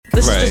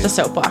this is just a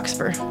soapbox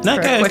for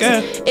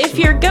if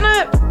you're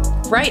gonna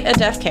write a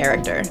deaf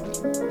character,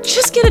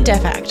 just get a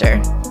deaf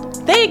actor.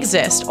 They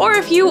exist. Or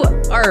if you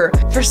are,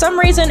 for some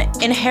reason,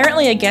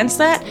 inherently against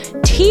that,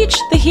 teach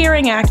the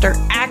hearing actor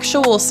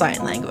actual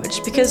sign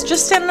language. Because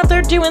just standing up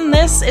there doing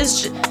this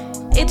is,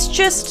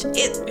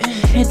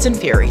 it's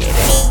infuriating.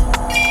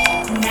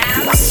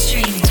 Now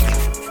streaming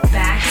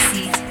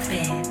Backseat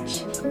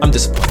Binge. I'm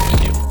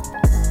disappointed in you.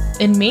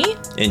 In me?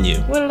 In you.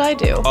 What did I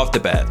do? Off the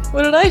bat.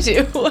 What did I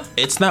do?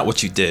 It's not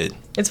what you did.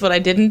 It's what I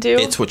didn't do?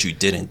 It's what you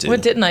didn't do.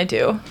 What didn't I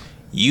do?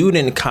 You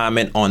didn't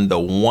comment on the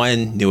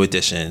one new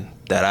addition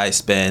that I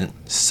spent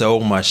so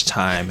much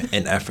time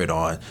and effort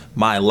on,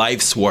 my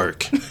life's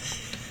work,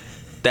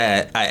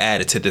 that I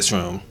added to this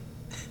room.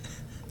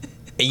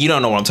 And you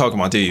don't know what I'm talking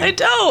about, do you? I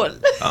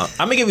don't.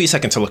 I'm going to give you a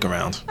second to look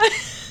around.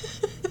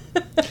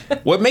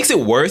 What makes it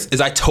worse is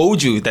I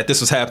told you that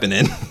this was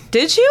happening.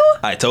 Did you?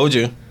 I told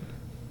you.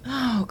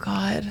 Oh,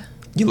 God.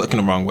 You're looking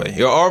the wrong way.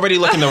 You're already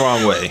looking the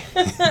wrong way.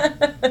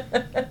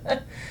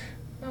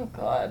 Oh,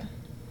 God.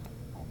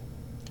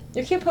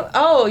 You keep...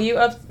 Oh, you...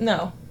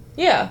 No.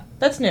 Yeah,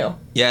 that's new.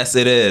 Yes,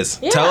 it is.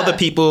 Yeah. Tell the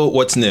people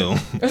what's new.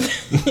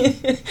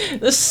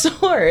 The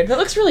sword. That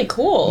looks really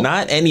cool.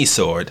 Not any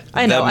sword.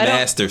 I know. The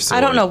Master Sword.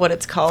 I don't know what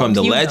it's called. From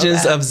the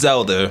Legends of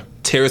Zelda,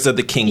 Tears of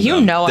the Kingdom.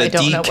 You know I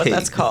don't DK. know what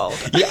that's called.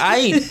 Yeah,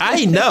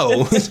 I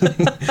know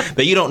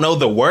that you don't know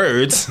the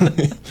words,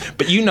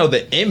 but you know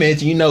the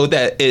image. You know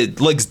that it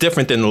looks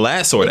different than the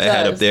last sword I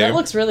had up there. That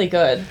looks really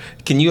good.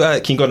 Can you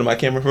go to my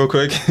camera real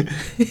quick?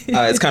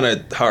 It's kind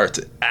of hard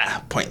to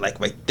point like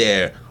right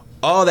there.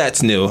 All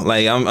that's new.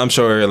 Like I'm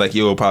sure like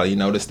you will probably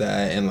notice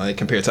that and like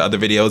compared to other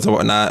videos and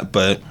whatnot.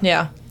 But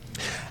yeah,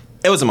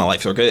 it wasn't my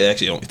life work. It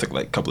actually only took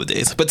like a couple of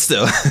days, but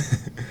still,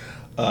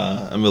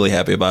 I'm really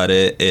happy about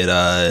it. It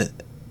I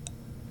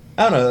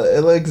don't know. It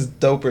looks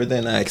doper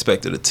than I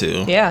expected it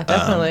to. Yeah,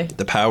 definitely.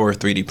 The power of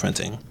 3D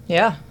printing.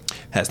 Yeah.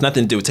 Has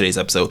nothing to do with today's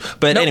episode.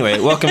 But anyway,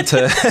 welcome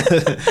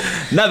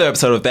to another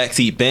episode of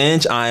Backseat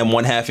Binge. I am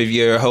one half of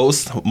your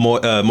host,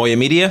 Moya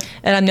Media.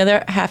 And I'm the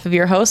other half of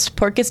your host,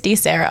 Porcus D.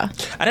 Sarah.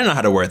 I don't know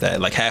how to word that.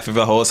 Like half of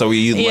a host? Are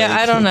we like... Yeah,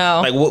 I don't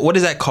know. Like what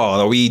is that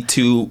called? Are we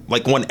two,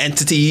 like one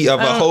entity of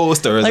a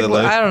host? Or is it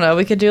like... I don't know.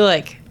 We could do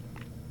like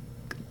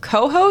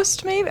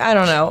co-host maybe? I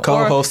don't know.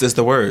 Co-host is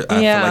the word. I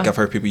feel like I've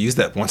heard people use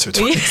that once or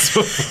twice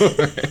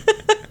before.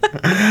 All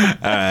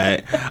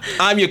right.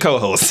 I'm your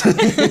co-host.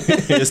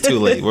 It's too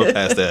late. We're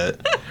past that.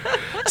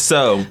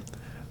 So,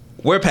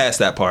 we're past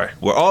that part.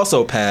 We're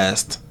also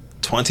past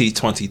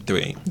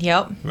 2023.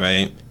 Yep.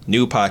 Right?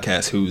 New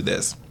podcast, Who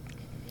This?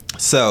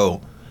 So,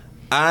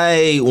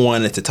 I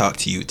wanted to talk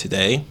to you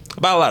today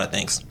about a lot of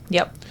things.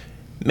 Yep.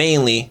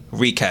 Mainly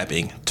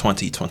recapping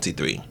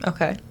 2023.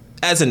 Okay.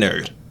 As a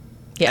nerd.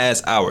 Yeah.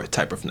 As our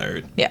type of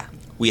nerd. Yeah.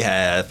 We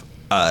have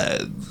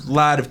a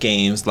lot of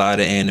games, a lot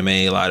of anime,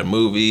 a lot of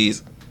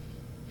movies.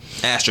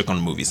 Asterisk on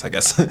the movies, I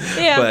guess.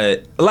 Yeah.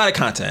 But a lot of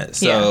content.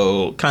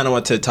 So kind of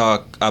want to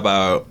talk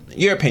about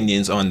your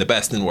opinions on the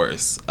best and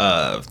worst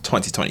of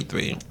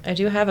 2023. I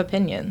do have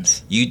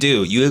opinions. You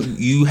do.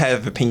 You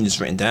have opinions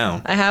written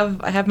down. I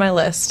have my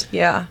list.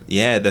 Yeah.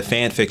 Yeah, the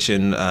fan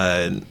fiction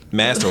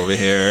master over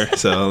here.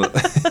 So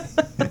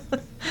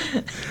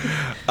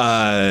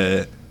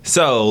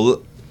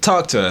so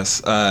talk to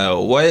us.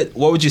 What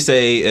would you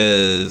say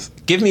is...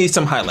 Give me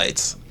some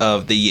highlights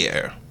of the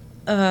year.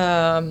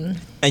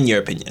 In your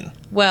opinion.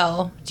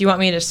 Well, do you want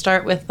me to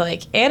start with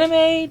like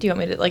anime? Do you want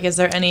me to like? Is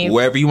there any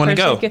wherever you want to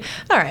go?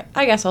 All right,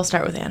 I guess I'll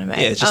start with anime.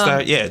 Yeah,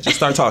 just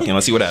start talking.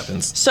 Let's see what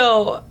happens.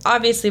 So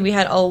obviously we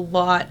had a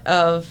lot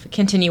of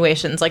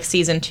continuations, like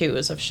season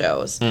 2s of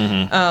shows.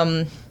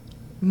 Mm-hmm.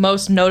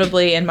 Most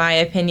notably, in my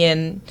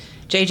opinion,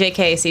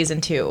 JJK season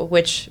 2,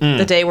 which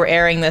the day we're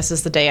airing this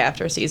is the day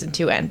after season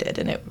 2 ended,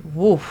 and it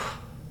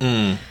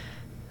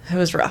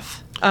was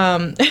rough.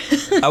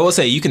 I will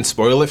say you can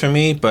spoil it for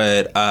me,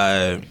 but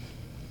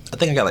I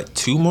think I got like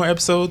 2 more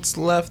episodes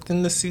left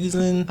in the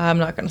season. I'm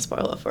not going to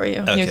spoil it for you.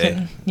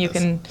 Okay. You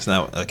can. It's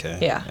not okay.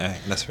 Yeah. All right,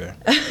 that's fair.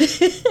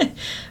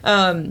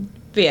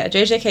 But yeah,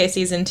 JJK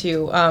season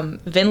 2,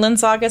 Vinland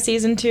Saga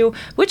season 2,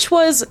 which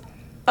was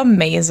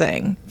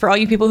amazing. For all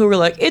you people who were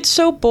like, it's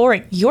so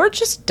boring. You're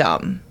just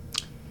dumb.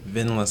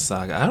 Vinland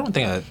Saga. I don't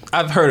think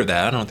I've heard of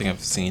that. I don't think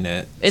I've seen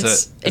it.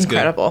 It's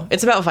incredible. Good.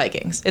 It's about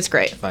Vikings. It's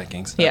great.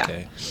 Vikings. Yeah.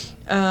 Okay.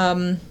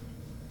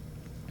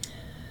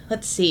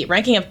 Let's see.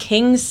 Ranking of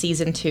Kings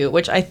season 2,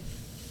 which I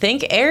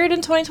think aired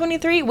in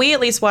 2023. We at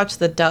least watched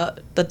the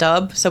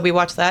dub, so we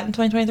watched that in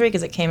 2023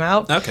 because it came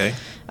out. Okay.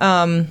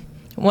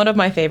 One of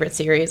my favorite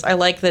series. I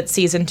like that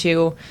season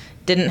 2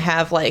 didn't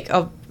have like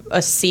a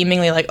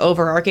seemingly like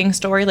overarching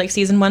story like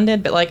season 1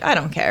 did, but like I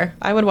don't care.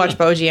 I would watch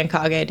Boji and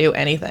Kage do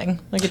anything.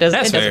 Like it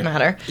doesn't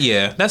matter.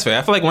 Yeah, that's fair.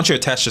 I feel like once you're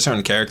attached to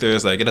certain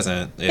characters, like it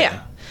doesn't.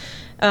 Yeah.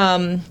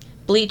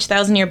 Bleach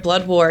 1,000 Year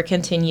Blood War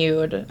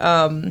continued.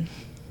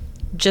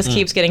 Just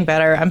keeps getting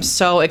better. I'm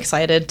so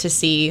excited to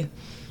see.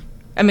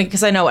 I mean,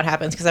 because I know what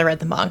happens because I read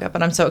the manga,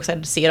 but I'm so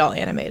excited to see it all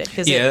animated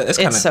because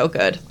it's so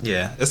good.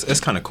 Yeah, it's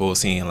kind of cool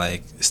seeing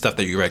like stuff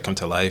that you read come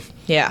to life.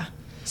 Yeah.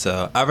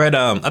 So I read.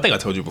 I think I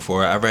told you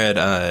before. I read.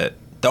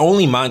 The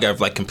only manga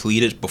I've like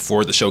completed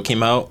before the show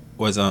came out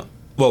was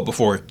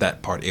before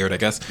that part aired, I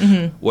guess,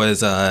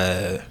 was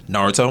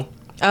Naruto.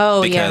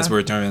 Oh, because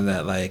we're during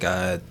that like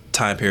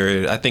time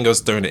period. I think it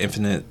was during the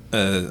Infinite.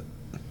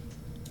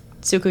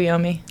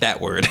 Tsukuyomi. That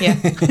word. Yeah.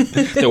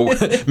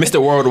 Mr.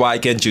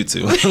 Worldwide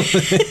Genjutsu.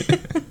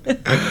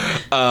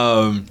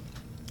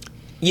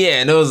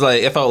 Yeah, and it was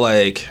like, it felt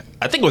like,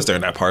 I think it was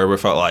during that part where it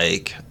felt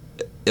like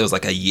it was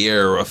like a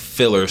year of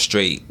filler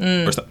straight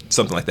or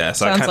something like that.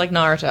 So Sounds like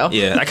Naruto.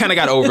 Yeah, I kind of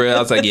got over it. I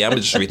was like, yeah, I'm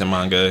going to just read the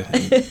manga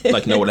and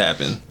like know what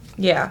happened.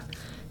 Yeah.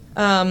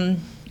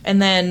 And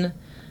then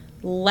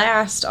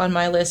last on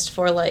my list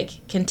for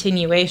like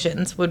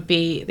continuations would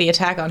be the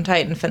Attack on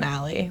Titan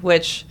finale,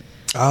 which...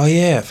 Oh,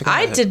 yeah.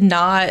 I did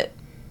not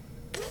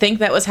think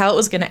that was how it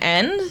was going to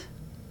end,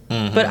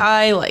 but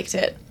I liked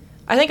it.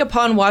 I think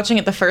upon watching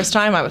it the first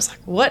time, I was like,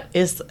 what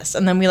is this?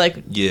 And then we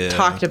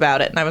talked about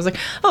it, and I was like,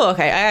 oh,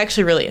 okay, I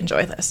actually really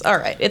enjoy this. All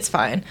right, it's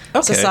fine.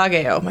 Okay.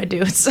 Sasageo, my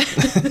dudes. All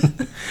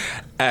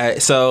right,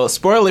 so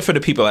spoil it for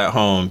the people at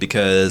home,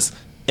 because...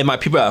 And my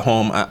people at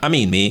home, I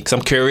mean me, because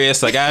I'm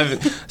curious. Like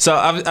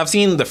I've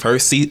seen the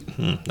first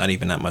season, not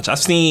even that much. I've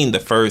seen the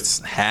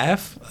first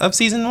half of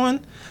season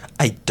 1.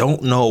 I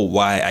don't know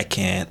why I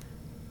can't.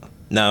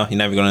 No, you're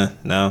never gonna.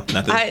 No,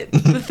 nothing.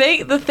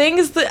 The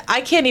things that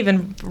I can't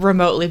even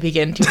remotely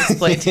begin to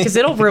explain because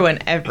it'll ruin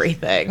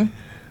everything.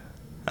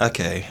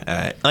 Okay, all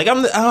right. Like I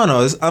don't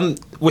know.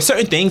 With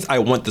certain things, I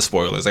want the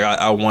spoilers. Like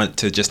I want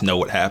to just know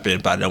what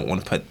happened, but I don't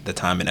want to put the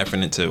time and effort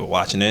into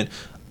watching it.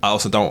 I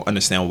also don't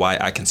understand why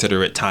I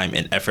consider it time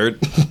and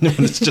effort when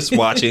it's just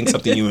watching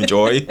something you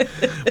enjoy.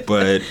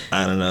 But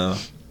I don't know.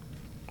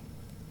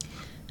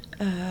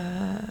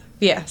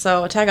 Yeah,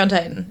 so Attack on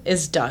Titan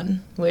is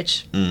done,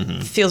 which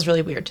feels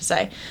really weird to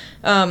say.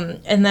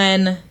 And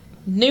then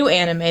new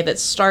anime that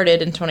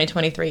started in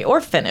 2023,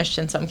 or finished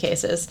in some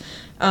cases.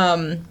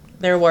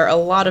 There were a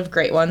lot of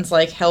great ones,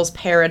 like Hell's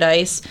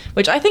Paradise,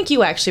 which I think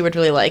you actually would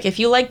really like. If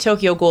you like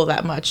Tokyo Ghoul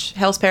that much,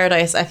 Hell's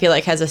Paradise, I feel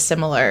like, has a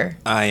similar...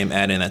 I am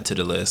adding that to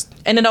the list.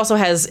 And it also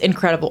has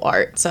incredible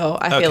art, so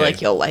I feel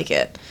like you'll like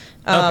it.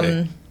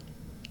 Okay.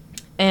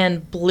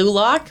 And Blue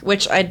Lock,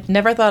 which I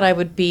never thought I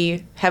would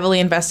be heavily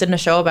invested in a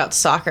show about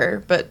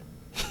soccer, but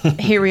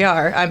here we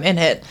are. I'm in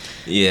it.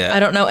 Yeah. I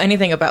don't know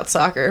anything about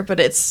soccer, but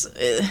it's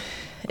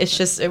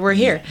just, we're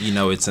here. You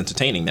know it's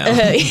entertaining now.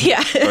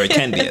 Yeah. Or it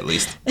can be, at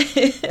least.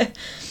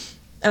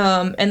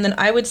 And then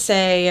I would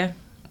say,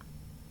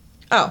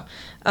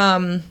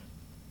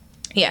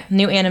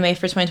 new anime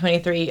for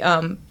 2023.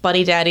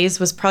 Buddy Daddies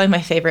was probably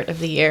my favorite of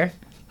the year.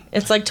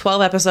 It's like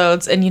 12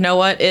 episodes, and you know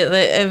what?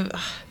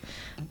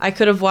 I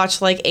could have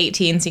watched like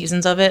 18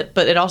 seasons of it,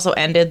 but it also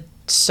ended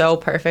so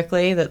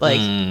perfectly that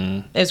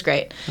it was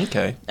great.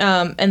 Okay.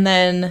 And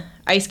then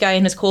Ice Guy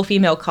and his cool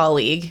female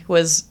colleague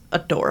was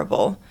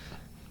adorable.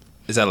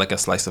 Is that like a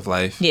slice of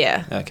life?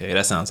 Yeah. Okay,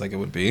 that sounds like it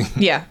would be.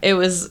 Yeah, it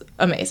was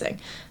amazing.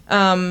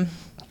 And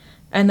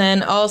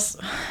then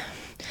also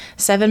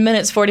 7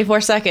 minutes,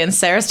 44 seconds.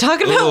 Sarah's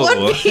talking about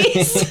One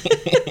Piece.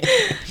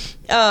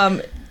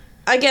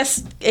 I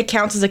guess it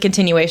counts as a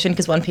continuation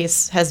because One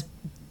Piece has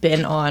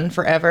been on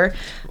forever.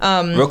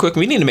 Real quick,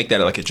 we need to make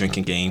that like a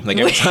drinking game. Like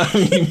every time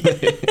you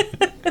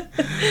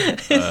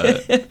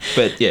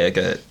but yeah,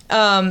 go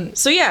ahead.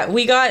 So yeah,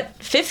 we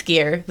got Fifth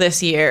Gear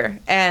this year,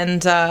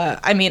 and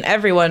I mean,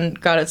 everyone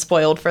got it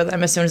spoiled for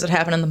them as soon as it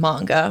happened in the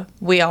manga.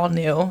 We all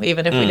knew,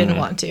 even if we didn't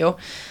want to.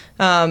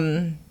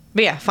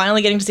 But yeah,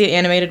 finally getting to see it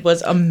animated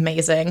was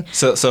amazing.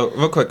 So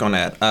real quick on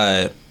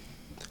that,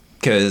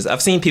 because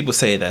I've seen people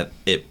say that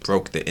it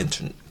broke the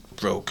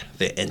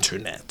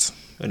internet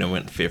when it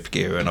went Fifth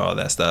Gear and all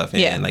that stuff,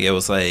 and like it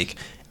was like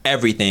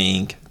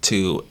everything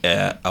to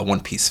a One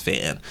Piece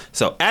fan.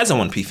 So as a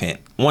One Piece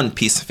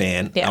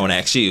fan, I want to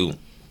ask you,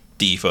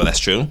 do you feel that's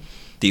true?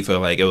 Do you feel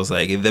like it was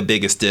like the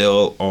biggest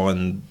deal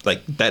on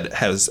like that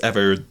has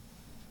ever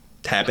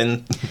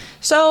happened?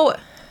 So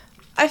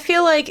I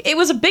feel like it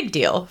was a big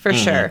deal for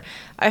sure.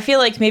 I feel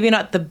like maybe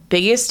not the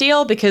biggest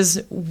deal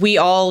because we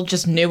all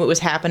just knew it was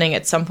happening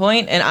at some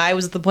point, and I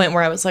was at the point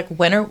where I was like,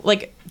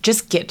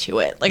 just get to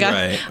it. Like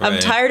I'm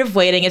tired of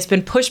waiting. It's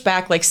been pushed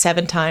back like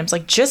 7 times.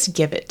 Like just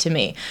give it to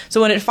me.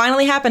 So when it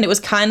finally happened, it was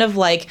kind of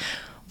like,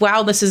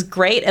 wow, this is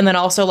great, and then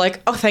also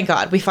like, oh, thank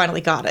God, we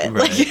finally got it.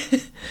 Right.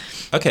 Like,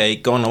 okay,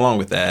 going along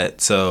with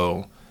that,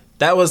 so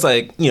that was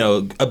like, you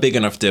know, a big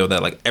enough deal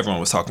that like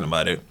everyone was talking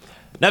about it.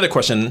 Another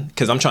question,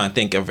 because I'm trying to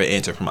think of an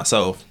answer for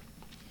myself.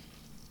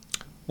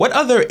 What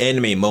other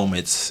anime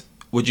moments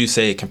would you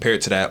say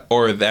compared to that,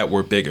 or that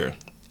were bigger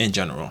in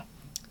general?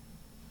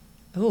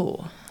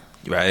 Ooh.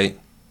 Right?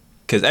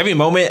 Because every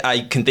moment I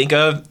can think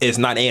of is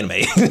not anime.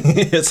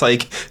 It's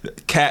like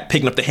cat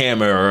picking up the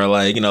hammer or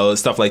like, you know,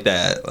 stuff like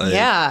that. Like,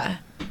 yeah.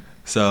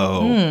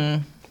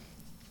 So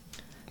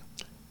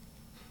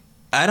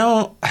I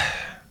don't...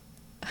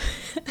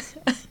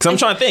 Because I'm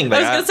trying to think.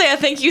 Like, I was going to say, I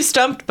think you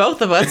stumped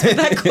both of us with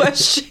that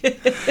question.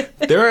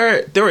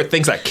 There were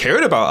things I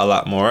cared about a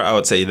lot more. I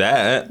would say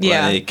that.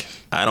 Yeah. Like,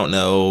 I don't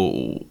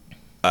know.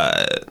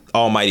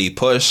 almighty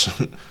push.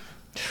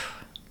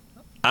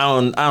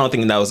 I don't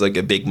think that was like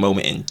a big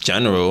moment in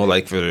general,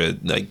 like for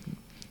like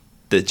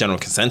the general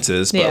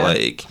consensus, but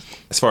like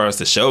as far as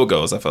the show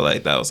goes, I feel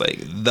like that was like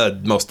the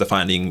most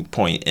defining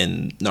point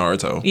in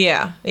Naruto.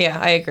 Yeah,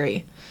 I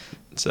agree.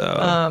 So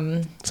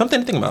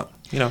something to think about,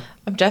 you know.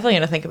 I'm definitely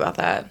gonna think about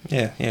that.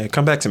 Yeah.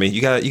 Come back to me.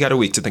 You got a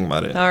week to think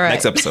about it. All right.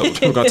 Next episode,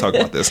 we're gonna talk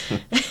about this.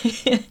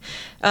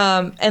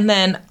 And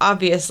then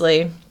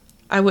obviously,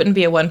 I wouldn't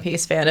be a One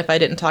Piece fan if I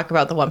didn't talk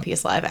about the One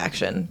Piece live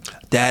action.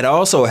 That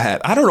also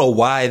had. I don't know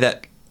why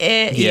that.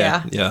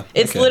 Yeah.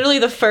 It's literally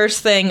the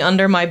first thing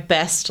under my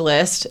best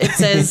list. It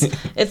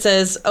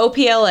says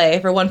OPLA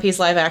for One Piece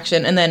live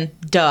action, and then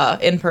duh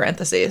in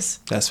parentheses.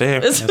 That's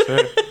fair.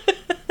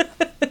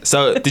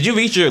 So, did you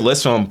read your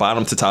list from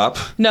bottom to top?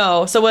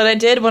 No. So what I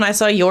did when I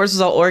saw yours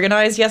was all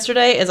organized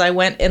yesterday is I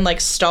went and like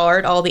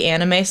starred all the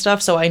anime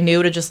stuff, so I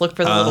knew to just look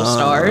for the little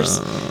stars,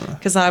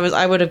 because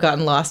I would have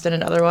gotten lost in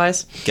it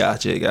otherwise.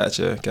 Gotcha.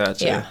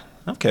 Yeah.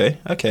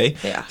 Okay.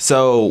 Yeah.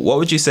 So, what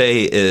would you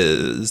say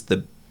is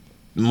the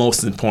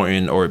most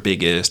important or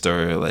biggest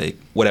or like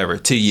whatever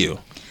to you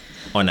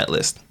on that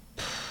list?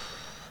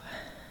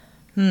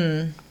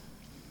 I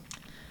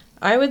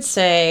would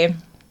say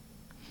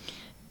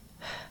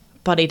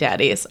Buddy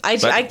Daddies.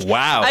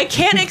 Wow. I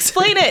can't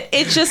explain it.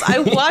 It's just, I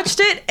watched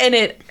it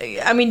and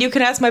I mean, you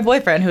can ask my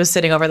boyfriend who's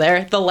sitting over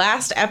there. The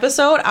last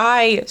episode,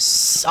 I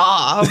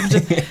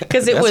sobbed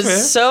because it was fair.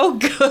 So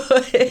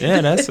good.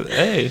 Yeah, that's,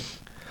 hey.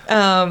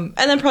 And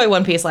then probably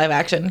One Piece live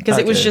action because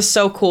it was just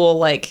so cool,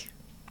 like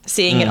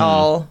seeing it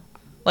all,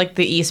 like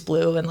the East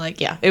Blue and like,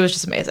 yeah, it was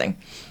just amazing.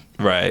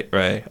 Right.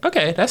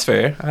 Okay, that's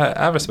fair.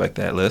 I respect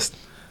that list.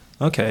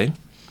 Okay.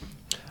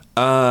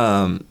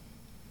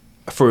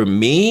 For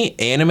me,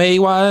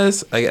 anime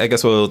wise, I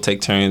guess we'll take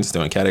turns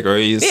doing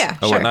categories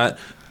or whatnot.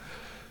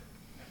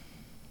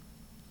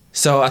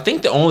 So I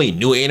think the only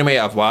new anime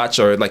I've watched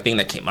or like thing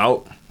that came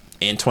out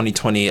in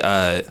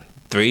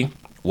 2023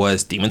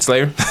 was Demon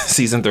Slayer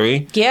season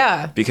 3.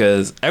 Yeah.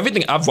 Because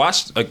everything I've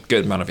watched a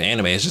good amount of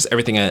anime. It's just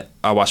everything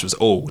I watched was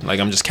old. Like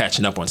I'm just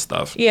catching up on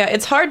stuff. Yeah,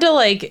 it's hard to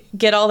like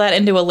get all that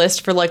into a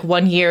list for like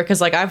 1 year because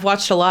like I've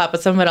watched a lot,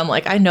 but some of it I'm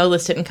like, I know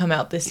this didn't come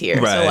out this year.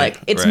 So like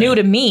it's new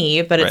to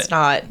me, but it's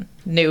not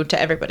new to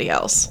everybody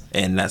else.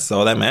 And that's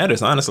all that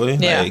matters, honestly.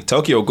 Yeah. Like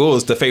Tokyo Ghoul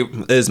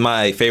is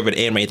my favorite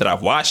anime that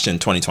I've watched in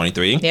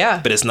 2023.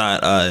 Yeah. But it's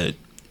not I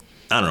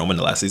don't know when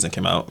the last season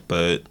came out,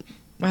 but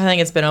I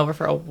think it's been over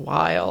for a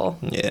while.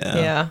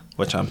 Yeah.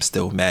 Which I'm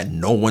still mad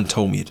no one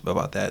told me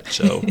about that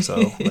show.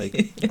 So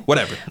like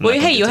whatever. Well,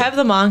 hey, you have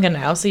the manga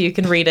now, so you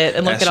can read it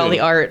and look at all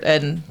the art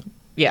and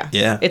yeah.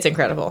 It's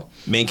incredible.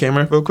 Main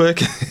camera real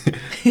quick.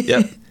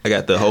 Yep. I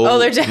got the whole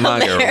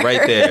manga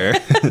right there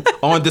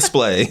on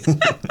display.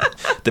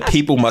 The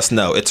people must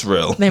know it's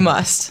real. They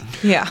must.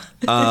 Yeah.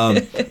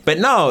 But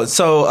no,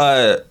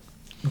 so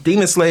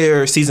Demon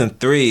Slayer season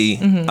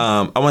 3,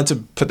 I wanted to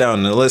put that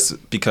on the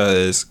list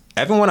because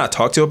everyone I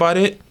talked to about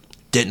it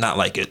did not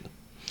like it.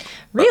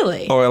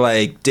 Really? Or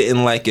like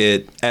didn't like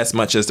it as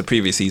much as the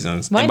previous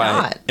seasons. Why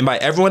not? And by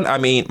everyone, I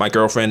mean my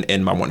girlfriend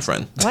and my one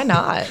friend. Why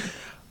not?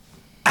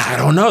 I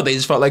don't know. They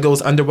just felt like it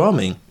was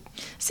underwhelming.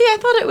 See, I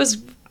thought it was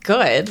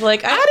good.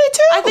 Like I did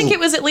too. I think it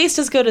was at least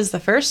as good as the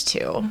first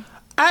two.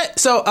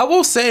 So I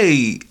will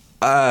say,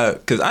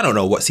 because I don't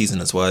know what season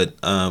is what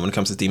when it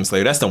comes to Demon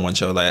Slayer. That's the one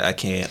show like I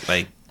can't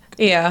like.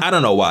 Yeah. I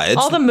don't know why.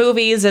 All the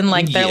movies and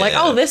like they're like,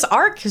 oh, this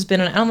arc has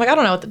been. And I'm like, I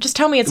don't know. Just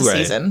tell me it's a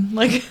season.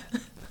 Like.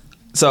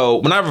 So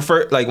when I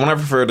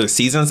refer to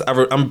seasons,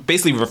 I'm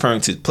basically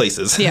referring to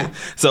places. Yeah.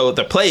 So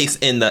the place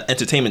in the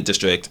entertainment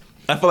district,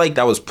 I feel like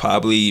that was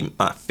probably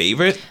my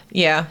favorite.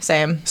 Yeah,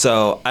 same.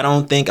 So I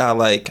don't think I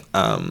like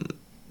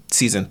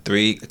season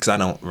 3 because I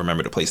don't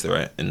remember the place they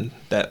were in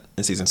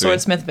season 3.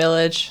 Swordsmith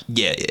Village.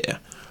 Yeah.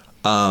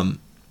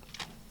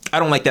 I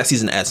don't like that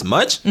season as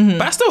much,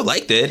 but I still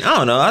liked it. I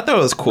don't know. I thought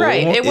it was cool.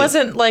 Right. It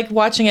wasn't like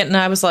watching it and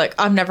I was like,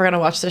 I'm never gonna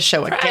watch this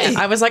show again. Right.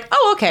 I was like,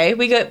 oh, okay.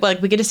 We get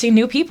to see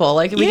new people.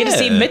 Like we get to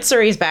see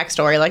Mitsuri's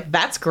backstory. Like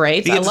that's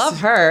great. I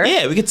love her.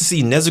 Yeah, we get to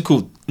see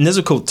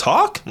Nezuko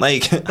talk.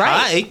 Like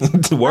hi,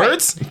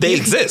 words they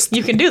exist.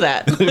 You can do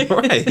that.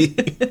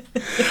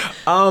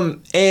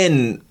 Right.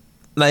 And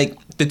like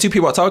the two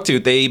people I talked to,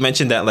 they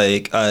mentioned that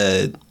like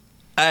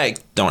I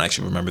don't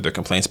actually remember their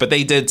complaints, but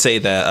they did say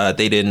that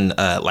they didn't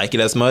like it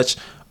as much,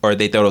 or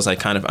they thought it was like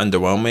kind of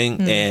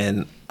underwhelming.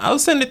 And I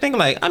was sitting there thinking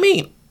like, I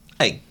mean,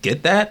 I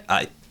get that,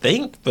 I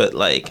think, but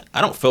like I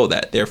don't feel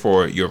that.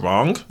 Therefore, you're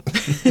wrong.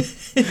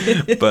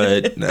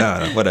 But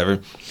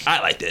whatever.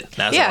 I liked it.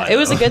 That's all I know. It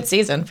was a good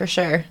season for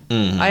sure.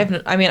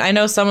 I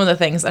know some of the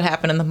things that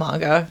happen in the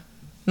manga.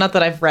 Not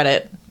that I've read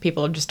it.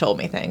 People have just told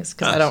me things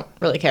because I don't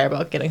really care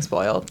about getting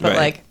spoiled. But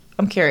like,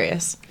 I'm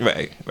curious.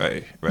 Right.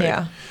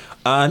 Yeah.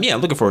 I'm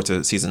looking forward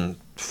to season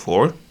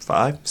 4,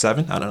 5,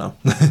 7. I don't know.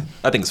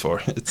 I think it's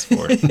 4. It's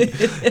 4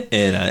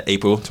 in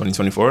April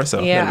 2024.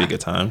 So that'll be a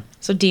good time.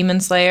 So Demon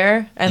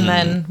Slayer, and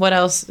then what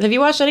else? Have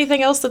you watched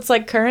anything else that's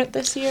like current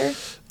this year?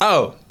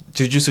 Oh,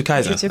 Jujutsu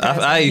Kaisen.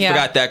 I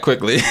forgot that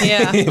quickly.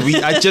 Yeah.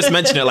 I just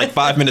mentioned it like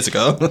 5 minutes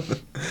ago.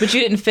 But you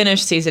didn't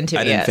finish season 2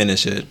 yet. I didn't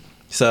finish it.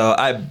 So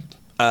I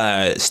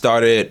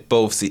started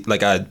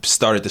I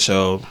started the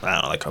show, I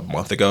don't know, like a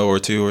month ago or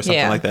 2 or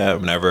something like that.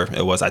 Whenever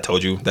it was, I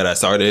told you that I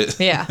started.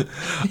 Yeah.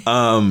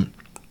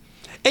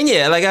 And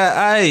yeah, like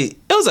it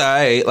was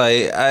alright.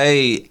 Like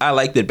I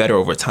liked it better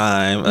over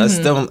time.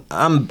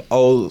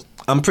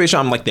 I'm pretty sure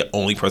I'm like the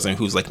only person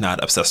who's like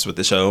not obsessed with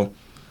the show.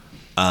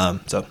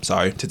 So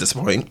sorry to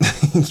disappoint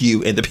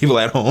you and the people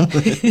at home.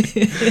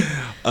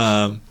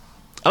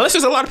 Unless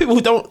there's a lot of people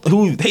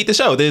who hate the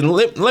show, then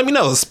let me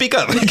know. Speak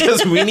up,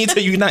 because we need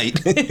to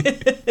unite.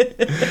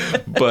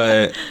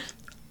 But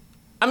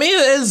I mean,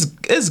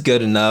 it's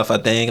good enough, I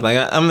think. Like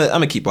I'm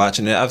gonna keep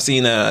watching it. I've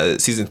seen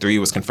season 3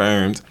 was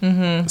confirmed,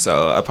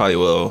 so I probably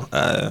will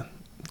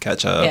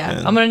catch up. Yeah,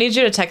 I'm gonna need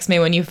you to text me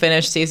when you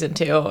finish season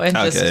 2 and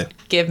just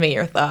give me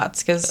your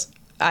thoughts, because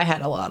I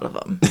had a lot of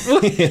them.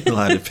 A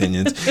lot of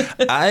opinions.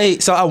 I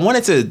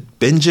wanted to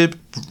binge it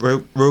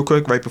real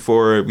quick right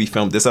before we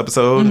filmed this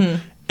episode,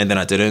 and then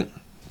I didn't.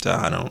 So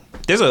I don't.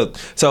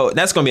 So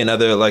that's gonna be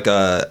another like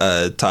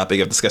a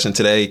topic of discussion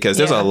today, because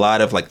there's a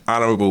lot of like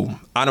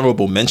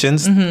honorable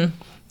mentions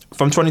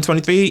from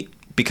 2023,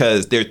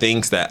 because there are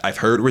things that I've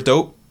heard were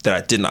dope that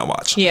I did not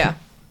watch. Yeah.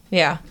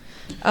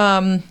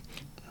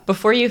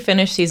 Before you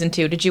finished season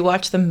 2, did you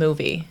watch the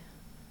movie?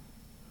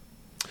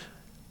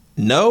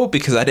 No,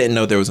 because I didn't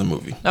know there was a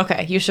movie.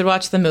 Okay, you should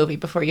watch the movie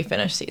before you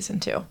finish season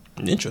 2.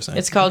 Interesting.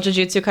 It's called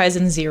Jujutsu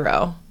Kaisen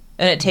 0,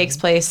 and it takes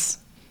place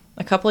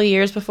a couple of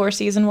years before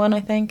season 1, I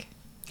think.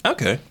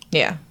 Okay.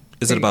 Yeah.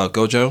 Is it about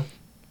Gojo?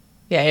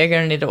 Yeah, you're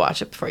going to need to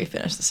watch it before you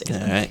finish the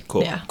season. All right,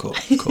 cool. Yeah. Cool.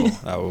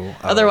 I will.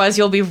 Otherwise,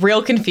 you'll be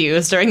real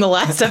confused during the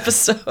last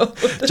episode.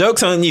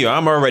 Joke's on you.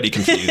 I'm already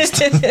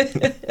confused.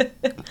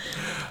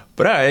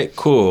 But all right,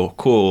 cool.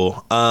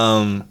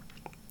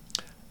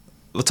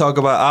 We'll talk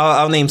about.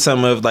 I'll name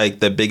some of like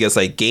the biggest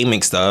like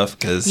gaming stuff,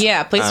 because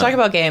please talk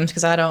about games,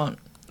 because I don't.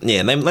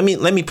 Yeah, let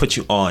me put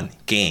you on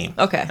game.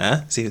 Okay.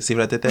 Huh? See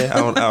what I did there? I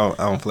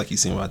don't feel like you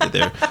seen what I did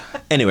there.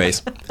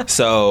 Anyways,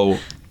 so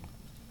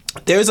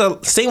there's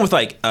a same with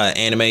like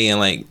anime and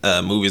like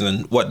movies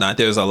and whatnot.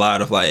 There's a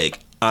lot of like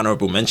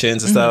honorable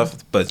mentions and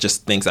stuff, but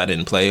just things I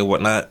didn't play or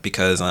whatnot,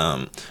 because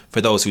for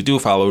those who do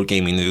follow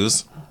gaming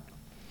news,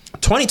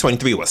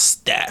 2023 was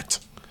stacked.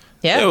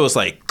 Yeah. There was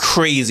like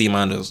crazy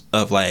amount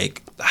of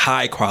like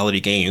high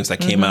quality games that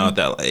came out,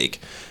 that like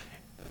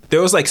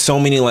there was like so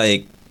many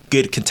like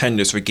good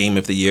contenders for game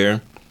of the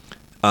year,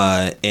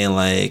 and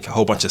like a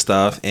whole bunch of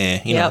stuff,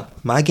 and you know,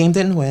 my game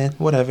didn't win.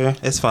 Whatever,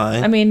 it's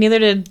fine. I mean, neither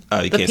did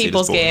the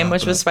people's game,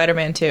 which was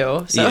Spider-Man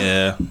 2. So.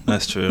 Yeah,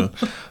 that's true.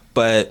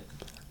 But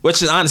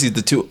which is honestly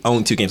the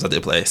only two games I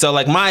did play. So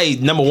like my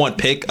number one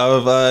pick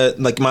of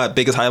like my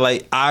biggest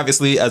highlight,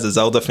 obviously as a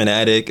Zelda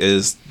fanatic,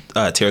 is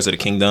Tears of the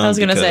Kingdom. I was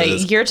gonna say,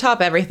 your top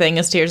everything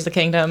is Tears of the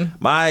Kingdom.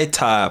 My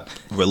top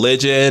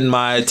religion,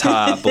 my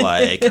top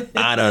like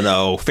I don't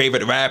know,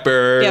 favorite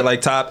rapper,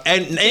 like top,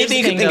 and anything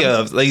you can think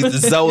of, like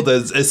Zelda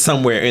is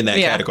somewhere in that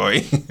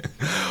category.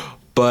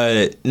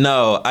 But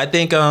no, I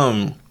think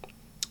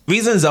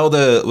reason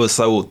Zelda was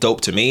so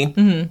dope to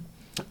me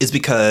is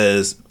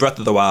because Breath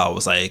of the Wild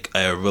was like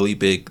a really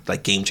big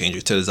like game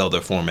changer to the Zelda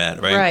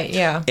format, right? Right,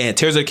 yeah. And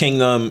Tears of the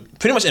Kingdom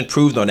pretty much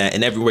improved on that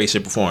in every way,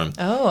 shape, or form.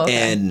 Oh, okay.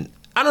 And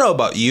I don't know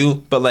about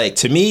you, but like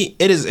to me,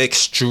 it is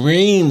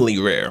extremely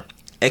rare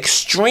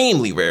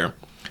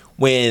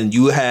when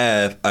you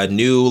have a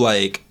new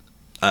like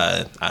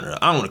I don't know,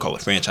 I don't want to call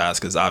it franchise,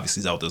 because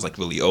obviously Zelda's like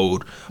really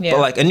old, but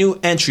like a new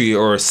entry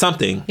or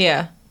something,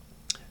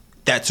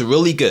 that's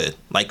really good,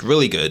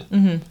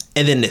 and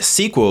then the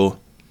sequel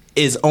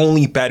is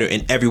only better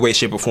in every way,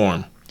 shape, or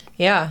form.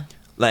 Yeah.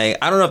 Like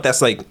I don't know if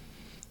that's like,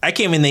 I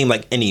can't even name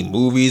like any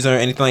movies or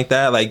anything like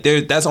that. Like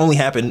that's only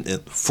happened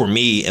for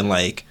me in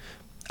like,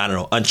 I don't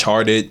know,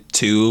 Uncharted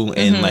 2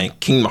 and like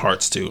Kingdom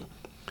Hearts 2.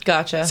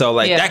 Gotcha. So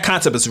like that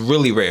concept is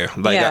really rare.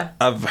 Like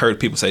I've heard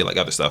people say like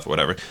other stuff or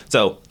whatever.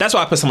 So that's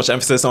why I put so much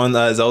emphasis on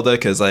Zelda,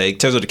 because like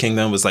Tears of the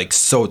Kingdom was like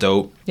so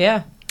dope.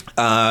 Yeah.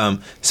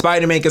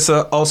 Spider-Man is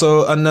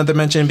also another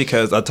mention,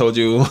 because I told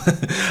you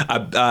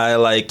I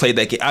like played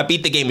that game. I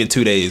beat the game in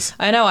 2 days.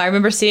 I know. I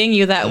remember seeing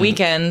you that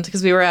weekend,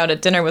 because we were out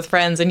at dinner with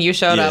friends and you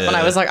showed up, and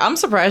I was like, I'm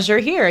surprised you're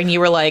here. And you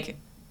were like,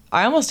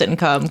 I almost didn't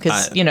come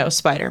because, you know,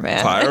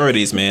 Spider-Man.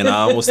 Priorities, man.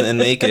 I almost didn't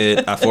make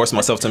it. I forced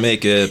myself to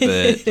make it.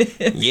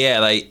 But yeah,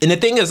 like, and the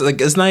thing is,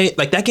 like, it's not,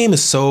 like, that game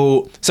is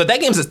so that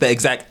game is the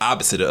exact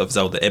opposite of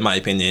Zelda, in my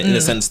opinion, in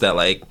the sense that,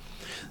 like,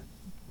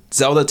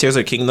 Zelda Tears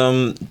of the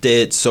Kingdom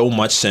did so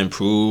much to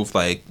improve,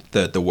 like,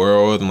 the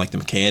world and, like, the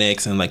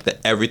mechanics and, like, the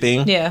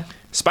everything. Yeah.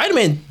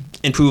 Spider-Man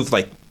improved,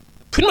 like,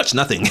 pretty much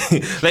nothing.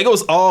 Like, it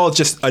was all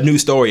just a new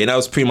story, and that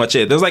was pretty much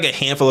it. There's like a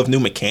handful of new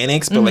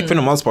mechanics, but like for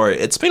the most part,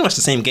 it's pretty much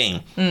the same game.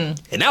 And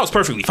that was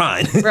perfectly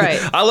fine. Right.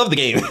 I love the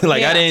game.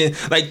 Like I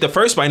didn't like the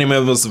first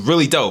Spider-Man was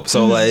really dope.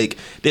 So like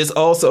there's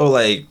also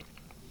like,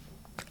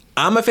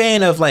 I'm a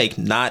fan of like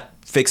not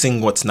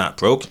fixing what's not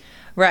broke.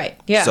 Right.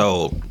 Yeah.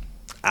 So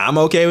I'm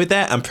okay with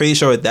that. I'm pretty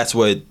sure that's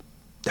what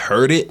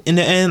hurt it in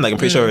the end. Like, I'm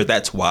pretty sure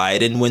that's why I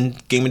didn't win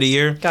Game of the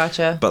Year.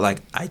 Gotcha. But, like,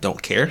 I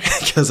don't care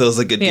because it was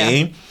a good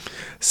game.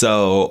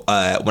 So,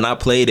 when I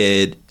played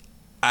it,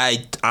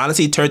 I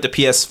honestly turned the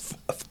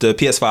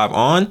PS5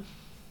 on.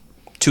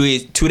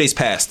 2 days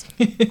passed.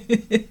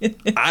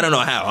 I don't know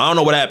how. I don't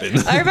know what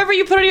happened. I remember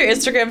you put on your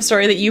Instagram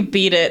story that you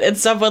beat it, and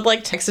someone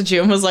like texted you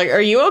and was like, "Are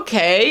you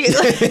okay?"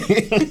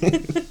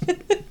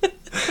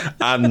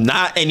 I'm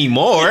not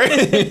anymore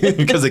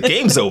because the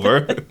game's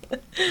over.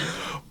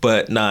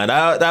 But nah,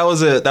 that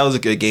was a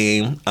good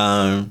game.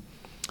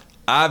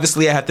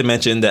 Obviously, I have to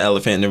mention the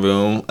elephant in the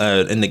room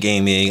in the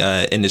gaming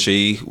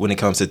industry when it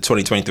comes to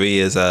 2023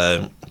 is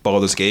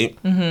Baldur's Gate.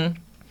 Mm-hmm.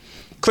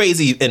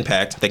 Crazy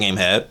impact the game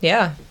had.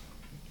 Yeah.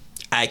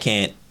 I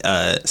can't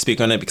speak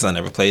on it because I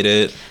never played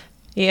it.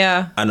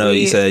 Yeah. I know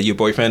you said your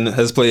boyfriend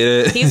has played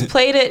it. He's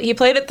played it. He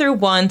played it through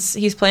once.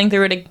 He's playing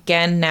through it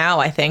again now,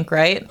 I think,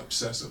 right?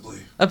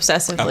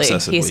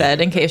 Obsessively, he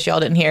said, in case y'all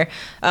didn't hear.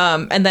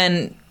 And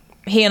then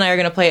he and I are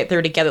going to play it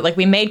through together. Like,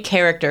 we made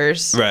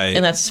characters. Right.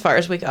 And that's as far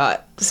as we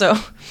got. So,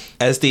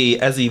 As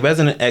the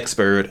resident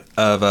expert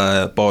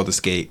of Baldur's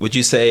Gate, would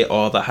you say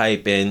all the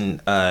hype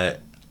and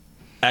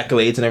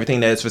accolades and everything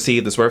that it's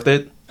received is worth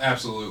it?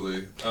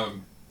 Absolutely.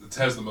 It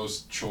has the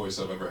most choice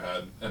I've ever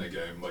had in a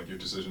game. Like, your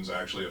decisions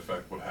actually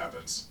affect what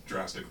happens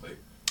drastically.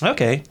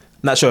 Okay.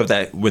 Not sure if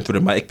that went through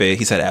the mic, but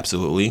he said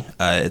absolutely.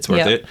 It's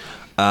worth it.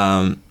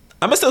 I'm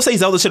going to still say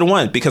Zelda should have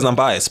won because I'm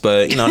biased,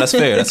 but, that's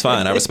fair. That's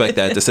fine. I respect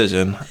that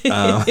decision.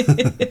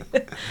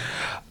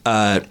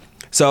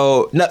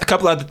 So, a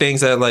couple other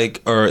things that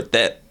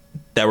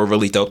that were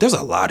really dope. There's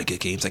a lot of good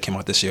games that came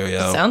out this year,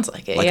 yo. Sounds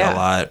like it, a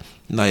lot.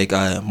 Like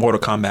Mortal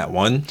Kombat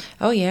 1.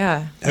 Oh,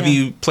 yeah. Have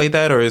you played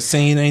that or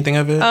seen anything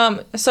of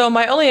it? So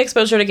my only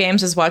exposure to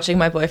games is watching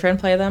my boyfriend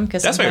play them,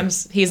 because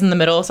sometimes he's in the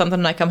middle of something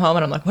and I come home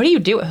and I'm like, what are you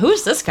doing?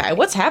 Who's this guy?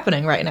 What's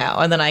happening right now?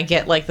 And then I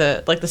get like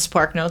the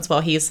spark notes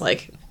while he's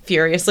like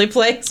furiously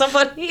playing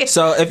somebody.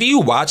 So if you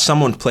watch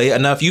someone play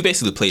enough, you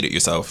basically played it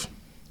yourself.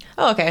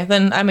 Oh, okay.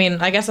 Then, I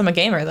mean, I guess I'm a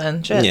gamer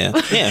then. Shit.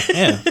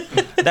 Yeah.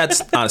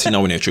 That's honestly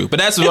nowhere near true, but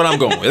that's what I'm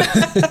going with.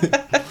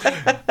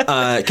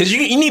 Because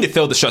you need to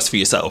feel the stress for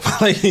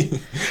yourself. Like,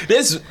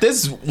 there's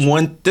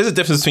a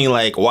difference between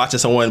like watching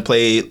someone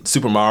play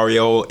Super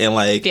Mario and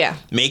like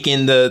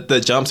making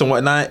the jumps and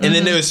whatnot, and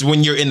then there's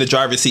when you're in the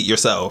driver's seat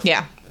yourself.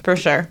 Yeah, for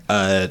sure.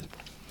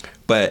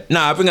 But no,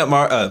 I bring up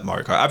Mario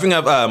Kart. I bring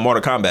up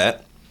Mortal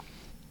Kombat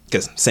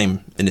because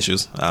same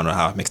initials. I don't know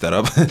how I mixed that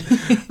up.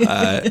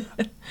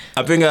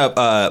 I bring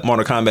up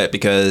Mortal Kombat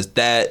because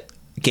that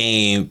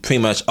game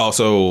pretty much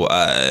also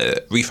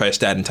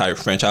refreshed that entire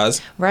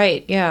franchise.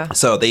 Right, yeah.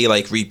 So they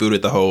like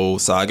rebooted the whole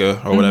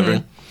saga or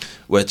whatever,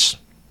 which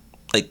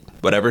like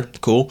whatever,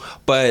 cool.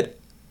 But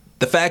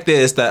the fact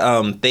is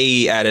that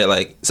they added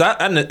like, so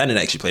I didn't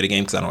actually play the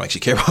game because I don't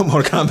actually care about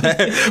Mortal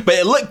Kombat, but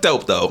it looked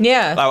dope though.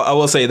 Yeah. I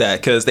will say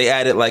that because they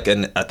added like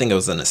I think it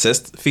was an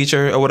assist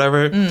feature or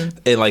whatever, and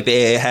like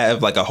they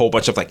have like a whole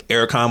bunch of like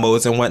air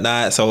combos and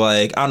whatnot. So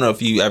like I don't know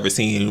if you ever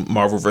seen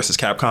Marvel vs.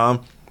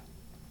 Capcom,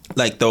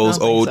 like those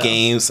old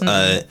games,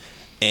 and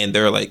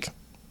they're like,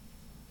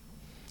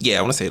 I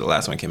want to say the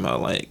last one came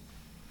out like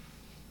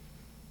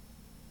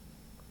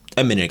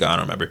a minute ago. I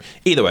don't remember.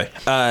 Either way,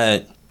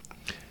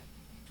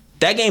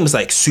 that game is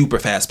like super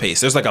fast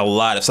paced. There's like a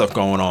lot of stuff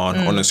going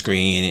on the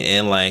screen,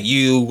 and like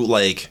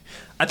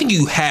I think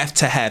you have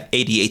to have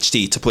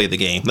ADHD to play the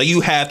game. Like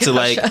you have to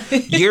like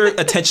your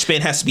attention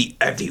span has to be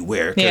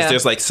everywhere because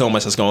there's like so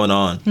much that's going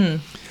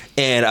on.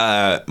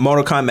 And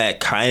Mortal Kombat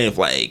kind of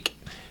like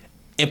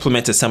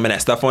implemented some of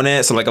that stuff on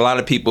it. So like a lot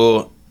of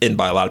people, and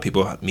by a lot of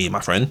people, me and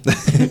my friend,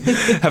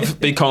 have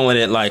been calling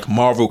it like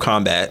Marvel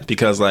Combat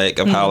because like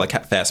of how like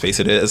fast paced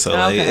it is. So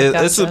like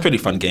it's a pretty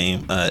fun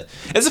game.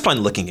 It's a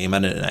fun looking game. I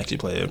didn't actually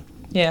play it.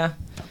 Yeah.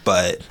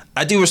 But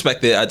I do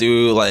respect it. I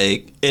do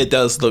like it.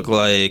 Does look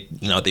like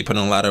they put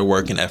in a lot of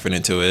work and effort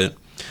into it.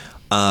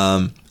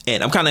 And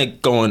I'm kind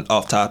of going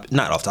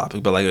not off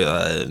topic, but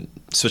like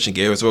switching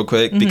gears real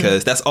quick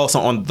because that's also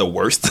on the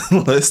worst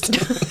list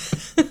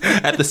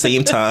at the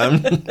same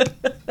time.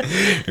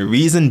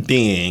 Reason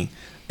being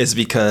is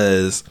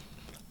because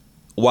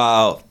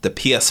while the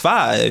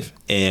PS5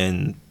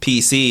 and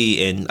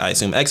PC and I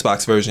assume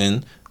Xbox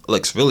version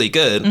looks really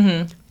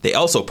good, they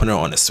also put it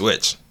on the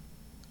Switch.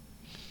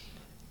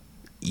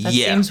 That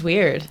seems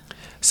weird.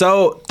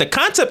 So the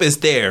concept is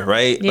there,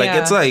 right? Yeah.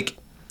 Like it's like,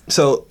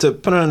 so to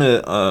put on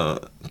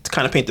to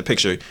kind of paint the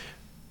picture,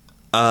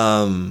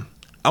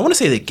 I want to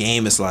say the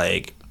game is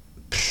like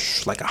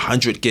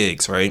 100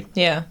 gigs, right?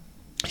 Yeah.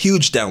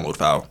 Huge download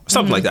file,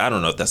 something like that. I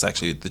don't know if that's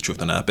actually the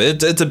truth or not,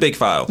 but it's a big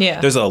file.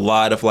 Yeah. There's a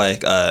lot of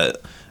like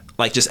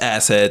just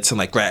assets and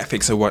like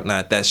graphics and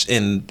whatnot that's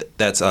in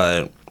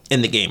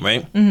the game,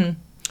 right? Mm-hmm.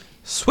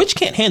 Switch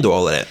can't handle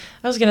all of that.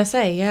 I was gonna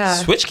say, yeah.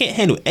 Switch can't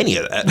handle any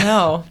of that.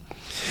 No.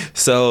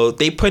 So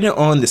they put it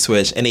on the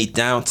Switch and they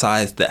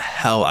downsized the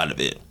hell out of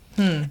it.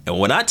 And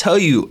when I tell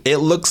you, it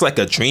looks like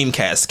a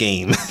Dreamcast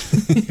game.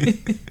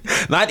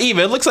 Not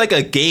even. It looks like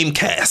a game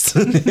cast.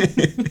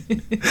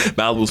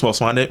 Malibu's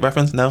Most Wanted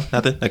reference? No?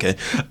 Nothing? Okay.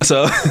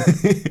 So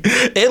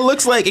it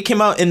looks like it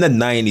came out in the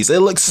 90s.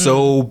 It looks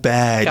so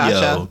bad,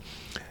 yo.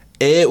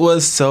 It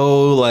was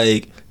so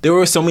like... There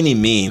were so many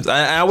memes.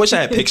 I wish I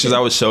had pictures I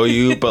would show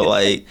you, but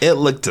like it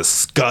looked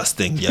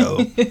disgusting,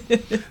 yo.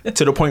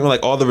 To the point where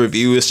like all the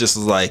reviews just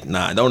was like,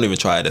 nah, don't even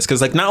try this.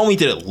 Because like not only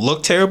did it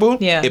look terrible,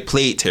 it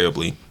played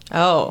terribly.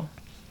 Oh.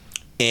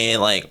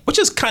 And like, which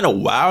is kind of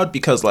wild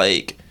because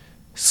like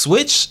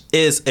Switch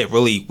is a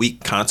really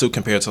weak console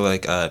compared to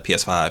like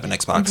PS5 and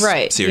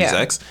Xbox Series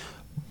X.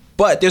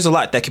 But there's a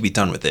lot that could be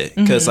done with it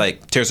because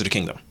like Tears of the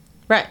Kingdom.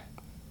 Right.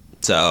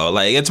 So,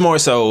 like, it's more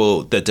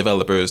so the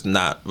developers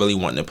not really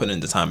wanting to put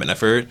in the time and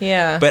effort.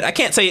 Yeah. But I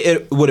can't say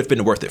it would have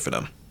been worth it for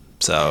them.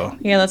 So.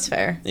 Yeah, that's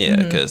fair. Yeah,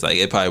 because, like,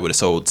 it probably would have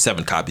sold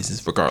 7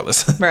 copies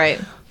regardless.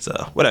 Right.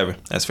 So, whatever.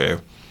 That's fair.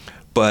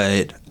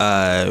 But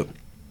the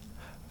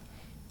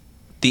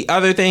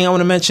other thing I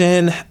want to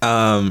mention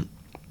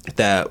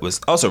that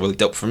was also really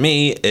dope for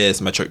me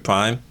is Metroid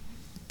Prime.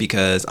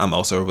 Because I'm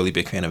also a really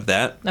big fan of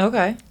that.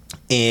 Okay.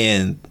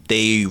 And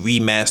they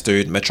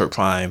remastered Metroid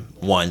Prime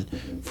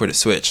 1 for the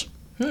Switch.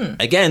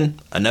 Again,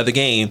 another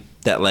game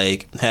that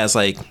like has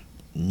like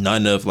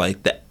none of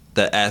like the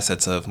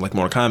assets of like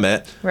Mortal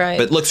Kombat, right?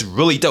 But looks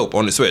really dope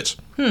on the Switch.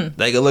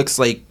 Like it looks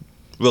like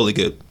really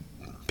good.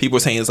 People are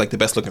saying it's like the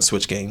best looking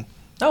Switch game.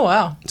 Oh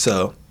wow!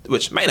 So,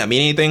 which might not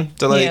mean anything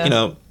to like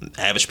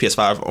average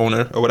PS5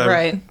 owner or whatever,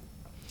 right?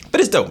 But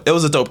it's dope. It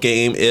was a dope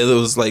game. It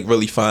was like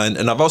really fun.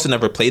 And I've also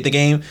never played the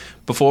game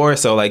before.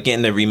 So like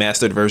getting the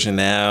remastered version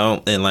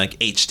now and like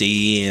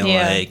HD and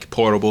like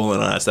portable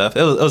and all that stuff.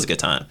 It was a good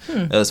time.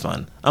 It was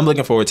fun. I'm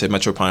looking forward to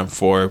Metroid Prime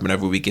 4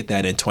 whenever we get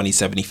that in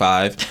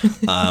 2075.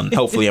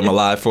 Hopefully I'm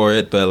alive for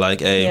it. But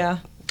like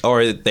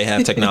or they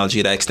have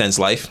technology that extends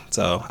life.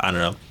 So I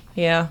don't know.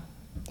 Yeah.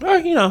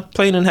 Or,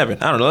 playing in heaven.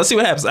 I don't know. Let's see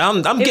what happens.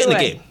 I'm getting the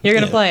game. You're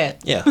going to play it.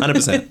 Yeah,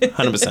 100%.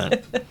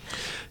 100%.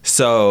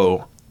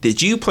 So... Did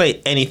you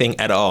play anything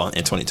at all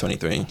in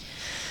 2023?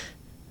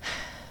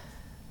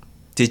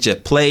 Did you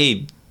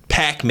play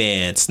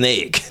Pac-Man,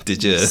 Snake?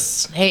 Did you?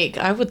 Snake.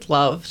 I would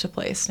love to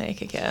play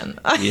Snake again.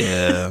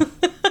 Yeah.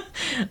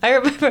 I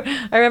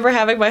remember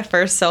having my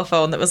first cell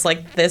phone that was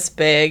like this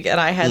big, and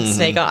I had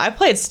Snake on. I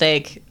played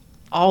Snake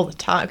all the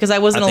time because I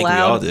wasn't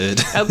allowed. We all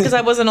did. Because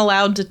I wasn't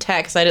allowed to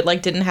text. I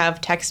didn't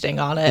have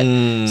texting on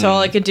it, so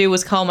all I could do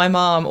was call my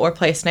mom or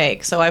play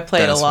Snake. So I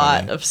played a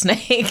lot of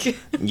Snake.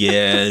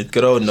 Yeah,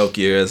 good old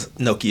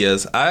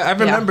Nokias. I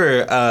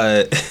remember.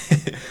 I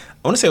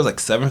want to say it was like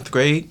 7th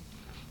grade.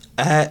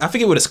 I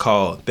forget what it's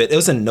called, but it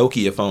was a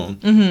Nokia phone,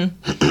 and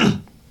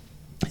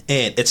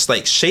it's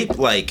like shaped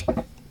like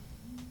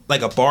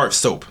a bar of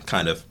soap,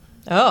 kind of.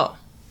 Oh.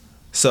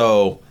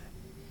 So.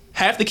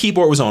 Half the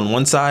keyboard was on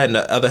one side and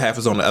the other half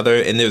was on the other,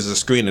 and there was a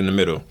screen in the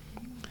middle.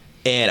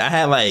 And I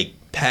had like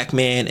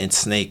Pac-Man and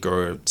Snake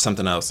or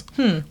something else.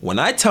 When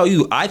I tell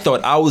you, I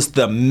thought I was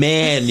the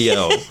man,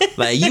 yo.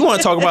 Like, you want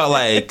to talk about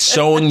like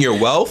showing your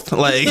wealth?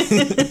 Like,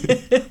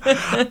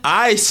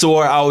 I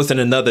swore I was in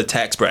another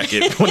tax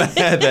bracket when I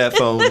had that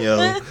phone,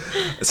 yo.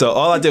 So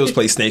all I did was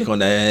play Snake on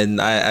that, and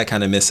I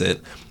kind of miss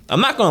it.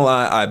 I'm not gonna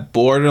lie, I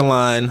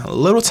borderline a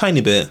little tiny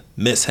bit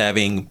miss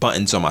having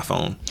buttons on my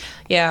phone.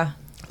 Yeah.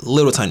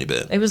 Little tiny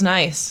bit. It was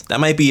nice. That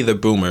might be the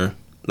boomer,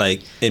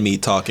 like in me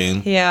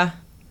talking. Yeah.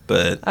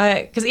 But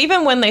because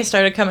even when they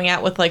started coming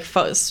out with like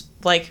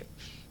smartphone,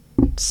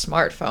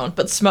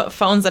 but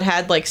phones that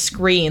had like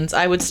screens,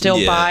 I would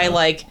still buy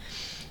like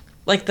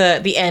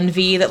the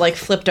NV that like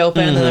flipped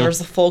open and then there was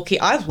the full key.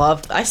 I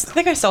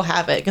think I still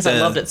have it because I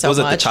loved it so much.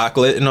 Was it the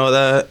chocolate and all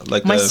that?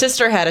 Like my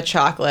sister had a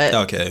chocolate.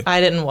 Okay.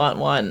 I didn't want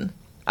one.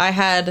 I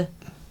had.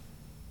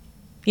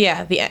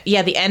 Yeah, the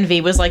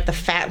NV was like the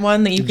fat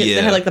one that you could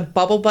that had like the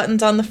bubble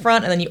buttons on the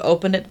front, and then you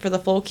opened it for the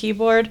full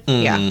keyboard.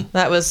 Yeah,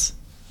 that was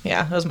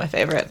my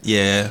favorite.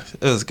 Yeah,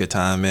 it was a good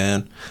time,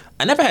 man.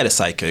 I never had a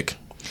Sidekick.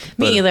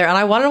 Me either, and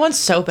I wanted one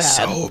so bad.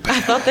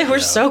 I thought they were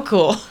so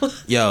cool.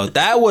 Yo,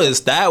 that was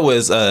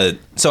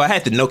so I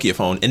had the Nokia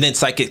phone, and then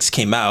Sidekicks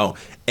came out,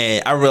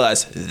 and I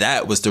realized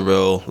that was the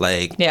real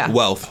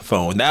wealth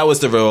phone. That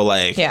was the real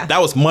that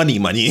was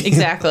money.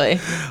 Exactly.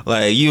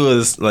 Like you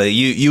was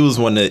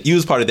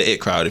part of the it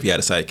crowd if you had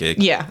a Sidekick.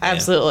 Yeah,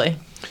 absolutely.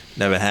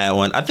 Never had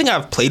one. I think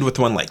I've played with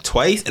one like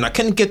twice, and I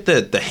couldn't get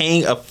the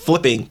hang of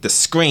flipping the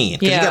screen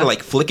because you gotta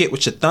like flick it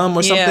with your thumb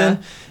or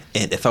something.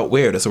 And it felt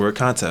weird. It's a weird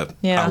concept.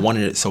 Yeah. I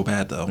wanted it so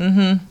bad,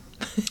 though.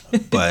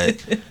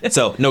 But,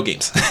 so, no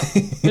games.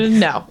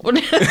 No.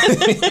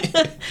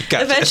 Gotcha.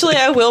 Eventually,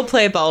 I will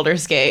play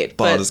Baldur's Gate.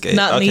 But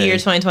not in the year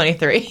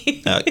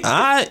 2023.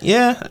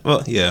 Yeah.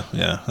 Well,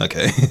 yeah.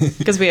 Okay.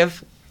 Because we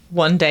have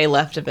 1 day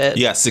left of it.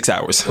 Yeah, 6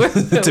 hours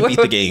to beat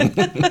the game.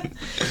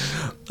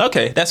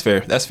 Okay, that's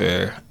fair.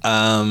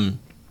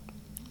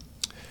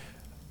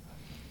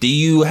 Do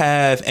you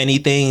have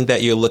anything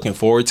that you're looking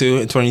forward to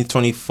in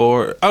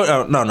 2024?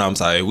 Oh, no, I'm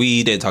sorry.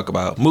 We didn't talk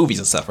about movies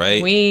and stuff,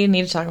 right? We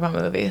need to talk about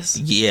movies.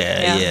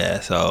 Yeah.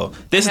 So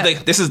this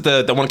is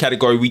the one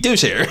category we do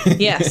share.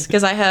 Yes,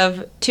 because I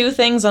have 2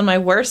 things on my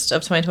worst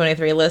of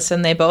 2023 list,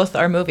 and they both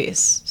are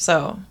movies.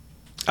 So.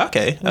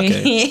 Okay.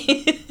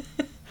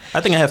 I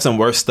think I have some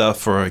worse stuff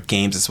for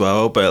games as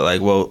well, but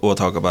like we'll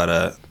talk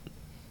about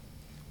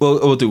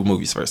we'll do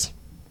movies first.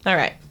 All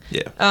right.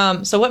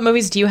 Yeah. So what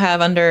movies do you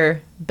have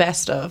under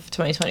best of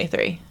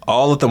 2023?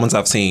 All of the ones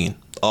I've seen.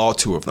 All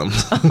 2 of them.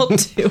 All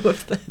 2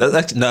 of them.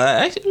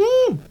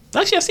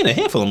 Actually, I've seen a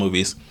handful of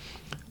movies.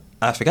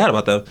 I forgot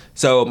about them.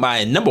 So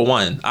my number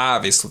 1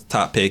 obvious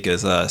top pick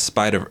is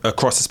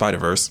Across the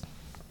Spider-Verse.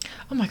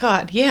 Oh my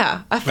God,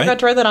 yeah. I forgot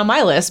to write that on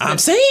my list. I'm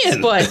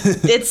saying. But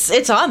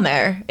it's on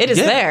there. It is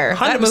there. 100%.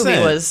 That movie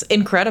was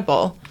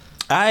incredible.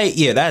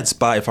 That's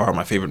by far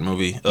my favorite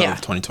movie of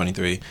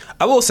 2023.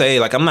 I will say,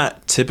 like, I'm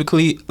not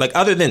typically, like,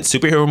 other than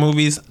superhero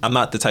movies, I'm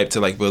not the type to,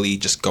 like, really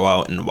just go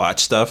out and watch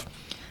stuff.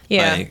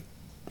 Yeah. Like,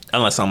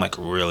 unless I'm, like,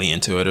 really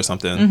into it or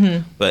something.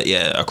 Mm-hmm. But,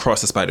 yeah,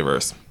 Across the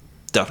Spider-Verse,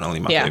 definitely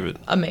my favorite.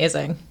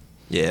 Amazing.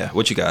 Yeah.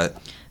 What you got?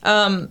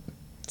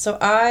 So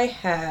I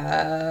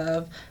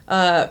have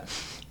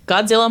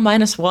Godzilla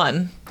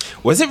 -1.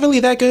 Was it really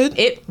that good?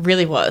 It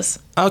really was.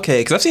 Okay,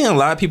 because I've seen a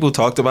lot of people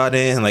talked about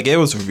it, and like it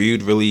was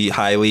reviewed really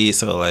highly.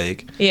 So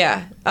like,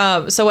 yeah.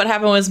 So what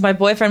happened was my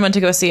boyfriend went to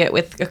go see it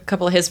with a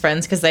couple of his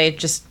friends because they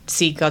just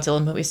see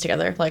Godzilla movies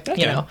together, like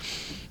you know.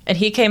 And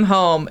he came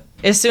home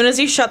as soon as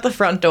he shut the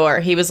front door.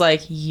 He was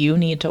like, "You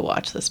need to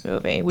watch this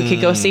movie. We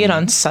could go see it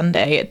on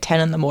Sunday at 10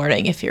 in the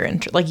morning if you're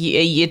interested. Like,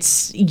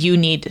 you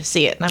need to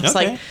see it." And I was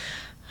like,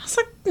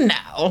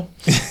 no,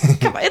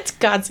 come on, it's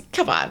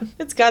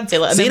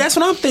Godzilla. And see, that's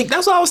what I'm thinking.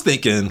 That's what I was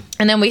thinking.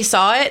 And then we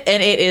saw it,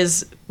 and it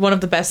is one of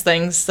the best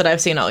things that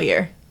I've seen all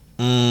year.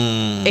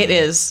 It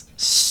is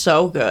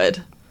so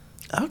good.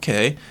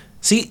 Okay.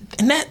 See,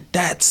 and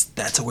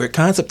that's a weird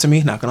concept to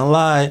me, not gonna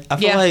lie. I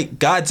feel like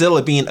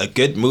Godzilla being a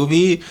good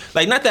movie,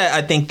 like, not that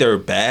I think they're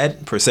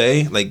bad per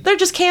se, like they're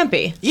just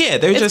campy. Yeah,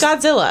 it's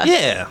Godzilla.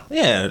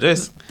 Yeah.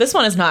 This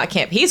one is not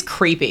campy. He's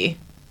creepy.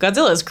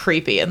 Godzilla is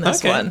creepy in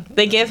this one.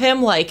 They give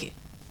him like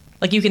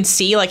you can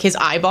see like his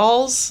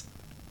eyeballs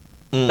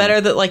better.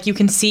 That like you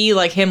can see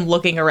like him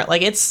looking around.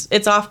 Like it's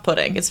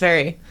off-putting. It's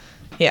very,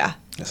 That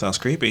sounds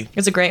creepy.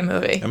 It's a great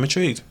movie. I'm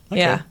intrigued.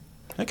 Okay. Yeah.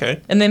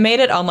 Okay. And they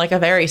made it on like a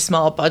very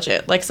small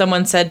budget. Like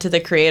someone said to the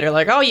creator,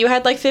 like, "Oh, you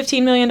had like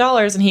 $15 million,"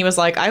 and he was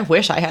like, "I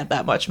wish I had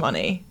that much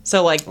money."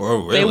 So like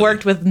they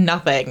worked with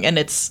nothing, and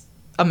it's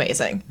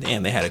amazing.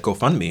 Damn, they had a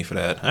GoFundMe for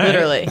that. All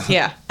literally, right.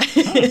 Yeah.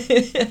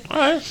 All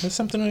right, that's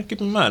something to keep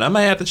in mind. I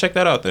might have to check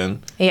that out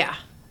then. Yeah,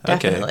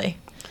 definitely.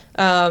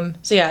 Okay.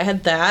 So yeah, I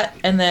had that,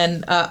 and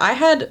then I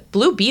had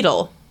Blue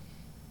Beetle.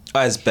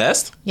 As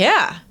best?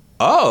 Yeah.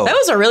 Oh. That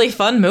was a really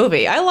fun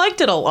movie. I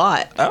liked it a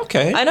lot.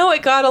 Okay. I know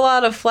it got a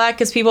lot of flack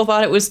because people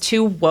thought it was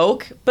too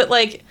woke, but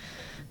like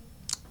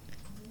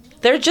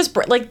they're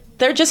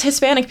just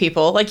Hispanic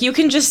people. Like, you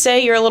can just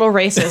say you're a little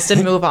racist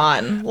and move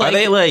on. Like, are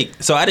they like?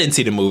 So I didn't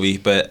see the movie,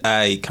 but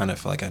I kind of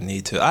feel like I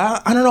need to.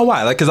 I don't know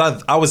why. Like,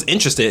 because I was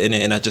interested in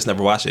it and I just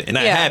never watched it. And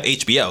I have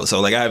HBO, so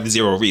like I have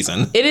zero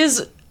reason. It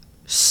is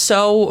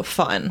so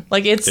fun.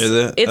 Like, it's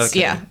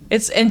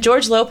and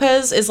George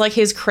Lopez is like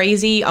his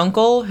crazy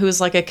uncle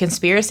who's like a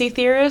conspiracy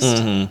theorist.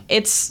 Mm-hmm.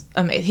 It's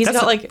amazing. He's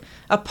got like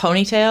a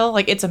ponytail.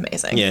 Like, it's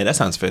amazing. Yeah, that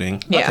sounds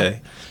fitting. Yeah.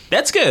 Okay,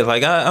 that's good.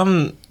 Like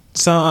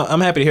So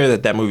I'm happy to hear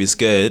that movie's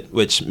good,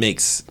 which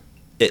makes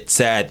it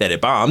sad that it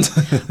bombed.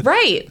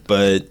 Right.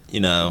 But, you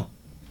know,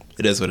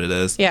 it is what it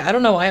is. Yeah, I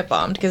don't know why it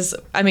bombed, because,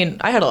 I mean,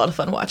 I had a lot of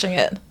fun watching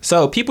it.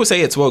 So people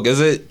say it's woke. Is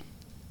it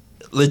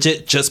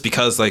legit just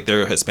because, like,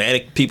 there are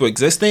Hispanic people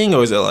existing,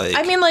 or is it like...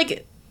 I mean,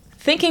 like,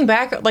 thinking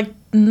back, like,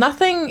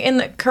 nothing in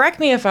the... Correct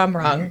me if I'm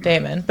wrong,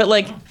 Damon, but,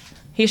 like...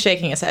 He's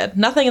shaking his head.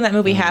 Nothing in that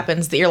movie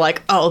happens that you're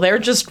like, oh, they're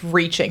just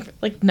reaching.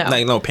 Like, no.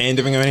 Like, no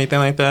pandering or anything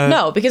like that?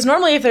 No, because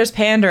normally if there's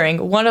pandering,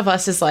 one of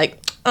us is like,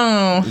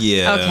 oh,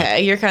 yeah,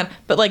 okay, you're kind of...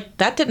 But, like,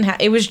 that didn't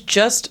happen. It was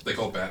just... They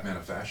call Batman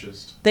a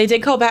fascist. They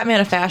did call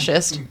Batman a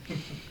fascist.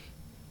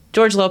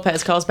 George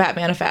Lopez calls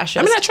Batman a fascist.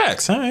 I mean, that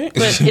tracks, all right.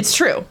 But it's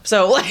true.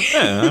 So, like...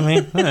 Yeah, I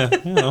mean,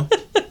 you know.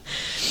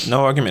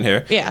 No argument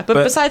here. Yeah, but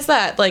besides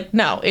that, like,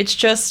 no, it's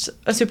just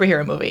a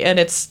superhero movie, and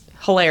it's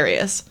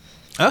hilarious.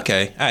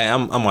 Okay, all right,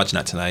 I'm watching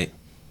that tonight.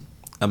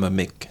 I'm gonna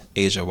make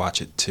Asia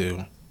watch it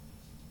too.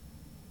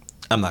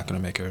 I'm not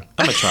gonna make her.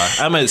 I'm gonna try.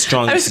 I'm gonna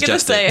strongly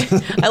suggest it. I was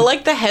gonna say, I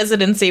like the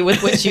hesitancy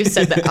with which you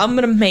said that. I'm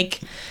gonna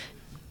make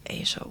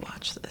Asia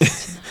watch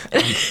this.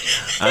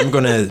 I'm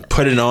gonna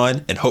put it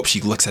on and hope she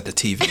looks at the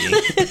TV.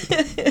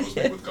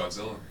 With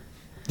Godzilla.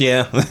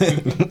 Yeah.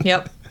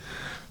 Yep.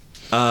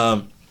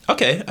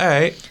 Okay, all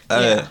right.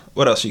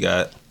 What else you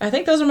got? I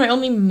think those are my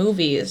only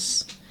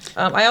movies.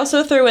 I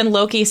also threw in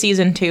Loki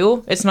season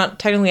 2. It's not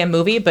technically a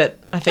movie, but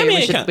I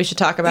figured we should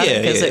talk about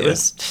it because it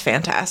was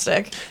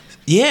fantastic.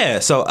 Yeah,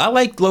 so I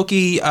like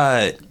Loki.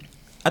 I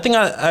think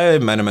I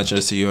might have mentioned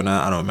this to you, and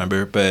I don't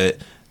remember, but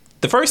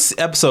the first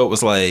episode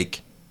was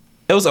like,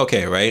 it was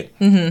okay, right?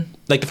 Mm-hmm.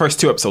 like the first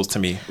 2 episodes to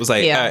me was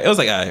like, it was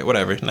like, all right,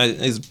 whatever.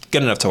 It's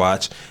good enough to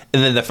watch.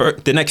 And then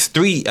the next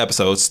 3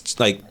 episodes,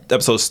 like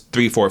episodes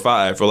 3, 4,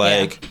 5, were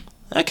like,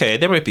 okay,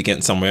 they might be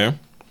getting somewhere.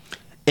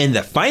 And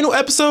the final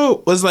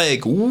episode was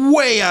like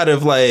way out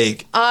of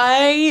like.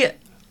 I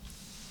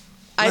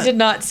did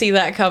not see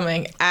that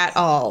coming at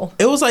all.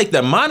 It was like the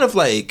amount of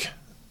like,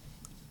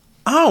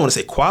 I don't want to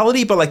say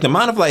quality, but like the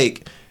amount of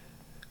like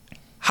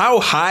how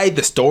high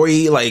the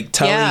story like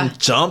telling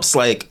jumps,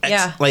 like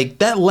like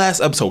that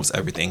last episode was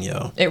everything,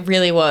 yo. It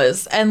really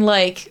was. And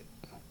like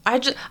I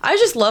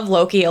just love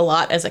Loki a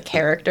lot as a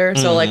character.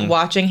 So like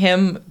watching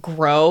him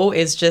grow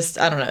is just,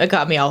 I don't know, it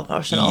got me all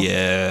emotional.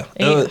 Yeah.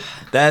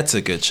 That's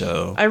a good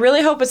show. I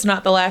really hope it's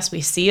not the last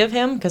we see of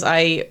him, because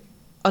I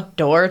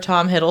adore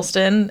Tom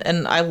Hiddleston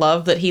and I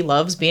love that he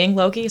loves being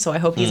Loki, so I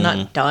hope he's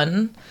not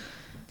done.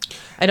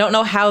 I don't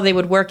know how they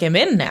would work him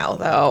in now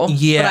though.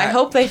 Yeah. But I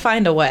hope they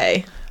find a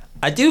way.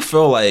 I do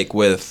feel like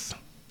with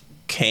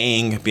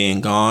Kang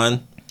being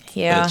gone.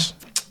 Yeah.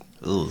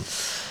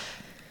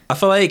 I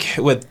feel like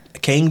with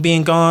Kang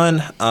being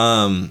gone,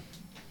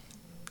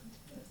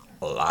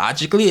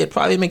 logically it'd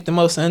probably make the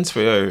most sense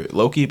for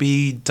Loki to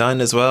be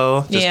done as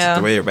well. Just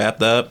the way it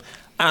wrapped up.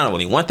 I don't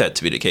really want that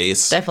to be the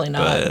case. Definitely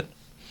not. But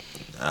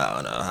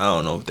I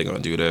don't know what they're gonna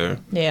do there.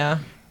 Yeah.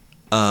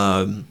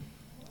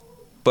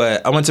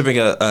 But I want to bring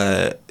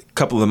a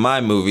couple of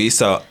my movies.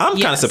 So I'm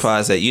kind of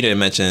surprised that you didn't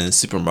mention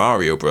Super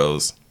Mario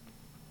Bros.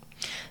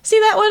 See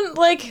that one,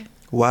 like.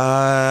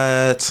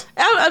 What?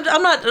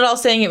 I'm not at all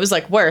saying it was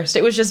like worst.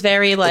 It was just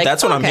very like.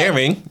 That's what I'm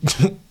hearing.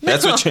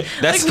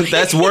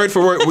 That's word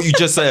for word what you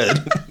just said.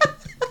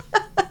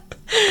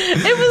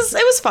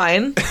 It was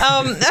fine.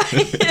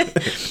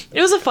 It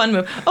was a fun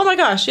movie. Oh my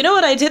gosh! You know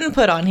what I didn't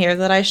put on here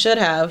that I should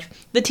have?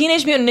 The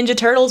Teenage Mutant Ninja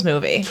Turtles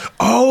movie.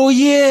 Oh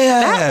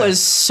yeah, that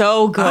was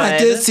so good. I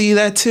did see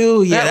that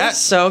too. Yeah, that was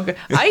so good.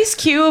 Ice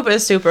Cube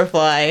as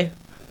Superfly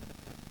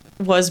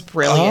was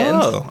brilliant.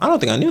 Oh, I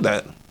don't think I knew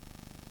that.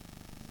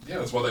 Yeah,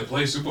 that's why they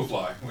play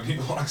Superfly when he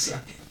walks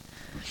out.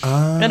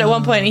 And at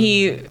one point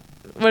he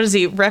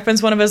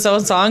reference one of his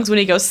own songs when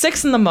he goes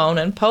 6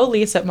 a.m,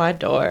 police at my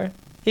door.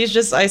 He's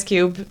just Ice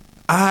Cube doing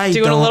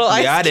a little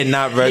ice. Yeah, I did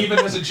not read. He even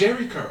has a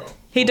Jerry curl.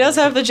 He does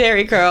have the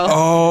Jerry curl.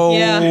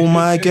 Oh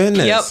my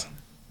goodness. Yep.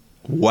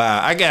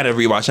 Wow, I gotta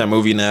rewatch that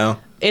movie now.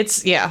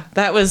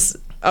 That was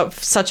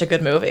such a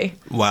good movie.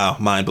 Wow,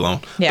 mind blown.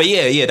 Yeah. But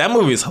yeah, that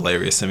movie is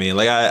hilarious to me.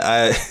 Like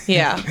I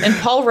Yeah, and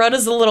Paul Rudd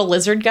is the little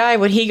lizard guy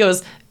when he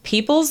goes,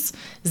 "People's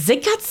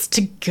ziggats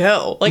to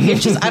go." Like it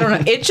just, I don't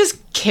know, it just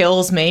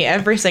kills me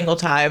every single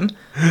time.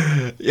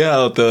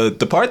 Yo,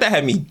 the part that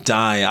had me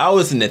dying, I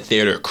was in the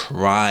theater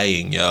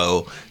crying,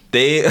 yo.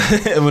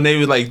 When they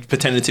were like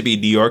pretending to be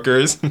New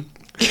Yorkers.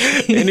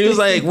 And he was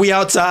like, we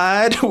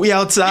outside, yeah.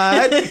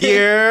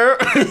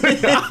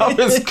 I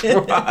was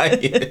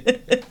crying.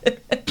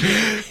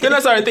 Then I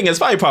started thinking it's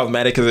probably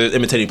problematic because they're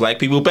imitating black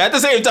people, but at the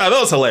same time, it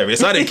was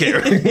hilarious. I didn't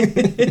care.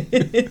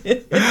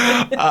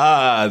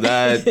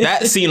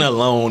 That scene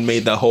alone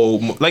made the whole,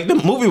 like the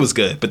movie was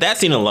good, but that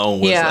scene alone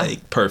was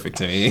like perfect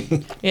to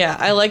me. Yeah,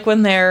 I like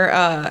when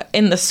they're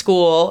in the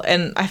school,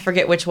 and I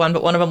forget which one,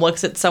 but one of them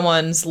looks at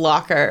someone's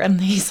locker,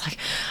 and he's like,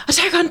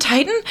 Attack on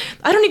Titan?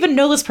 I don't even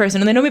know this person,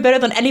 and they know me better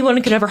than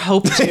anyone could ever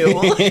hope to.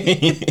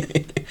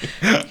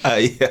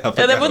 And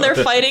then when they're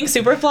fighting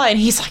Superfly, and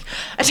he's like,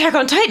 Attack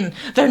on Titan,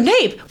 they're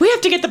Nape. We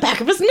have to get the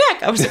back of his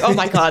neck. I was like, oh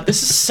my god,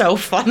 this is so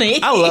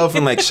funny. I love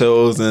when like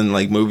shows and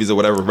like movies or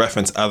whatever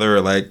reference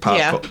other like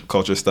pop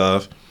culture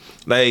stuff.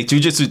 Like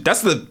Jujutsu,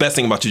 that's the best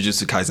thing about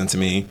Jujutsu Kaisen to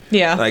me.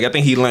 Yeah. Like I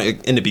think he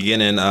learned in the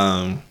beginning,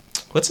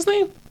 what's his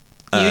name?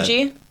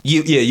 Yuji?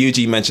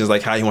 Yuji mentions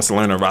like how he wants to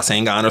learn a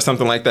Rasengan or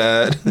something like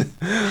that.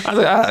 I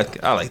was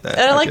like, I like that.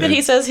 And I like that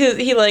he says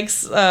he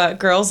likes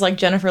girls like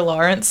Jennifer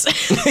Lawrence.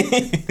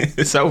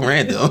 It's so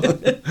random.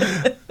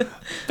 But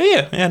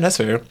yeah, that's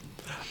fair.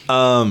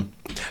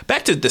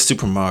 Back to the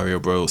Super Mario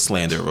Bros.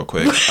 Slander real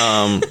quick.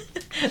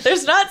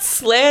 There's not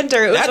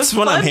slander. It was that's a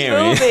fun what I'm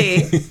hearing.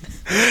 Movie.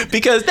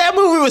 Because that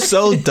movie was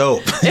so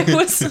dope. It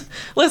was.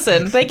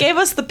 Listen, they gave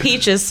us the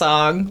Peaches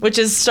song, which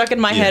is stuck in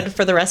my head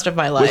for the rest of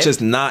my life. Which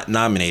is not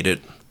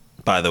nominated,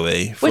 by the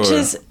way. Which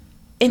is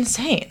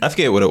insane. I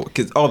forget what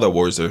because all the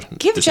awards are.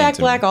 Give Jack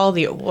Black all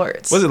the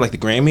awards. Was it like the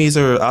Grammys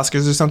or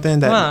Oscars or something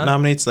that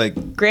nominates like?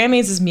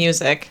 Grammys is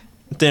music.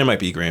 There might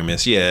be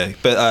Grammys, yeah.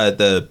 But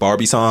the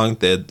Barbie song,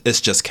 It's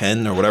Just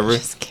Ken or whatever,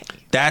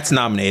 that's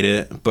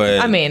nominated. But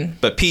I mean,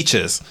 but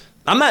Peaches.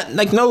 I'm not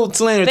like no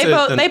slander.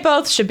 They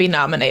both should be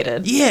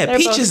nominated. Yeah, they're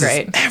Peaches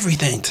is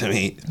everything to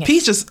me. Yeah.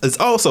 Peaches is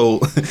also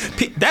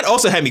that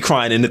also had me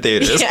crying in the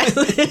theaters.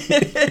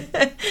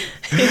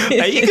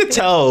 Like, you could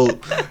tell.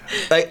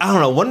 Like I don't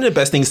know. One of the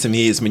best things to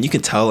me is when you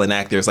can tell an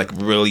actor is like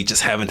really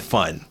just having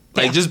fun,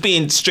 like just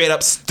being straight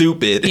up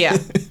stupid. Yeah.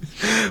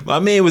 My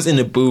man was in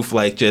the booth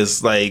like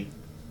just like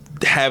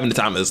having the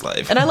time of his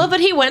life. And I love that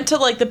he went to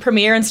like the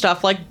premiere and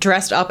stuff like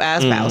dressed up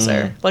as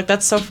Bowser. Like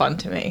that's so fun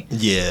to me.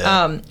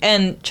 Yeah.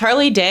 And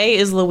Charlie Day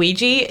is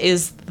Luigi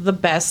is the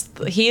best.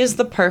 He is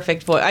the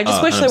perfect voice. I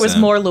just wish there was 100%.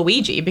 more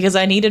Luigi because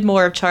I needed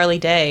more of Charlie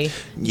Day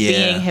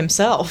being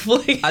himself.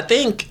 I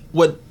think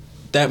why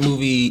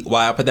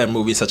I put that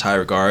movie in such high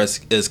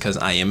regards is because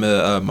I am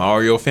a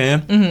Mario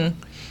fan.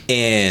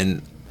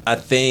 And I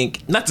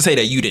think, not to say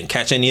that you didn't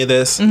catch any of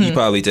this, you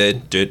probably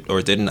did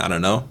or didn't, I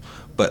don't know,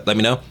 but let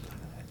me know.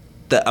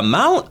 The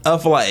amount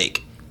of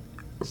like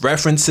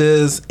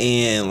references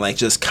and like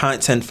just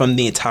content from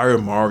the entire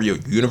Mario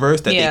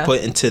universe that they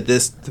put into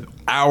this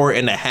hour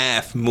and a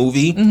half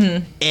movie,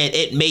 and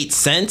it made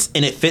sense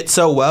and it fit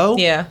so well.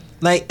 Yeah.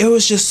 Like, it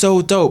was just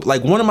so dope.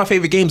 Like, one of my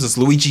favorite games is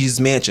Luigi's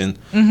Mansion.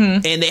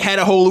 And they had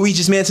a whole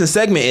Luigi's Mansion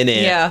segment in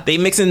it. Yeah. They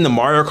mix in the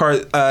Mario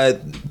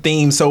Kart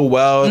theme so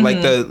well.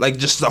 Like,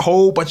 just a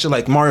whole bunch of,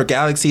 like, Mario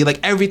Galaxy. Like,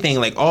 everything.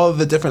 Like, all of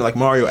the different, like,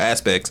 Mario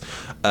aspects.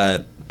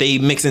 They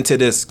mix into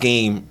this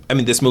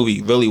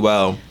movie really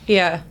well.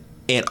 Yeah.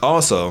 And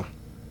also,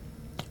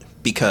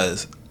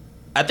 because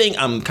I think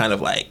I'm kind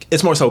of, like,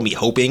 it's more so me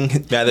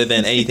hoping rather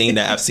than anything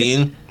that I've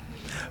seen.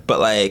 But,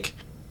 like,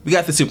 we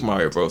got the Super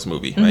Mario Bros.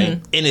 Movie, right?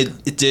 And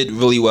it did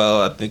really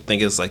well. I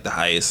think it's like the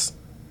highest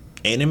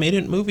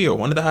animated movie or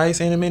one of the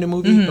highest animated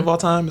movies of all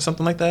time or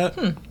something like that.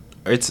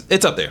 Or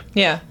it's up there.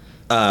 Yeah.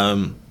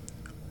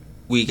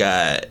 We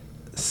got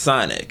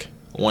Sonic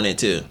 1 and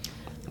 2.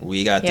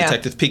 We got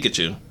Detective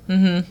Pikachu.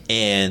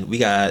 And we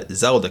got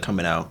Zelda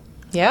coming out.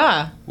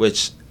 Yeah.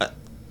 Which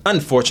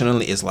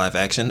unfortunately is live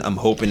action. I'm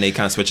hoping they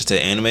kind of switch it to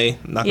anime.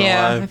 Not gonna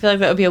lie. I feel like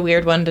that would be a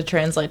weird one to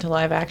translate to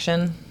live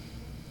action.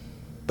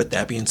 But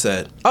that being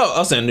said,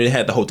 also they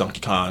had the whole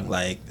Donkey Kong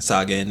like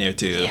saga in there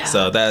too. Yeah.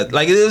 So that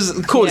like it was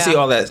cool to see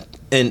all that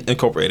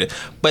incorporated.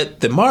 But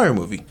the Mario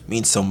movie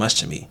means so much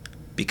to me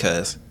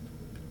because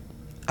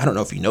I don't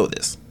know if you know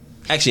this.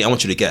 Actually, I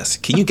want you to guess.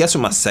 Can you guess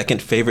what my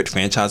second favorite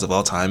franchise of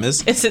all time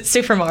is? Is it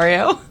Super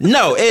Mario?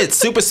 No, it's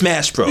Super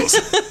Smash Bros.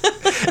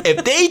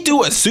 If they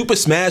do a Super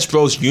Smash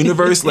Bros.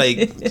 Universe,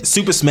 like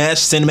Super Smash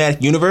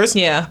Cinematic Universe,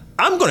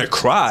 I'm gonna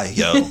cry,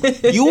 yo.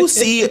 You will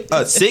see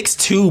a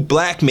 6'2"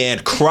 black man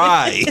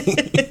cry.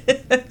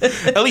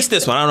 At least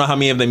this one. I don't know how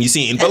many of them you've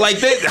seen, but like,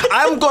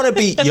 I'm gonna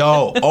be,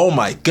 oh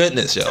my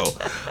goodness, yo.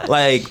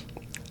 Like,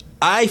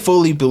 I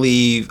fully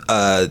believe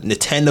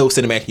Nintendo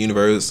Cinematic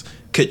Universe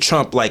could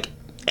trump like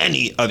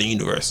any other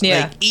universe.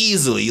 Like,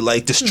 easily,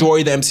 like,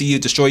 destroy the MCU,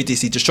 destroy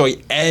DC, destroy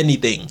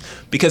anything.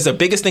 Because the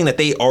biggest thing that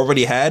they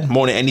already had,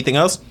 more than anything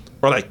else,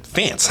 were, like,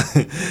 fans.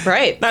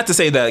 Right. Not to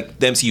say that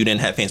the MCU didn't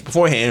have fans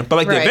beforehand, but,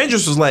 like, the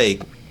Avengers was,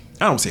 like,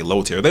 I don't say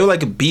low tier. They were,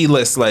 like, a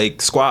B-list,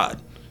 like,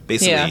 squad,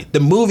 basically. Yeah. The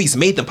movies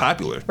made them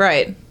popular.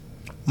 Right.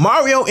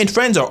 Mario and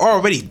Friends are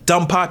already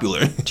dumb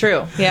popular.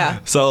 True, yeah.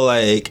 So,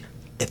 like,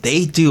 if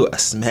they do a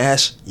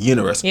Smash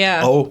universe,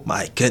 oh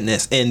my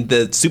goodness. And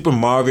the Super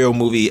Mario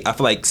movie, I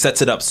feel like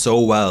sets it up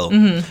so well.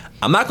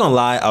 I'm not gonna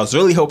lie, I was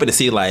really hoping to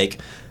see like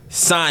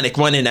Sonic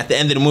running at the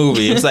end of the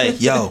movie. It's like,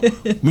 yo,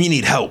 we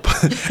need help.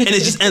 And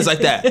it just ends like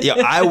that. Yo,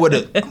 I would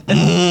have.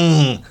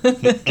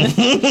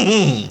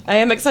 I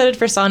am excited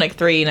for Sonic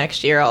 3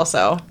 next year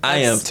also. I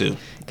am too.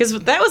 Because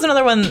that was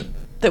another one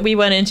that we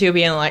went into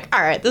being like,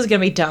 all right, this is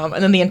gonna be dumb.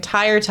 And then the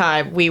entire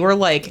time we were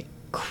like,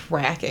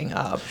 cracking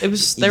up. It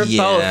was they're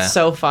both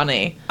so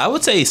funny. I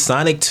would say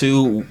Sonic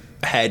 2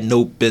 had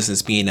no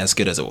business being as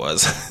good as it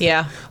was.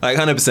 Yeah. Like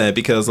 100%,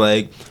 because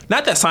like,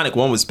 not that Sonic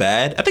 1 was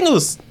bad. I think it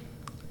was,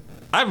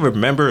 I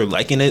remember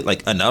liking it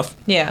like enough.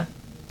 Yeah.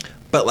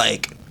 But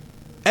like,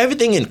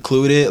 everything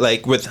included,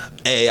 like with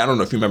I don't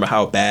know if you remember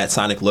how bad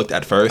Sonic looked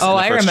at first. Oh,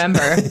 I remember.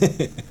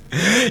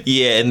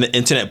 Yeah, and the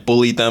internet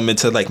bullied them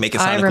into like making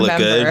Sonic look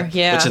good.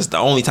 Yeah. Which is the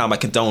only time I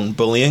condone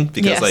bullying,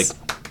 because like,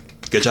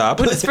 good job.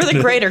 But it's for the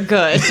greater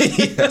good.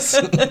 Yes.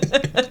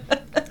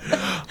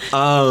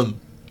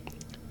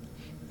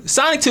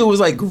 Sonic 2 was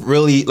like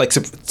really, like,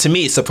 to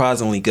me,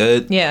 surprisingly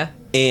good. Yeah.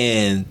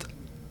 And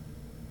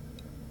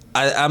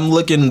I'm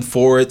looking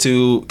forward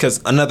to,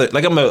 because I'm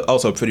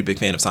also a pretty big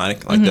fan of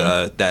Sonic, like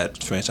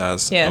that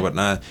franchise or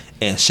whatnot.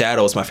 And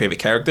Shadow is my favorite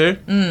character.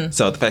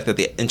 So the fact that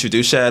they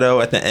introduced Shadow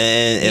at the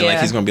end, and like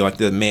he's gonna be like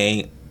the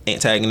main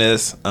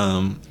antagonist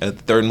at the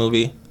third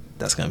movie,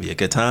 that's gonna be a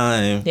good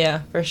time.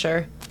 Yeah, for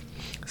sure.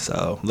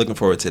 So looking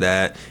forward to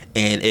that.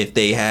 And if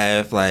they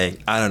have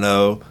like, I don't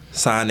know,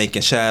 Sonic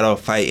and Shadow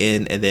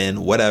fighting, and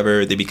then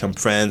whatever, they become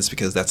friends,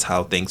 because that's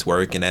how things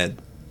work in that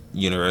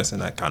universe,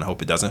 and I kind of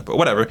hope it doesn't, but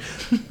whatever.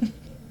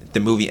 The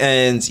movie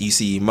ends, you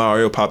see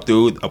Mario pop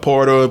through a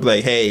portal, be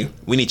like, hey,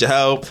 we need your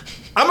help.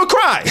 I'm gonna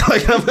cry.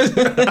 Like, I'm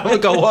gonna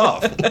go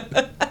off.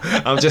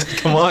 I'm just,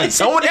 come on,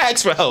 someone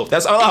ask for help.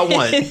 That's all I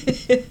want.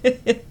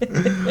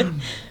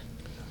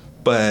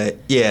 But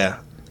yeah,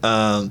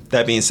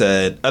 that being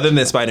said, other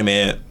than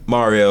Spider-Man,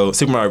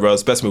 Super Mario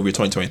Bros. Best movie of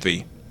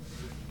 2023.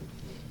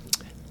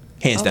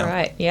 Hands down. All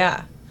right,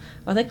 yeah.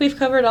 I think we've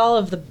covered all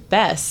of the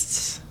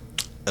bests.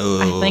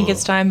 Oh. I think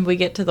it's time we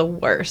get to the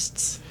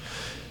worsts.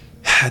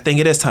 I think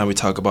it is time we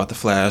talk about The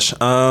Flash.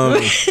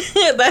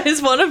 That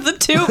is one of the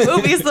 2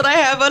 movies that I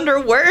have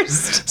under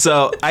worst.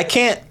 So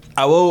actually,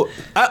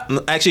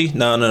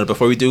 no.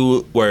 Before we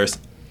do worst,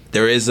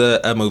 there is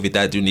a movie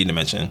that I do need to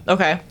mention.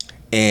 Okay.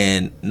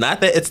 And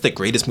not that it's the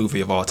greatest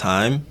movie of all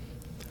time.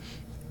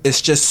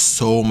 It's just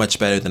so much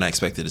better than I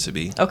expected it to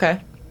be.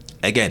 Okay.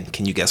 Again,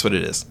 can you guess what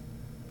it is?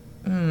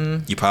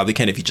 You probably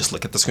can if you just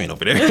look at the screen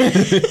over there.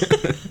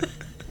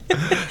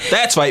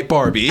 That's right,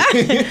 Barbie. I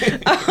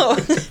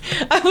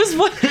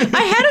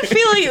had a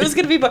feeling it was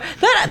going to be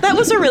that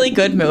was a really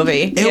good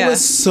movie. It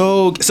was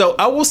so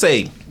I will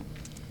say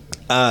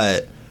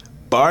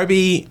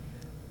Barbie,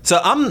 so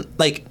I'm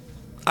like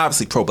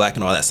obviously pro-black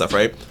and all that stuff,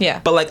 right?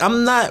 Yeah. But like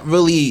I'm not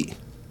really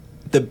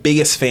the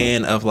biggest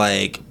fan of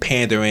like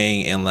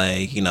pandering and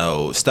like, you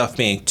know, stuff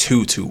being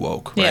too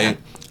woke, right? Yeah.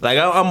 Like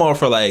I'm all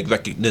for like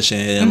recognition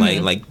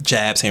and like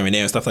jabs here and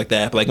there and stuff like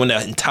that. But like when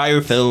the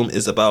entire film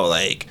is about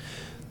like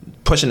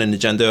pushing an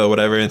agenda or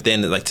whatever, and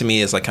then like to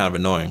me it's like kind of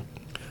annoying.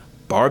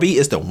 Barbie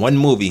is the one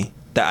movie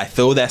that I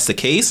feel that's the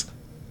case,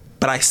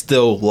 but I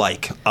still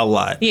like a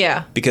lot.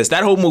 Yeah. Because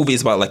that whole movie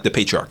is about like the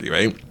patriarchy,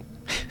 right?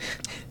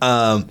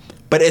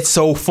 But it's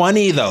so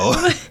funny though.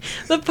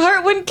 The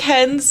part when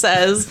Ken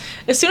says,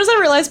 as soon as I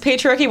realized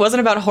patriarchy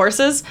wasn't about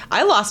horses,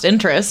 I lost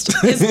interest,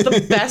 is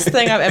the best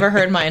thing I've ever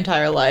heard in my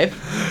entire life.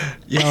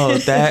 Yo,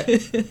 that...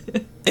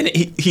 And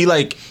he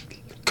like...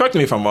 Correct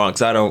me if I'm wrong,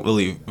 because I don't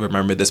really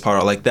remember this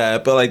part like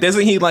that, but like,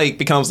 doesn't he like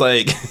becomes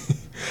like...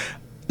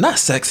 not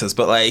sexist,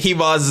 but like, he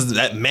realizes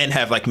that men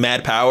have like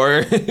mad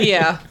power.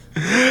 Yeah.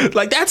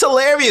 Like, that's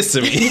hilarious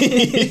to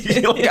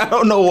me. Like, I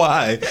don't know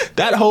why.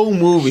 That whole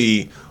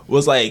movie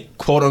was like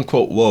quote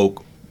unquote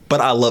woke, but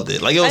I loved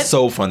it. Like, it was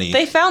so funny.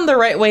 They found the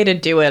right way to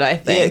do it, I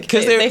think. Yeah,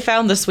 because they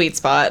found the sweet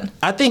spot.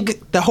 I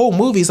think the whole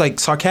movie is like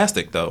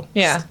sarcastic though.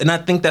 Yeah. And I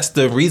think that's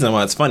the reason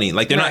why it's funny.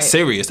 Like, they're not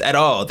serious at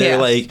all. They're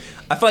like,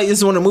 I feel like this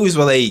is one of the movies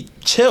where they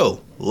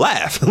chill,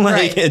 laugh,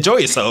 like enjoy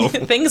yourself.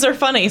 Things are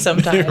funny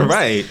sometimes.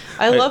 Right.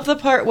 I love the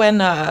part when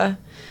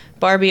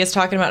Barbie is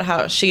talking about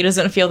how she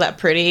doesn't feel that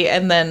pretty,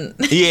 and then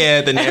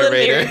the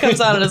narrator comes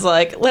on and is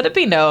like, "Let it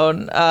be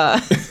known,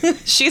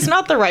 she's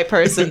not the right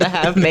person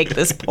to make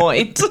this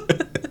point."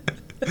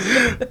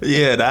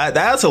 Yeah,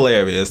 that's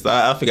hilarious.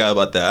 I forgot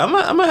about that. I'm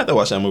gonna have to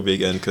watch that movie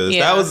again because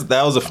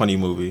that was a funny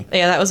movie.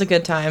 Yeah, that was a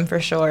good time for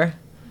sure.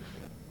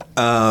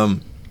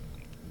 Don't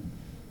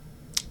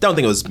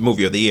think it was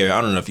movie of the year.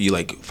 I don't know if you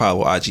like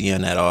follow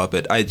IGN at all,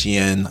 but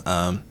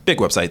IGN, big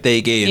website,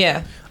 they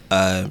gave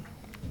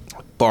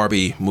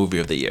Barbie movie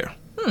of the year.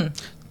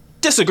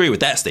 Disagree with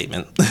that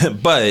statement,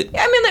 but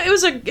I mean, it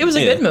was a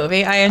good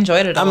movie. I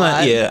enjoyed it a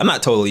lot. I'm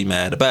not totally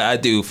mad, but I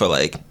do feel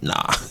like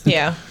nah.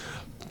 Yeah.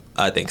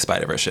 I think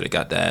Spider-Verse should have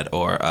got that,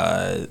 or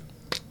I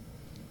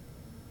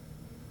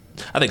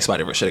think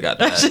Spider-Verse should have got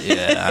that.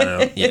 Yeah, I don't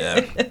know.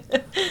 Yeah,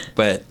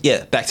 but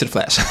yeah, back to the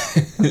Flash.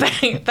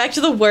 back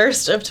to the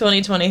worst of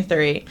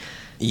 2023.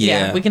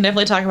 Yeah, we can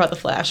definitely talk about the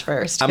Flash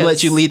first. I'm gonna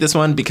let you lead this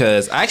one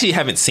because I actually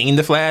haven't seen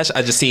the Flash.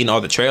 I just seen all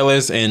the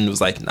trailers and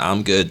was like, nah,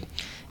 I'm good.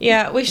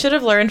 Yeah, we should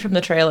have learned from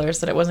the trailers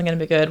that it wasn't going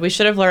to be good. We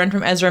should have learned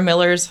from Ezra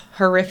Miller's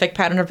horrific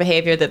pattern of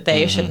behavior that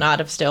they should not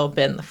have still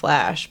been the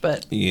Flash.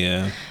 But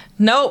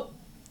nope.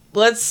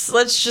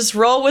 Let's just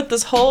roll with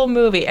this whole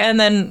movie. And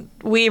then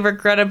we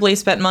regrettably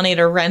spent money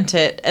to rent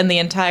it, and the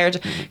entire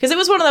because it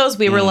was one of those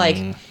we were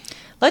like,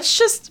 let's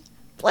just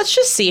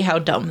see how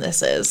dumb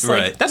this is.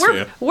 Right. Like, that's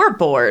fair. We're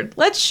bored.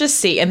 Let's just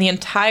see. And the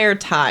entire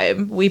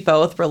time we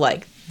both were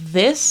like,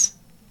 this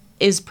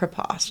is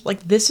preposterous. Like,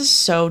 this is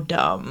so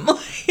dumb.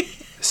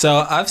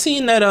 So I've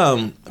seen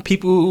that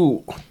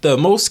people the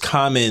most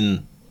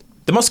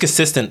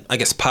consistent, I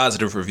guess,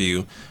 positive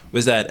review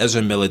was that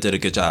Ezra Miller did a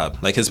good job.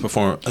 Like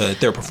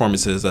their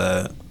performance is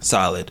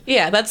solid.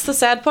 Yeah, that's the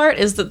sad part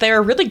is that they're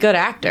a really good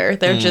actor.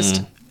 They're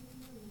just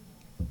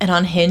an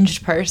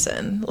unhinged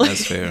person.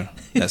 That's fair.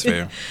 That's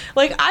fair.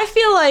 Like, I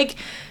feel like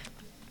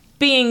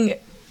being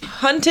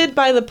hunted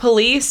by the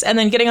police and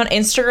then getting on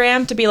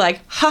Instagram to be like,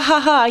 ha ha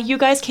ha, you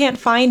guys can't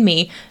find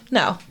me.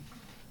 No.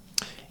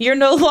 You're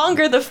no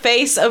longer the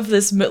face of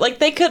this movie. Like,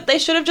 they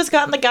should have just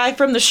gotten the guy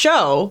from the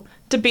show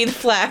to be the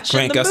Flash.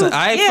 Grant Gustin.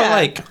 I feel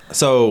like,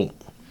 so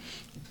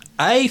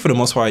I, for the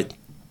most part,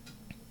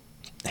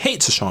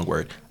 hate's a strong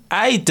word.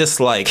 I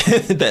dislike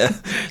the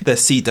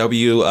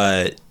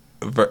CW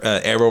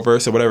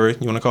Arrowverse or whatever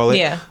you want to call it.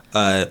 Yeah.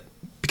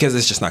 Because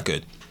it's just not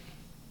good.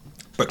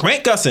 But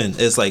Grant Gustin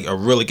is like a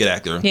really good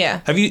actor.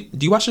 Yeah. Do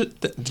you watch it?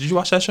 Did you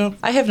watch that show?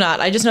 I have not.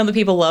 I just know that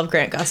people love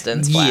Grant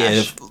Gustin's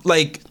Flash. Yeah,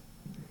 like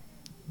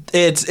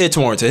it's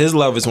warranted. His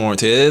love is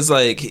warranted. It's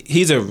like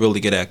he's a really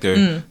good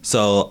actor.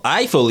 So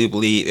I fully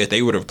believe if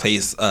they would have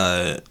replaced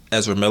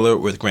Ezra Miller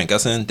with Grant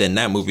Gustin, then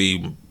that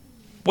movie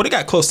would have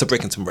got close to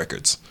breaking some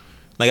records.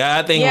 Like,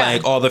 I think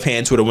like all the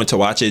fans would have went to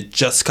watch it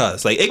just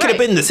cause. Like, it could have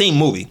been the same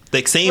movie.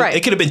 Like,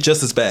 it could have been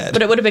just as bad.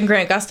 But it would have been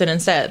Grant Gustin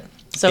instead.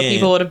 So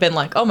people would have been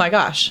like, oh my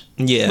gosh.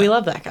 Yeah. We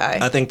love that guy.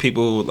 I think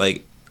people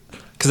like,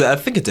 because I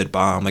think it did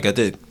bomb. Like, I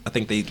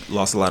think they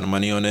lost a lot of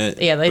money on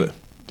it.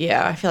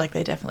 Yeah, I feel like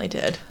they definitely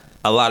did.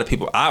 A lot of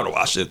people, I would have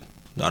watched it.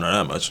 No, not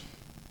that much.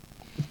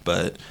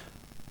 But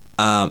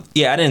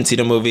yeah, I didn't see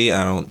the movie.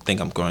 I don't think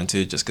I'm going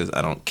to, just because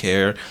I don't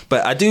care.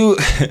 But I do.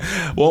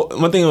 Well,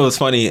 one thing that was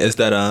funny is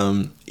that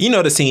you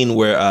know the scene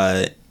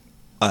where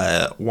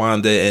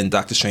Wanda and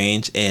Doctor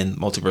Strange in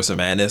Multiverse of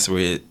Madness,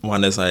 where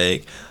Wanda's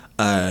like,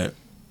 I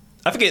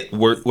forget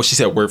what she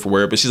said word for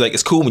word, but she's like,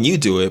 it's cool when you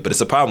do it, but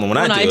it's a problem when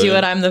I do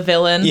it. I'm the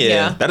villain.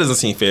 Yeah. That doesn't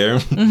seem fair.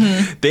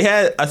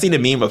 Mm-hmm. I seen a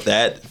meme of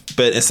that,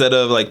 but instead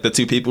of like the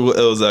two people,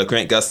 it was not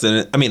Grant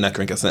Gustin.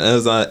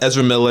 It was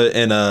Ezra Miller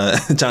and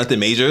Jonathan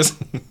Majors.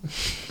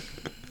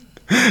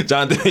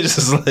 Jonathan Majors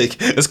is like,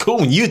 it's cool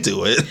when you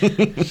do it.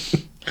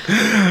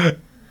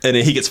 And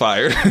then he gets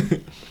fired.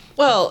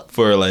 Well,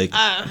 for like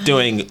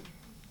doing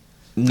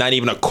not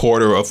even a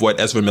quarter of what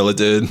Ezra Miller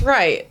did.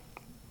 Right.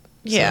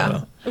 Yeah.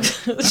 So.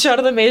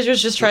 Jonathan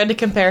Majors just tried to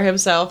compare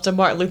himself to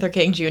Martin Luther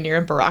King Jr.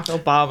 and Barack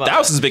Obama. That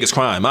was his biggest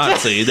crime,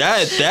 honestly.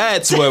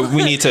 That's what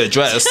we need to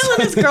address.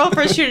 Telling his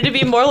girlfriend she to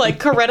be more like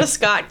Coretta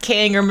Scott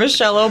King or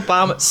Michelle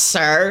Obama,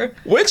 sir.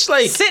 Which,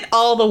 like, sit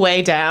all the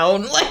way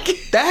down.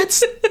 Like,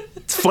 that's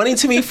funny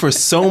to me for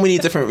so many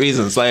different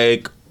reasons.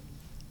 Like,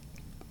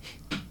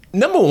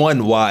 number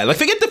one, why? Like,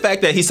 forget the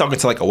fact that he's talking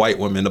to like a white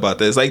woman about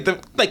this.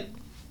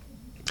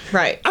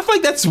 Right. I feel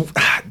like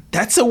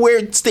that's a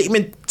weird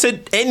statement to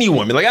any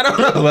woman. Like, I don't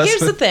know.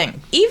 Here's the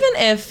thing. Even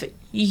if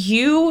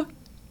you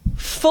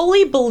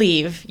fully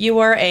believe you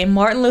are a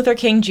Martin Luther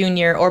King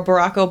Jr. or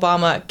Barack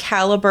Obama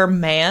caliber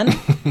man,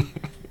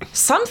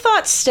 some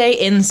thoughts stay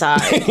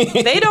inside.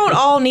 They don't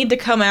all need to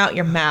come out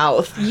your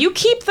mouth. You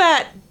keep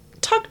that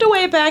tucked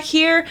away back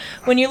here.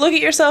 When you look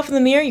at yourself in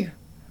the mirror,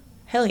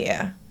 hell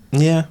yeah.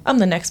 Yeah. I'm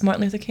the next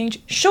Martin Luther King.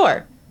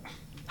 Sure.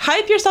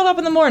 Hype yourself up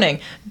in the morning.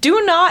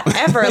 Do not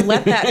ever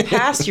let that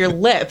pass your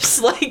lips.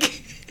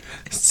 Like,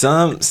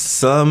 some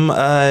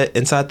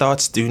inside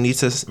thoughts do need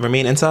to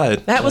remain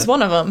inside. That was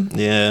one of them.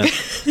 Yeah.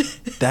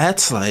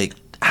 That's like,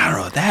 I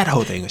don't know. That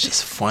whole thing was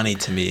just funny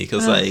to me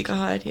because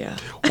God, yeah.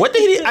 What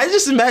they did, I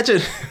just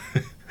imagine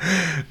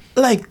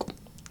like,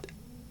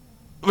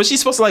 was she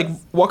supposed to like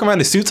walk around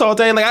in suits all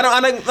day? Like, I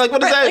don't like,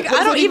 what does that? Like,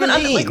 I don't even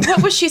mean? Like,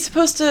 what was she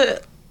supposed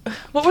to?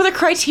 What were the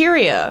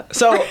criteria?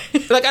 So,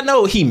 like, I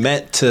know he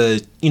meant to,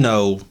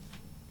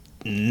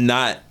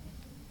 not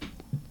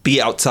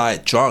be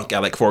outside drunk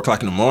at like 4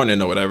 o'clock in the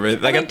morning or whatever.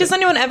 Like, does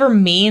anyone ever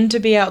mean to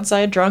be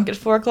outside drunk at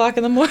 4 o'clock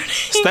in the morning?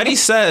 Study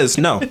says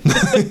no.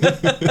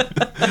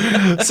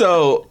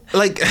 So,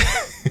 like,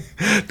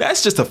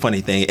 that's just a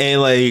funny thing. And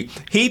like,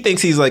 he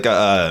thinks he's like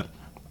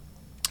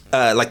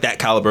like that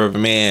caliber of a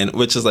man,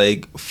 which is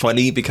like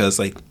funny because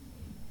like,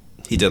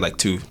 he did like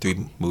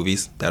 2-3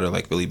 movies that are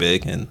like really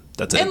big, and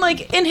that's it. And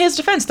like, in his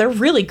defense, they're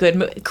really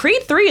good.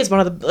 Creed 3 is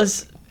one of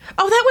the.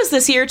 Oh, that was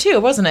this year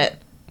too, wasn't it?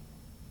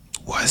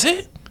 Was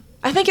it?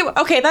 I think it.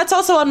 Okay, that's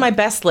also on my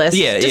best list.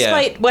 Yeah,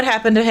 Despite what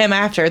happened to him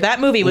after, that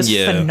movie was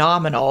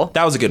phenomenal.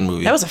 That was a good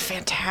movie. That was a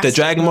fantastic. The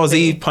Dragon Ball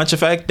Z punch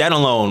effect, that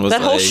alone was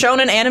that whole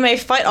shonen anime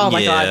fight. Oh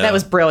my god, that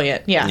was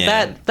brilliant.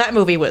 Yeah, that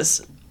movie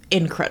was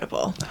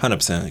incredible.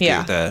 100% agree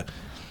with that.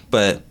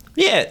 But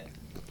yeah.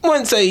 I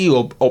wouldn't say you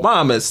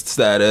Obama's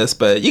status,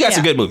 but you got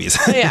some good movies.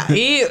 Yeah.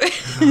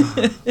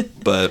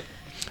 But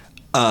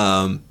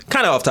kind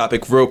of off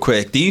topic real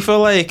quick. Do you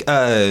feel like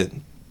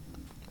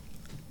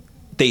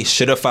they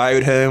should have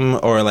fired him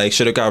or like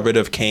should have got rid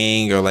of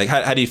King, or like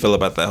how do you feel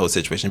about that whole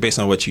situation based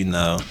on what you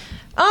know?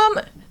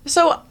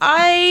 So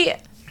I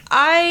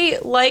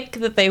like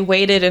that they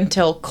waited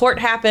until court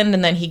happened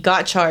and then he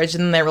got charged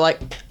and then they were like,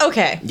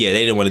 okay. Yeah, they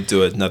didn't want to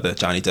do another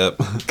Johnny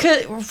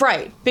Depp.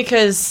 Right,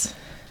 because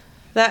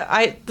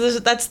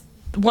that's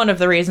one of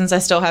the reasons I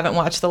still haven't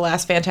watched The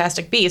Last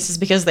Fantastic Beasts is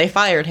because they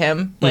fired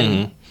him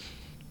when,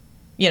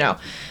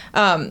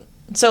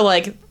 so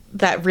like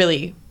that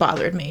really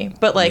bothered me.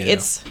 But like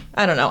it's,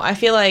 I don't know. I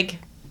feel like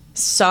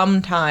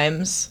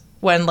sometimes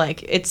when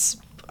like it's,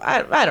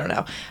 I don't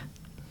know.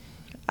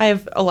 I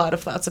have a lot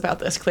of thoughts about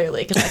this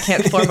clearly because I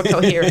can't form a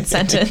coherent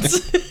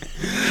sentence.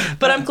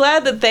 But I'm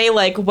glad that they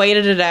like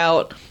waited it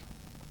out.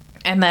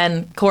 And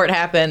then court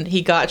happened.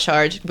 He got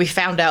charged. We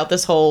found out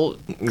this whole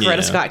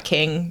Coretta Scott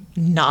King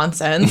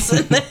nonsense.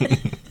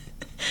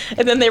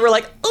 And then they were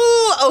like,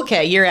 oh,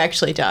 okay, you're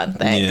actually done.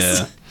 Thanks.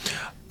 Yeah.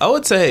 I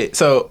would say,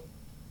 so,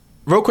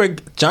 real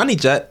quick, Johnny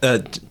Depp,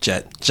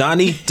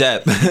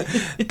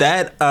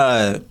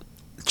 that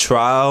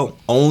trial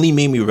only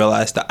made me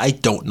realize that I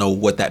don't know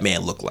what that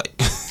man looked like.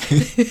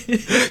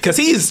 Because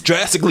he's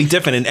drastically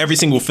different in every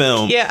single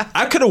film. Yeah.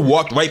 I could have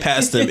walked right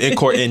past him in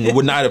court and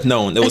would not have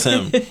known it was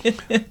him.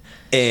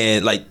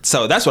 And like,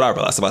 so that's what I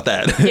realized about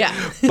that. Yeah.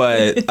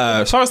 But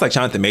as far as like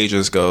Jonathan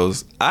Majors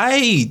goes,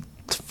 I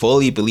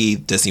fully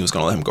believe Disney was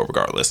going to let him go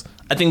regardless.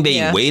 I think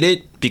they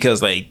waited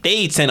because like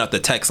they sent out the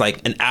text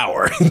like an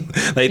hour.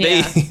 Like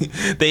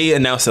they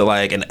announced it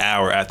like an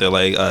hour after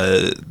like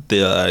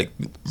the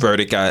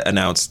verdict got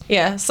announced.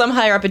 Yeah, some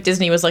higher up at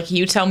Disney was like,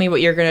 you tell me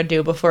what you're going to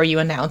do before you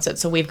announce it,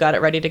 so we've got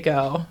it ready to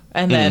go.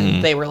 And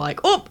then they were like,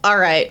 oh, all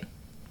right.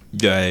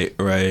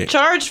 Right.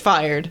 Charge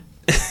fired.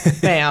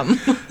 Bam.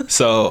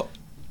 So,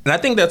 and I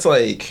think that's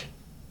like,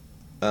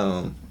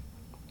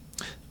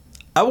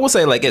 I will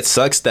say, like, it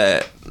sucks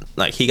that,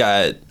 like, he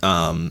got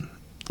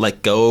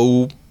let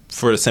go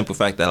for the simple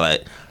fact that,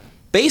 like,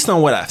 based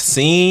on what I've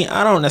seen,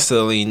 I don't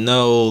necessarily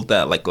know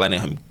that, like,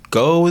 letting him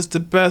go is the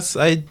best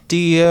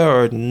idea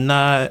or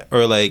not,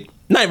 or, like,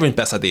 not even the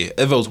best idea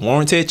if it was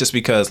warranted, just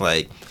because,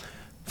 like,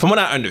 from what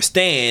I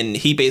understand,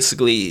 he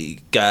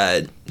basically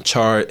got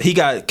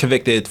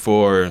convicted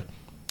for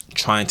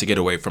trying to get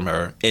away from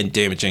her and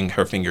damaging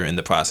her finger in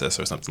the process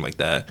or something like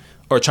that,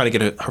 or trying to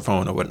get her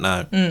phone or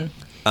whatnot.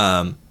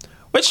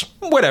 Which,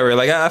 whatever,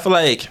 like, I feel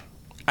like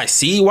I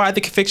see why the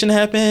conviction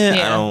happened.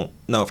 I don't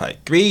know if I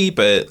agree,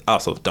 but I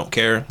also don't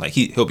care. Like,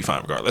 he'll be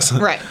fine regardless.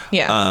 Right,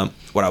 yeah.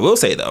 What I will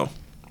say, though,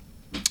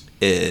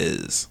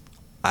 is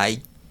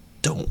I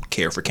don't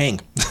care for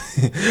King.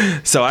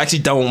 So I actually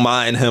don't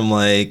mind him,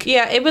 like...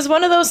 Yeah, it was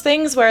one of those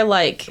things where,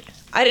 like,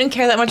 I didn't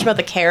care that much about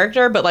the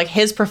character, but, like,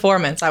 his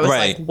performance, I was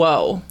like,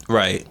 whoa.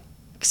 Right.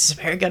 He's a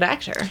very good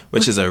actor.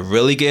 Which is a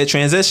really good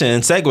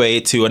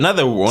segue to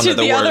another one of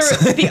the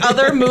worst. The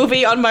other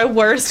movie on my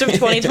worst of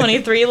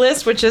 2023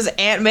 list, which is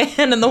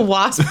Ant-Man and the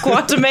Wasp: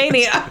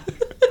 Quantumania.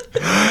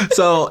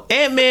 So,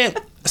 Ant-Man...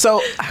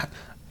 So,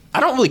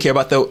 I don't really care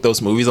about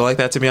those movies like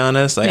that, to be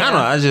honest. Like, I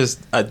don't know.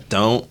 I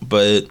don't.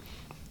 But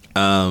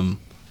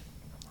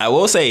I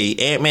will say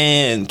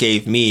Ant-Man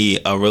gave me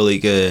a really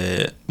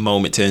good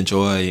moment to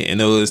enjoy. And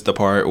it was the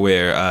part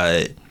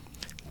where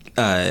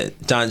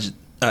John...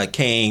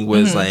 Kang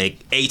was like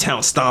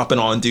A-Town stomping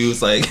on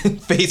dudes like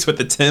face with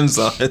the Timbs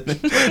on.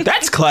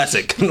 That's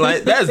classic.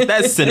 Like that's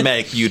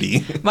cinematic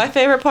beauty. My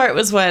favorite part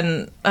was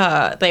when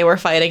they were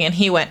fighting and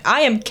he went,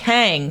 "I am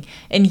Kang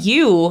and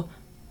you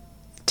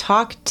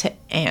talk to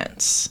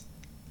ants."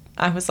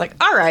 I was like,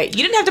 all right,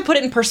 you didn't have to put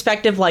it in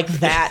perspective like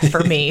that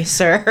for me,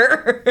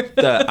 sir.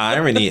 The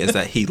irony is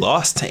that he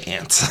lost to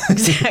ants.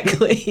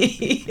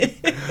 Exactly.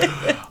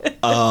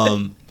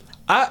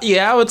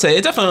 I would say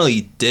it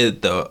definitely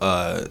did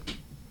the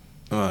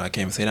I can't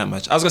even say that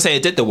much. I was gonna say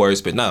it did the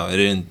worst, but no, it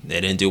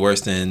didn't do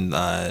worse than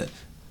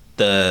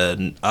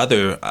the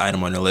other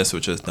item on the list,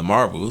 which was the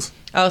Marvels.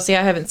 Oh, see,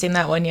 I haven't seen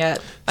that one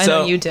yet. I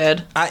know you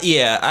did.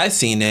 I've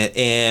seen it,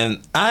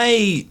 and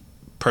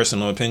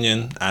personal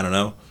opinion, I don't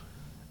know,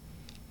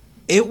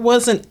 it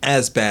wasn't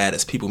as bad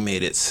as people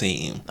made it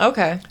seem.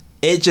 Okay.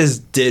 It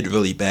just did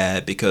really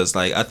bad because,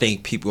 like, I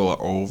think people are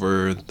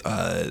over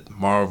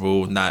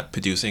Marvel not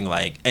producing,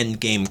 like,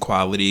 endgame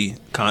quality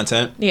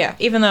content. Yeah,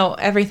 even though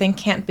everything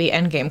can't be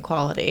endgame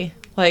quality.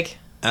 Like...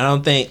 I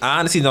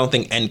honestly don't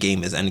think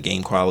endgame is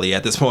endgame quality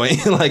at this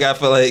point. Like, I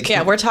feel like...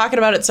 Yeah, we're talking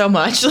about it so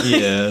much.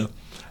 Yeah.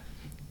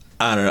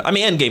 I don't know. I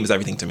mean, endgame is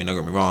everything to me, don't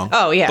get me wrong.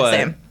 Oh, yeah, but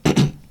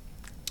same.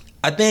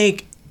 I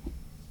think,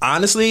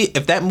 honestly,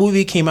 if that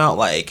movie came out,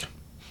 like...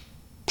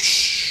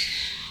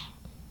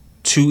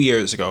 2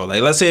 years ago,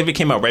 like, let's say if it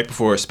came out right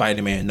before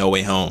Spider-Man No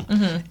Way Home,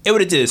 it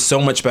would have did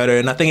so much better,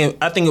 and I think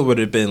it would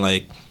have been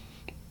like,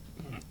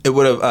 it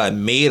would have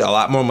made a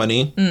lot more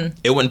money.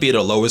 It wouldn't be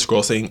the lowest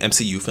grossing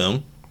MCU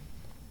film.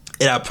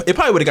 It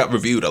probably would have got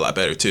reviewed a lot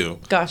better too.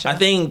 Gotcha. I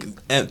think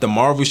the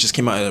Marvels just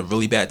came out at a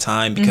really bad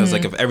time because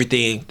like of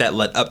everything that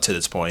led up to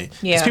this point.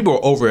 Yeah. Because people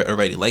were over it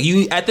already. Like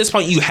at this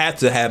point, you had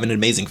to have an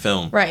amazing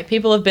film. Right.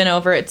 People have been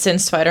over it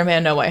since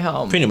Spider-Man No Way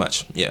Home. Pretty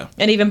much, yeah.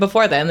 And even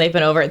before then, they've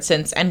been over it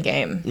since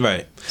Endgame.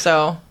 Right.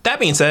 So. That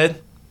being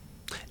said,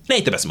 it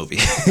ain't the best movie.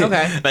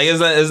 Okay. Like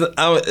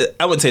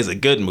I would say it's a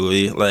good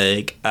movie.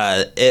 Like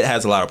it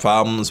has a lot of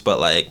problems,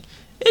 but like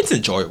it's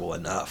enjoyable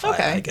enough.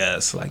 Okay. I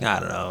guess. Like I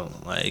don't know.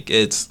 Like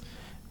it's.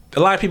 A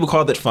lot of people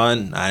called it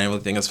fun. I didn't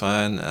really think it was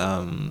fun.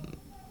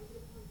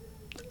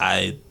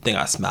 I think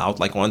I smiled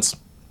like once.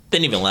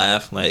 Didn't even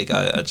laugh. Like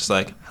I just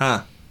like,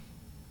 huh.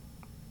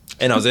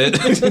 And that was it.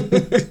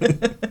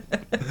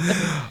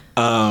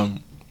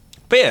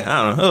 But yeah,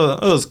 I don't know.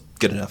 It was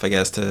good enough, I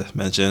guess, to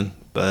mention.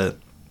 But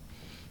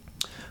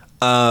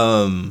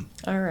all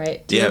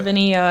right. Do you have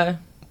any?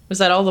 Was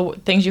that all the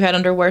things you had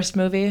under worst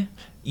movie?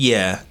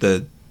 Yeah.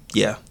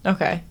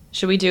 Okay.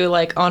 Should we do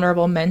like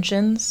honorable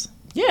mentions?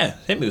 Yeah,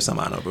 hit me with some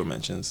honorable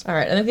mentions. All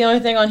right. I think the only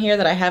thing on here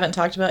that I haven't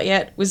talked about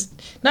yet was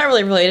not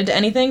really related to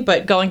anything,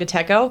 but going to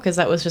Techo, because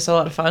that was just a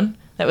lot of fun.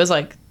 That was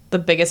like the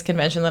biggest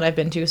convention that I've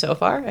been to so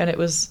far, and it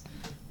was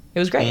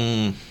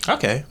great.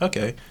 Okay.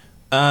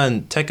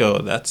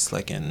 Techo, that's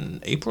like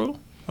in April,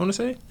 I want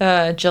to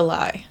say?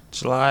 July.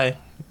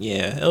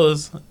 Yeah, it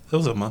was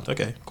a month.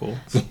 Okay, cool.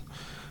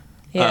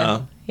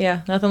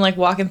 Yeah, nothing like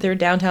walking through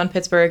downtown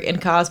Pittsburgh in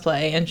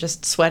cosplay and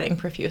just sweating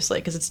profusely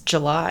because it's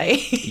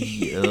July.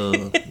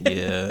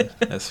 Yeah,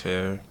 that's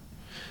fair.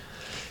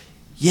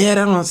 Yeah,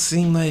 that don't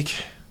seem like...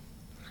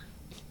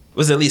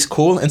 Was it at least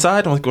cool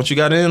inside once you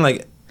got in?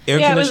 Like, air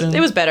conditioning? It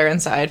was better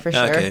inside for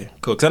sure. Okay,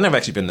 cool. Because I've never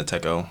actually been to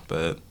Techo,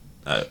 but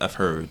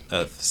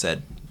I've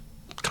said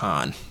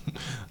con.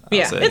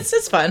 Yeah,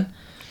 it's fun.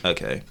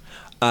 Okay.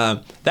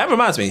 That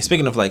reminds me,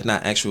 speaking of like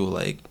not actual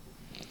like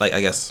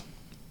I guess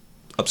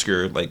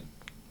obscure like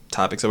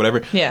topics or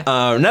whatever. Yeah.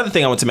 Another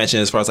thing I want to mention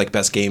as far as like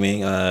best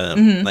gaming,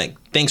 like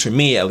things for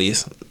me at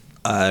least,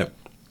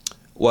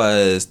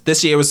 was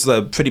this year was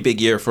a pretty big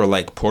year for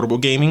like portable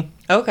gaming.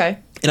 Okay.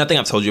 and I think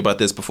I've told you about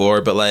this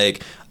before, but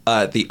like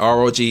the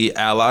ROG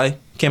Ally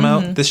came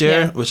out this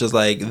year, which is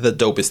like the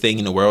dopest thing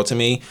in the world to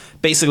me.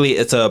 Basically,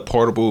 it's a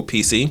portable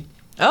PC.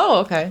 Oh,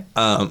 okay.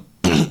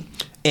 And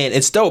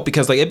it's dope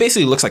because like it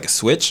basically looks like a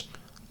Switch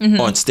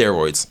on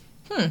steroids.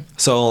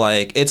 So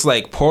like it's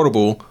like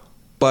portable,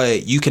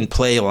 but you can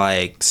play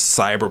like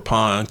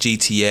Cyberpunk,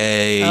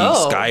 GTA,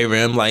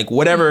 Skyrim, like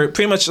whatever,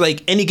 pretty much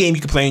like any game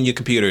you can play on your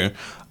computer.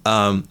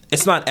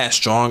 It's not as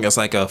strong as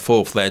like a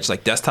full-fledged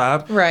like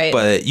desktop, right?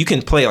 But you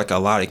can play like a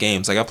lot of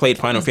games. Like I played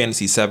Final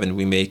Fantasy VII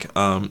remake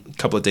a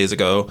couple of days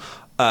ago.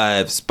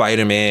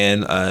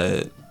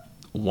 Spider-Man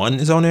 1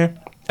 is on there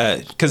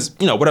because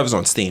whatever's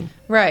on Steam,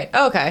 right?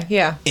 Okay,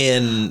 yeah.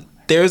 And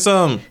there's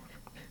a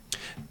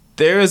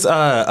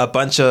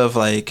bunch of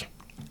like,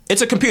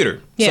 it's a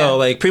computer, so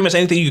like pretty much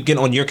anything you get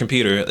on your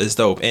computer is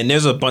dope. And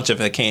there's a bunch of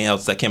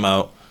handhelds that came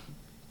out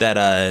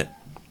that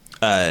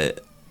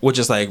which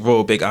is like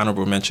real big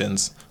honorable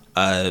mentions,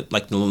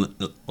 like the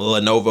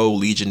Lenovo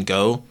Legion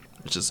Go,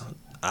 which is,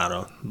 I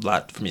don't know, a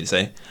lot for me to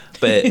say,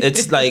 but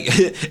it's like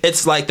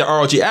the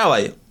ROG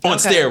Ally on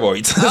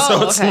steroids.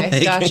 Oh,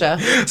 okay, gotcha.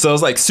 So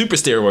it's like super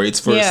steroids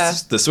for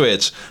the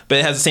Switch, but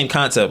it has the same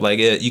concept. Like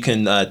you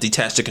can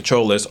detach the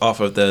controllers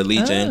off of the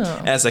Legion.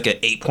 It has like an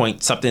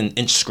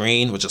 8-point-something-inch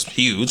screen, which is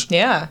huge.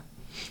 Yeah.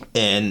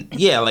 And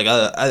yeah, like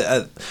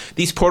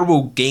these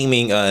portable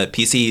gaming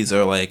PCs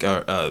are like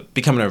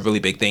becoming a really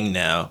big thing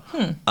now.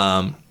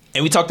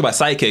 And we talked about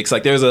sidekicks.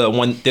 Like there's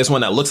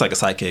one that looks like a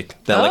sidekick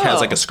that like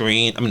has like a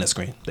screen. I mean, a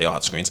screen. They all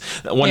have screens.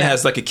 One that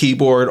has like a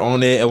keyboard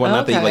on it and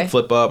whatnot that you like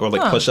flip up or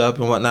like push up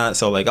and whatnot.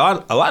 So like a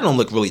lot of them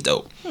look really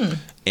dope.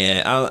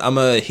 And I'm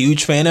a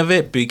huge fan of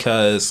it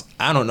because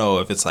I don't know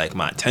if it's like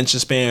my attention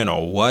span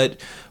or what,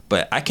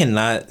 but I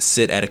cannot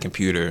sit at a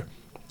computer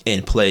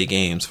and play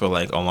games for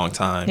like a long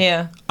time.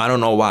 Yeah. I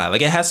don't know why.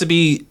 Like it has to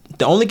be,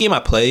 the only game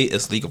I play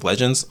is League of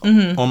Legends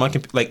on my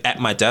like at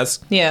my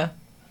desk. Yeah.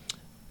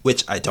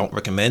 Which I don't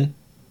recommend.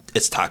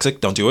 It's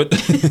toxic. Don't do it.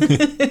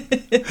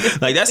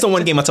 Like that's the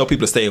one game I tell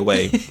people to stay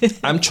away.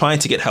 I'm trying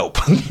to get help.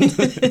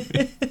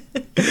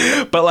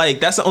 But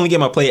like that's the only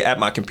game I play at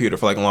my computer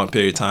for like a long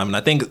period of time. And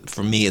I think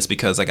for me it's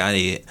because like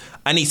I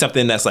need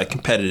something that's like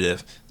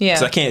competitive. Yeah.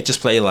 So I can't just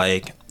play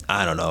like,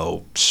 I don't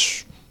know,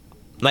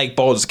 like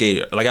Baldur's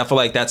Gate. Like I feel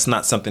like that's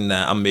not something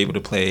that I'm able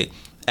to play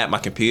at my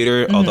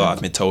computer, although I've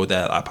been told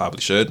that I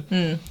probably should.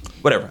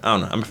 Whatever. I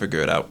don't know. I'm gonna figure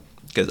it out.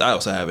 Because I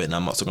also have it, and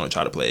I'm also going to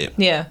try to play it.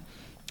 Yeah.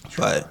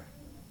 But,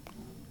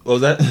 what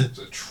was that?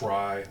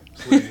 Try,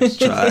 please.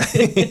 Try.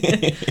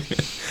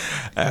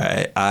 All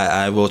right.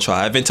 I will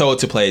try. I've been told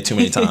to play it too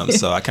many times,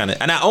 so I kind of,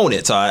 and I own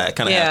it, so I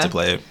kind of have to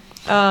play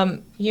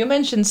it. You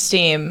mentioned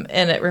Steam,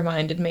 and it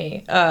reminded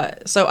me.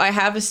 So I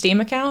have a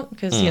Steam account,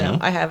 because,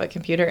 I have a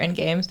computer and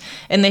games,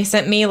 and they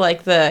sent me,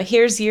 like,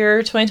 here's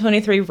your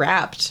 2023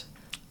 Wrapped.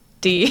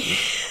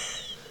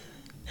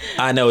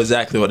 I know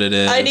exactly what it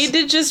is. I need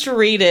to just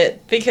read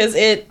it because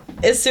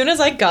as soon as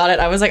I got it,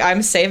 I was like,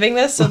 I'm saving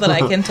this so that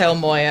I can tell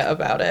Moya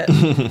about it.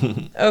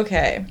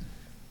 Okay.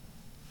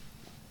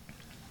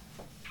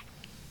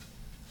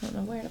 I don't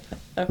know where to put.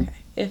 Okay.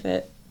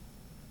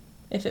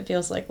 If it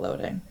feels like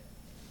loading.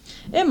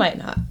 It might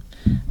not.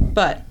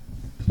 But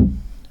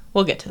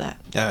we'll get to that.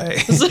 All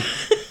right.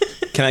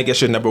 Can I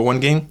guess your number one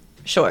game?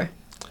 Sure.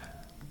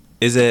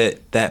 Is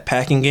it that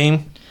packing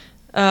game?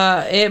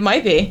 It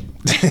might be.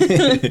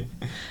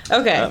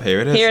 Okay.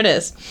 Here it is. Here it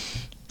is.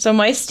 So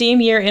my Steam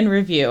year in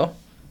review.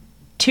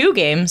 2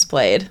 games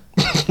played.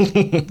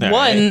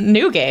 1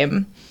 new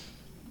game.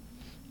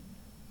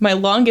 My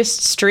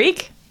longest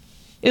streak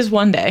is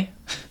 1 day.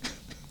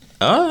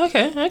 Oh,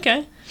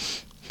 okay.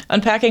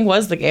 Unpacking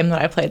was the game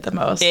that I played the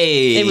most.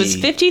 Hey. It was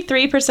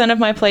 53% of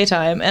my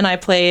playtime, and I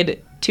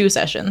played 2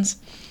 sessions.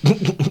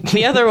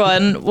 The other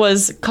one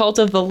was Cult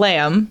of the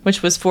Lamb,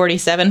 which was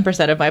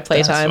 47% of my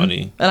playtime. That's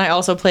funny. And I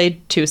also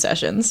played 2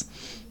 sessions.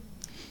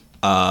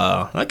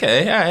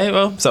 Okay, all right,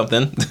 well,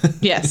 something.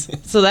 Yes,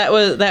 so that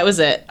was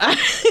it.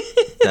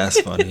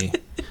 That's funny.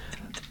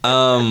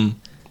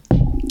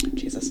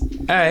 Jesus.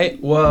 All right,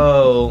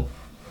 well,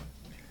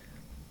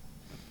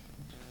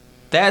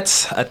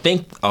 that's, I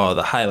think, all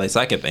the highlights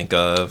I can think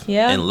of.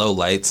 Yeah. And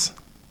lowlights.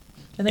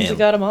 I think we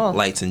got them all.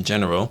 Lights in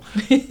general.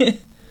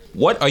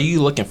 What are you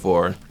looking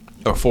for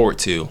or forward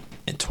to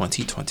in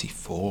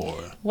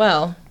 2024?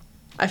 Well,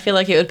 I feel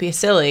like it would be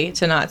silly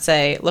to not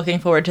say looking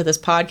forward to this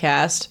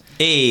podcast.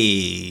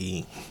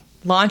 Hey.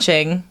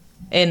 Launching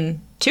in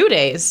 2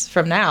 days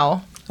from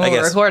now when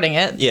we're recording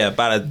it. Yeah,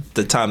 by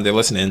the time they're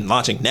listening,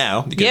 launching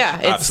now. Yeah,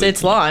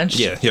 it's launched.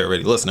 Yeah, you're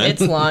already listening.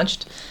 It's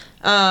launched.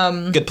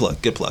 Good plug.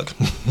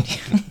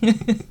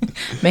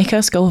 Make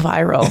us go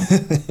viral.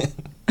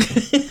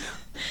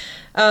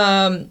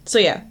 So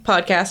yeah,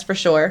 podcast for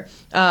sure.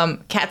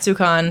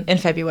 KatsuCon in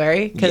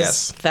February,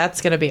 because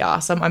that's going to be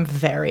awesome. I'm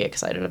very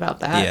excited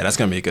about that. Yeah, that's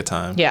going to be a good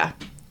time. Yeah.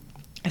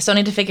 I still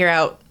need to figure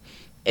out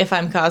if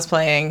I'm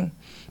cosplaying,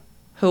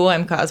 who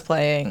I'm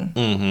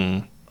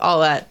cosplaying,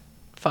 all that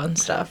fun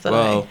stuff that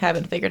I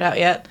haven't figured out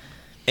yet.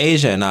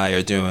 Asia and I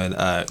are doing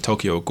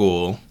Tokyo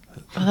Ghoul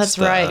Oh, that's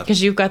right,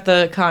 because you've got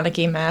the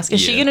Kaneki mask.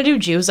 Is she gonna do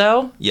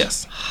Juzo?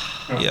 Yes.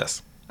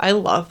 Yes. I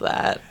love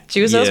that.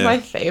 Juzo's my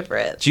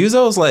favorite.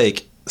 Juzo's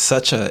like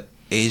such a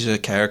Asia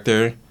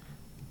character,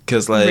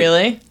 because like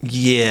really,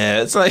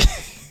 yeah, it's like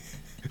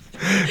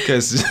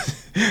because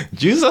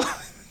Juzo,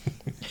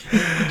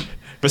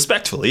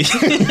 respectfully.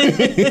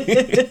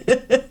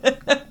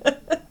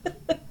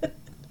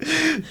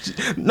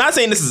 Not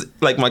saying this is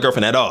like my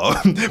girlfriend at all,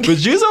 but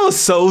Juzo is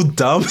so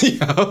dumb, yo.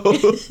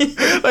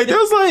 Like there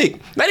was like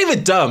not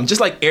even dumb, just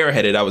like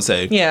airheaded, I would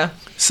say. Yeah.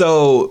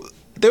 So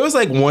there was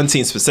like one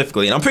scene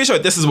specifically, and I'm pretty sure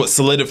this is what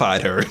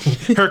solidified her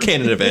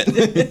canon event.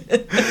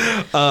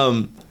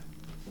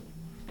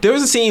 There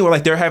was a scene where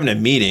like they're having a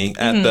meeting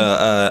at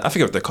the I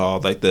forget what they're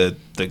called, like the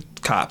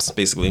cops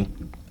basically.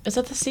 Is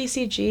that the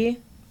CCG?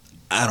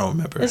 I don't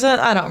remember. Is that?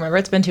 I don't remember.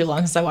 It's been too long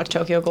since I watched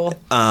Tokyo Ghoul.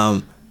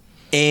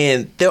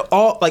 And they're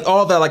all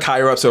the like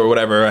higher ups or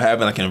whatever are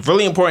having like a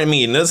really important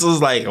meeting. This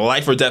is like a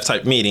life or death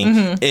type meeting,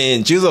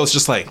 and Juzo's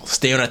just like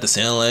staring at the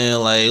ceiling,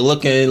 like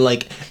looking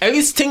like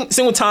every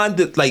single time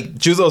that like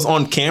Juzo's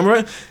on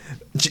camera,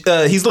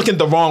 he's looking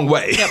the wrong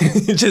way,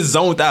 just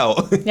zoned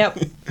out. Yep,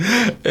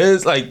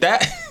 it's like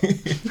that,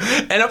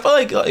 and I feel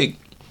like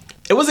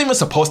it wasn't even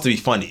supposed to be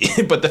funny,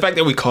 but the fact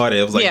that we caught it,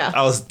 it was like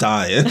I was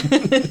dying.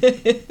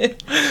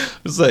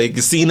 It's like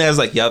seeing as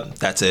like, yep,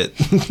 that's it.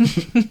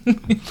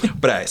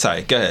 But all right,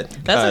 sorry, go ahead.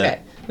 That's okay.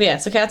 But yeah,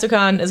 so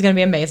Katsucon is going to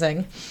be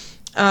amazing.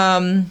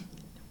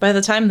 By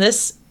the time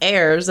this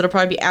airs, it'll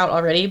probably be out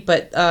already,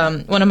 but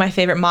one of my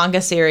favorite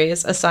manga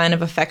series, A Sign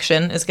of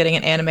Affection, is getting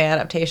an anime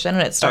adaptation,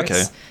 and it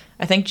starts,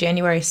 I think,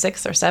 January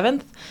 6th or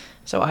 7th.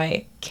 So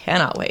I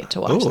cannot wait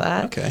to watch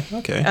that. Okay.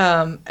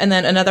 And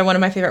then another one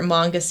of my favorite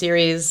manga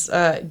series,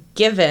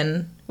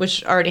 Given,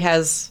 which already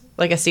has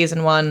like a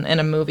season 1 and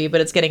a movie,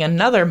 but it's getting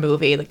another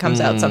movie that comes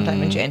out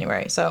sometime in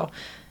January. So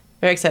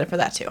very excited for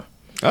that too.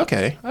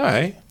 Okay. All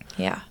right.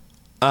 Yeah.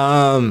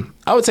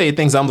 I would say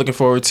things I'm looking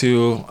forward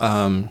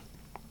to.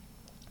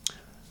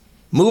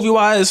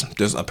 Movie-wise,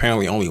 there's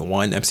apparently only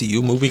one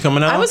MCU movie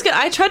coming out.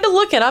 I tried to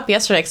look it up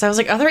yesterday because I was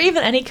like, are there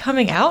even any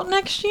coming out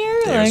next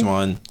year? There's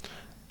one.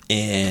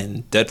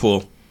 And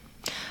Deadpool.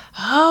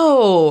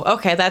 Oh,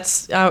 okay.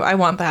 That's I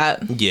want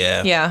that.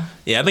 Yeah.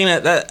 I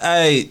think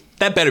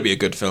that better be a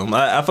good film.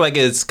 I feel like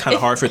it's kind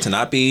of hard for it to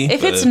not be.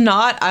 If it's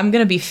not, I'm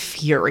gonna be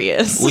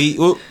furious.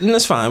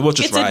 That's fine. We'll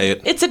just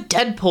riot. It's a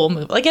Deadpool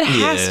movie. Like it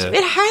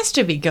has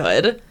to be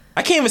good.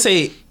 I can't even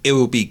say it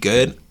will be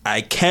good.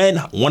 I can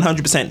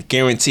 100%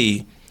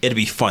 guarantee it'll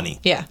be funny.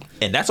 Yeah.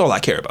 And that's all I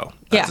care about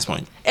at this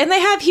point. And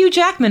they have Hugh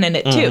Jackman in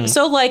it too.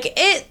 So like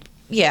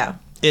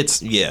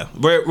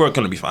we're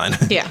gonna be fine.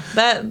 Yeah,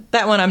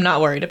 that one I'm not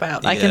worried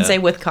about. I can say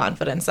with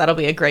confidence that'll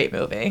be a great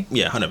movie.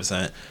 Yeah,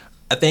 100%.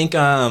 I think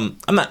I'm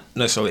not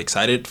necessarily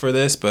excited for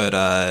this,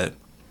 but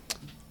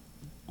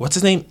what's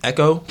his name?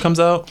 Echo comes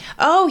out.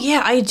 Oh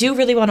yeah, I do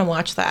really want to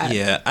watch that.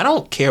 Yeah, I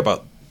don't care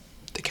about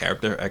the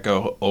character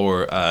Echo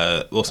or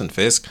Wilson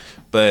Fisk,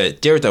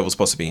 but Daredevil's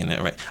supposed to be in it,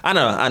 right? I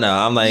know.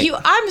 I'm like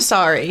I'm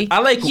sorry.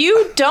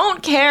 You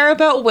don't care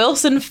about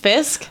Wilson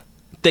Fisk?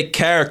 The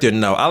character,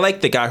 no. I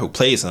like the guy who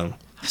plays him.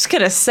 I was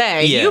gonna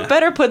say, you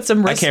better put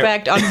some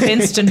respect on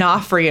Vince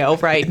D'Onofrio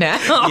right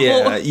now.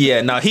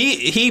 Yeah. No,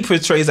 he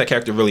portrays that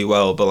character really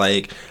well, but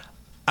like,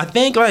 I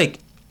think like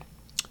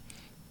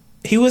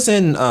he was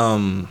in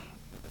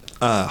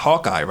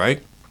Hawkeye,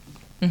 right?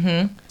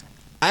 Mm-hmm.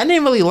 I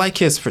didn't really like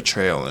his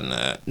portrayal in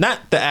that.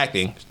 Not the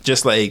acting,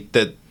 just like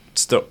the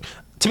stuff.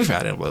 To be fair,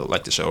 I didn't really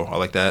like the show. I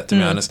like that, to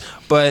be honest.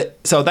 But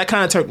so that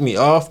kind of turned me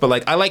off. But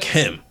like, I like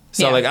him.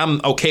 So like,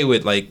 I'm okay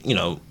with like,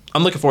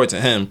 I'm looking forward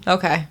to him.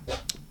 Okay.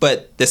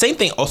 But the same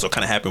thing also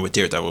kind of happened with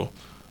Daredevil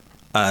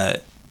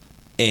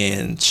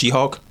and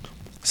She-Hulk.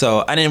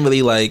 So I didn't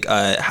really like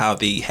how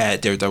they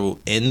had Daredevil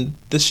in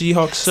the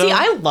She-Hulk show. See,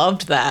 I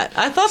loved that.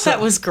 I thought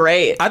that was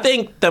great. I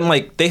think them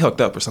like they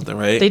hooked up or something,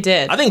 right? They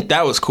did. I think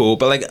that was cool.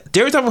 But like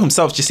Daredevil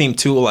himself just seemed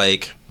too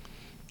like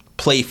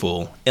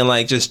playful and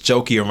like just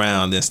jokey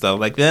around and stuff.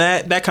 Like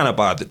that kind of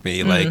bothered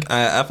me. Like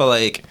I feel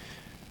like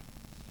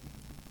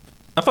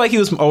he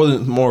was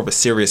always more of a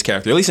serious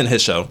character, at least in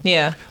his show.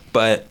 Yeah.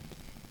 But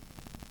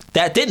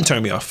that didn't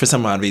turn me off for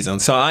some odd reason.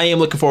 So I am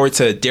looking forward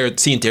to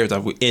seeing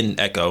Daredevil in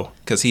Echo,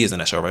 because he is in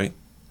that show, right?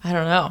 I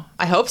don't know.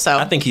 I hope so.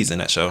 I think he's in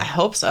that show. I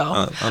hope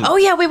so. Oh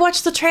yeah, we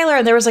watched the trailer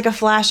and there was like a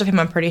flash of him,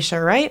 I'm pretty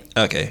sure, right?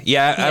 Okay.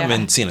 Yeah, I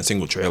haven't seen a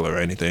single trailer or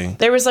anything.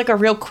 There was like a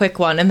real quick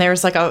one and there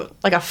was like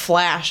a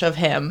flash of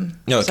him.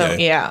 Okay. So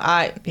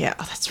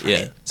that's right.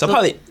 Yeah. So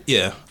probably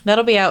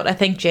that'll be out I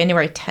think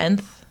January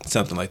 10th.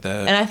 Something like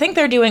that. And I think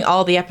they're doing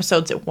all the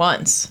episodes at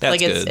once. That's like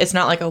good. It's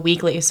not like a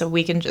weekly, so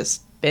we can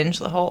just binge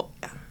the whole.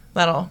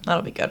 Yeah,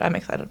 that'll be good. I'm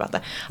excited about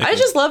that. Okay. I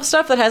just love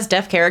stuff that has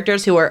deaf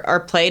characters who are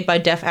played by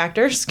deaf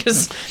actors,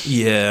 because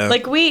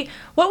like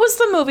what was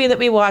the movie that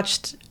we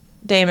watched,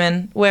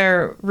 Damon,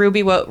 where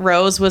Ruby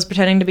Rose was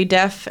pretending to be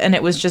deaf and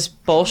it was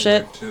just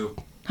bullshit?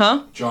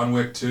 John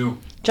Wick 2.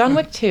 John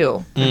Wick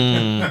 2.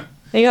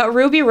 They got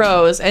Ruby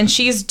Rose and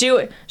she's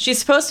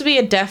supposed to be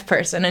a deaf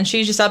person and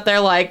she's just up there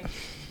like.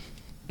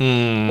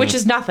 Which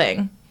is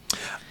nothing.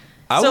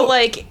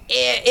 Like,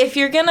 if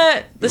you're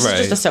gonna, this is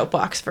just a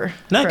soapbox for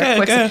a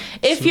quick.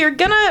 If you're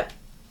gonna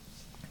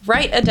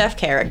write a deaf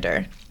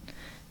character,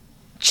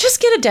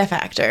 just get a deaf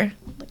actor.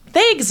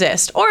 They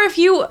exist. Or if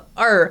you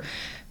are,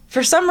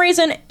 for some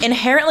reason,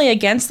 inherently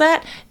against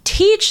that,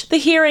 teach the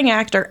hearing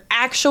actor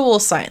actual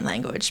sign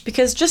language.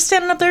 Because just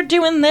standing up there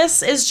doing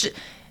this is,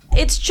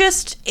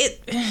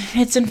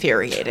 it's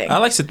infuriating. I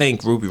like to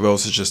think Ruby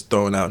Rose is just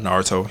throwing out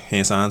Naruto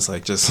hand signs,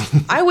 like just.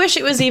 I wish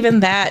it was even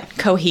that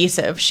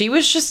cohesive. She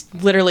was just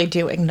literally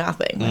doing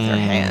nothing with her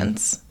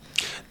hands.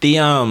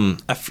 I'm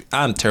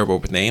terrible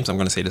with names. I'm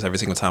going to say this every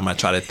single time I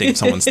try to think of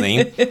someone's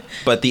name.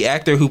 But the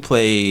actor who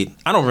played,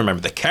 I don't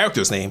remember the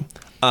character's name,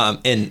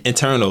 in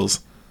Eternals,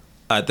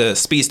 the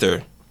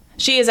speedster.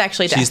 She is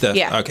actually deaf. She's deaf.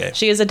 Yeah. Okay.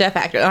 She is a deaf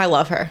actor. I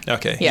love her.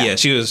 Okay. Yeah.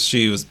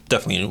 She was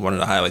definitely one of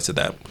the highlights of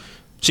that.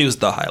 She was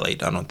the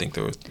highlight. I don't think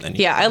there was any.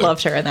 Yeah, I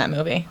loved her in that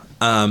movie.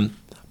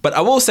 But I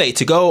will say,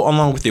 to go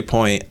along with your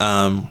point,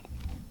 I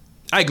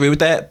agree with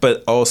that.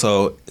 But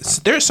also,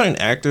 there are certain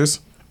actors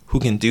who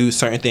can do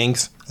certain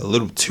things a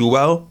little too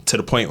well, to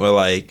the point where,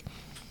 like,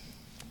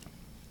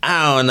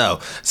 I don't know.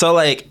 So,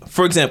 like,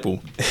 for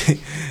example,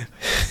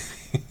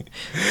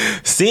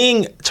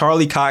 seeing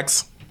Charlie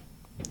Cox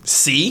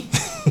see,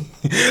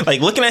 like,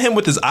 looking at him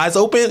with his eyes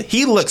open,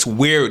 he looks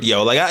weird,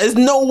 yo. Like, there's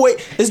no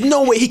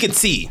way he can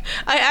see.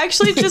 I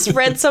actually just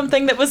read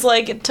something that was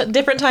like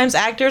different times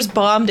actors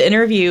bombed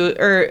interview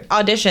or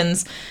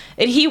auditions,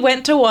 and he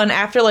went to one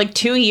after like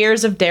 2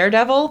 years of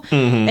Daredevil,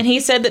 and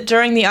he said that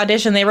during the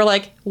audition they were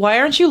like, "Why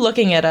aren't you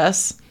looking at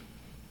us?"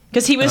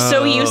 Because he was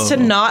so used to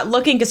not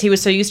looking, because he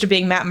was so used to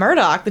being Matt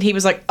Murdock, that he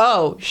was like,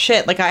 "Oh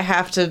shit, like I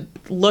have to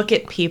look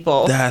at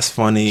people." That's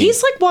funny.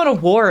 He's like won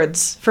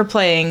awards for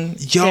playing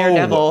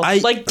Daredevil.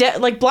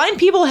 Like blind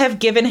people have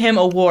given him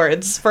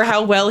awards for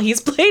how well he's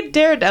played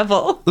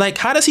Daredevil. Like,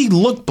 how does he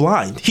look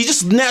blind? He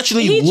just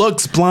naturally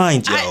looks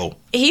blind, yo.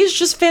 He's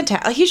just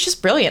fantastic. He's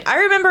just brilliant. I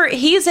remember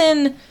he's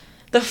in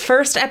the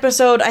first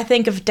episode, I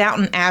think, of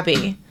Downton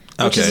Abbey,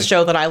 which is a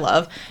show that I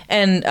love.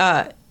 And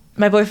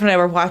my boyfriend and I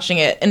were watching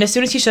it, and as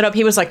soon as he showed up,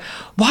 he was like,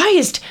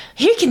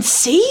 he can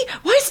see?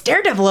 Why is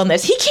Daredevil on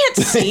this? He can't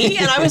see.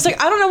 And I was like,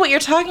 I don't know what you're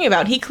talking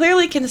about. He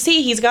clearly can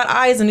see. He's got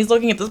eyes, and he's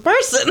looking at this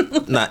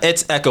person. Nah,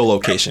 it's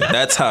echolocation.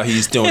 That's how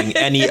he's doing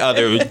any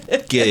other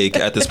gig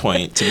at this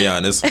point, to be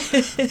honest.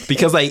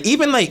 Because, like,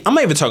 even, like, I'm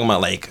not even talking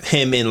about, like,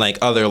 him in, like,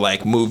 other,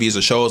 like, movies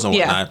or shows and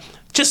whatnot.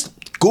 Just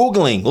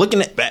Googling,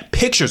 looking at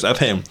pictures of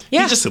him, he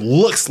just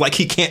looks like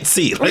he can't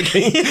see. Like,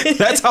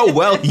 that's how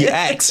well he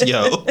acts,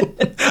 yo.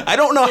 I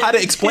don't know how to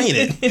explain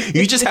it.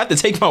 You just have to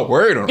take my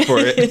word for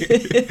it.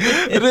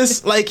 It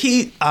is like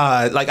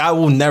like, I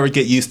will never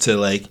get used to,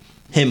 like,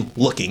 him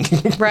looking.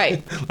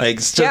 Right. Like,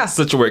 it's just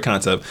such a weird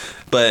concept.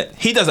 But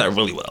he does that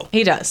really well.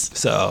 He does.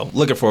 So,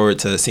 looking forward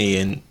to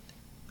seeing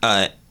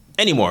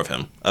any more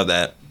of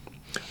that.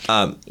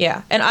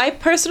 And I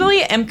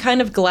personally am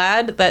kind of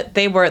glad that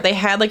they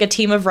had like a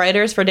team of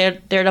writers for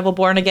Daredevil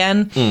Born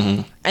Again,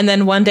 and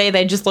then one day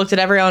they just looked at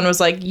everyone and was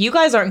like, "You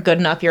guys aren't good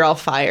enough. You're all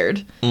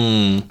fired."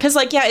 Because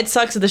it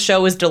sucks that the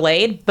show was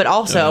delayed, but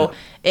also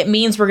it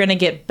means we're gonna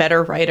get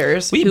better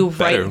writers who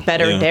write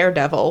better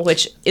Daredevil,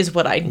 which is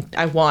what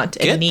I want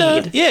and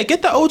need.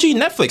 Get the OG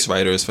Netflix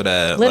writers for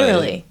that.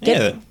 Literally,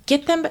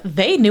 get them.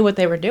 They knew what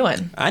they were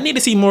doing. I need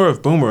to see more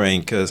of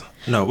Boomerang, because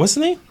what's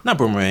his name? Not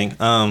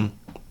Boomerang.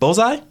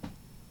 Bullseye?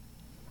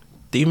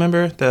 Do you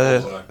remember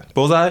the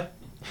Bullseye?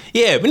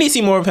 Yeah, we need to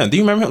see more of him. Do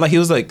you remember him? Like, he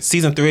was like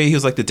season 3. He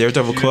was like the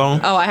Daredevil clone.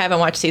 Oh, I haven't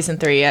watched season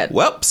 3 yet.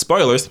 Well,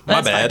 spoilers.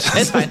 My bad.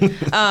 Fine. It's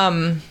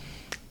fine.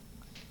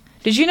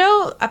 Did you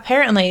know?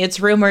 Apparently,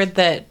 it's rumored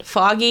that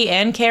Foggy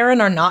and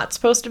Karen are not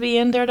supposed to be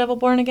in Daredevil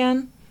Born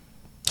Again.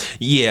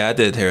 Yeah, I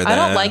did hear that. I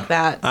don't like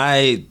that.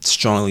 I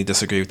strongly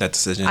disagree with that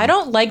decision. I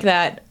don't like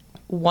that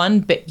one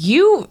bit.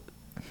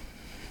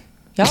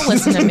 Y'all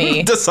listen to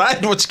me.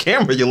 Decide which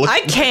camera you look at. I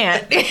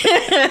can't.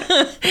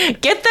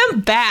 Get them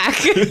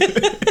back.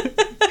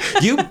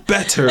 You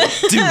better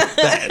do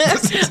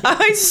that.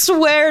 I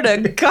swear to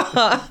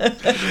God.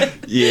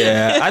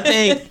 Yeah, I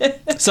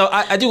think... So,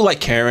 I do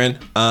like Karen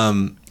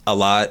a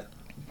lot.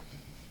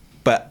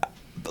 But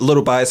a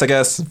little biased, I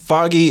guess.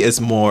 Foggy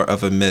is more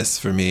of a miss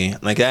for me.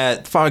 Like,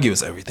 Foggy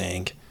was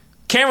everything.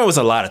 Karen was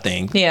a lot of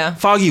things. Yeah.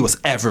 Foggy was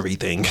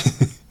everything.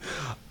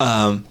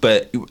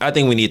 But I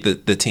think we need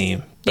the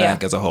team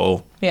back as a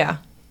whole. Yeah.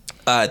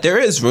 It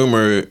is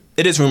rumored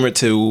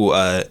to,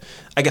 I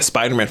guess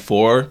Spider-Man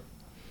 4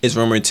 is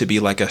rumored to be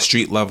like a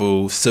street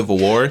level Civil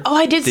War. Oh,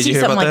 I did see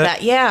something like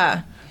that.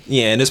 Yeah.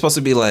 Yeah, and it's supposed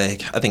to be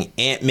like, I think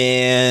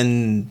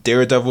Ant-Man,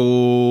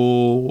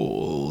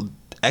 Daredevil,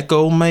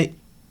 Echo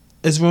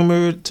is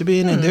rumored to be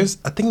in it.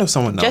 I think there's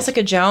someone else.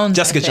 Jessica Jones.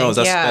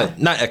 That's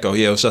not Echo.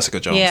 Yeah, it was Jessica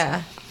Jones.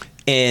 Yeah.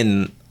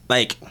 And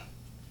like,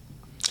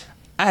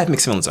 I have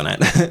mixed feelings on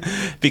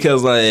that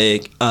because,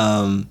 like,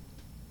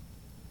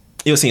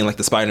 you'll see in like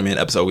the Spider-Man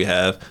episode we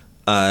have.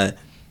 I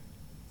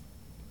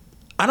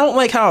don't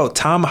like how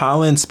Tom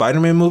Holland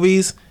Spider-Man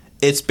movies,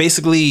 it's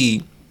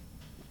basically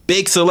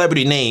big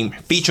celebrity name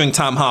featuring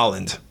Tom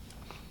Holland.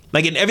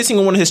 like in every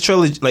single one of his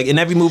trilogy, like in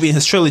every movie in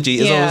his trilogy,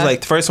 is always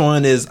like the first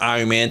one is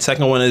Iron Man,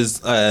 second one is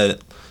Jake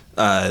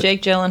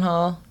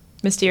Gyllenhaal,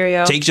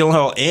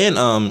 Mysterio, and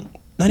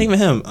not even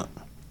him,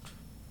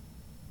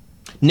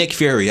 Nick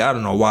Fury. I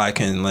don't know why I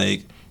can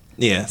like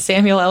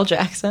Samuel L.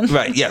 Jackson.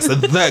 Right? Yes,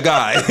 that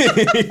guy.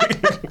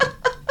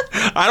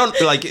 I don't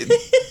like.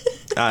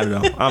 I don't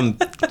know. I'm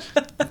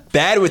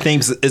bad with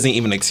things isn't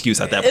even an excuse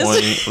at that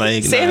point.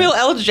 Like Samuel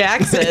L.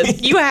 Jackson,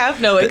 you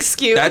have no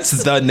excuse. That's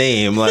the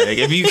name. Like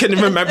if you can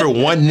remember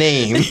one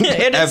name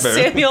ever,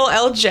 Samuel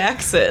L.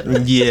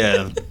 Jackson.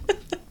 Yeah.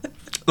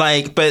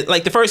 But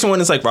the first one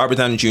is like Robert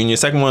Downey Jr.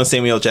 Second one is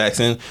Samuel L.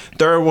 Jackson.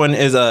 Third one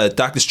is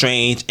Doctor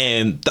Strange,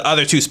 and the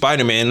other two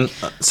Spider-Man.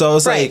 So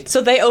it's like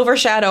so they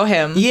overshadow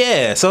him.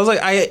 Yeah. So I was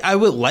like, I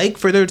would like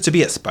for there to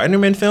be a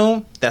Spider-Man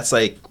film that's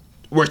like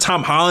where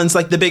Tom Holland's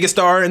like the biggest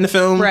star in the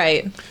film,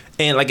 right?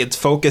 And like it's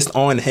focused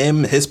on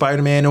him, his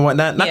Spider-Man and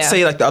whatnot. Not to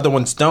say like the other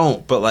ones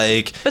don't, but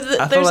like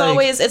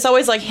it's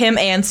always like him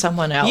and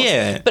someone else.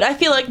 Yeah. But I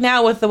feel like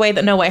now with the way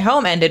that No Way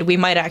Home ended, we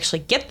might actually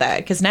get that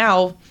because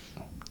now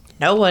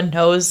no one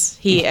knows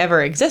he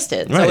ever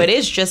existed. So it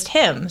is just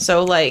him.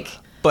 So like,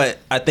 but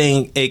I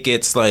think it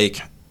gets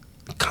like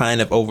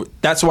kind of over.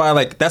 That's why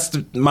like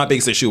my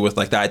biggest issue with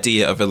like the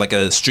idea of it, like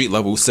a street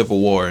level Civil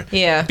War.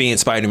 Yeah. Being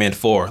Spider-Man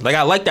 4. Like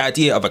I like the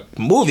idea of a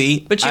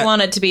movie, but you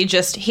want it to be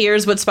just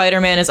here's what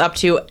Spider-Man is up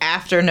to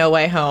after No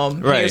Way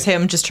Home. Right. Here's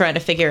him just trying to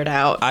figure it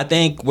out. I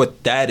think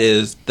what that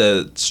is,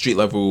 the street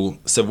level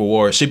Civil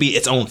War should be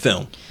its own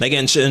film. Like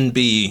it shouldn't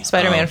be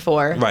Spider-Man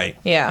 4. Right.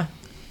 Yeah.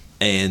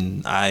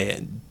 And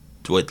I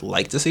would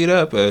like to see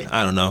that, but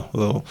I don't know.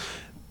 Well,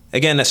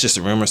 again, that's just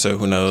a rumor, so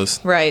who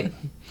knows? Right.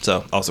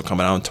 So also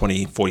coming out in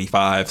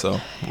 2045. So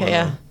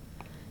yeah,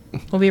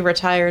 we'll be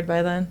retired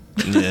by then.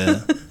 Yeah.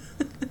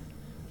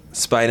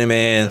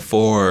 Spider-Man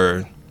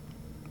for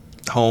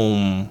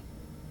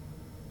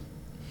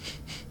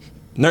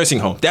nursing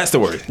home. That's the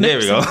word. There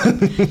we go.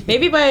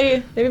 maybe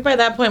by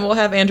that point we'll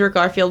have Andrew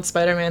Garfield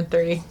Spider-Man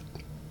 3.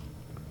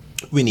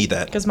 We need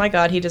that because my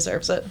God, he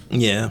deserves it.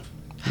 Yeah,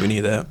 we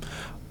need that.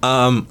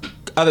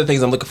 Other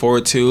things I'm looking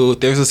forward to.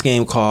 There's this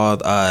game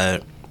called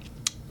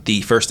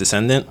The First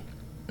Descendant.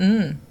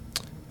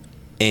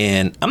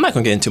 And I'm not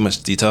going to get into too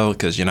much detail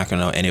because you're not going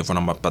to know any of what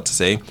I'm about to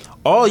say.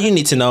 All you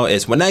need to know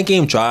is when that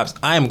game drops,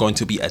 I am going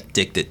to be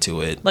addicted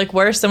to it. Like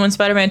worse than when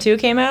Spider-Man 2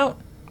 came out?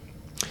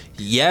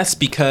 Yes,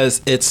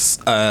 because it's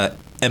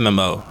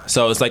MMO.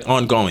 So it's like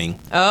ongoing.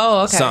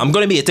 Oh, okay. So I'm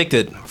going to be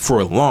addicted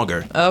for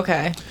longer.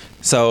 Okay.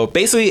 So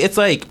basically, it's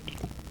like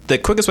the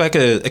quickest way I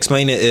could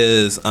explain it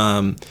is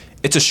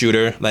it's a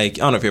shooter. Like,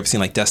 I don't know if you've ever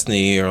seen like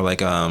Destiny or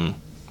like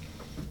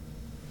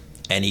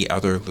any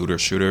other looter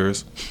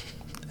shooters.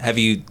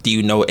 Do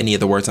you know any of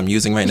the words I'm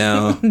using right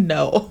now?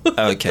 No.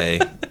 Okay.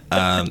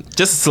 Just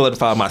to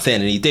solidify my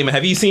sanity. Damon,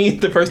 have you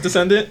seen The First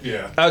Descendant?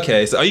 Yeah.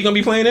 Okay, so are you going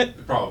to be playing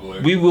it? Probably.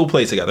 We will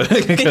play together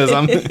because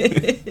I'm...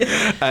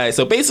 Alright,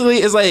 so basically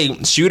it's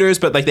like shooters,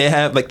 but like they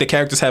have, like the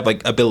characters have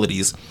like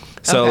abilities.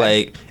 So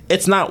like,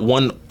 it's not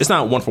one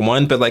for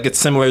one, but like it's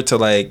similar to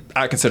like,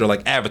 I consider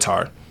like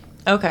Avatar.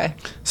 Okay.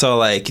 So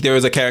like there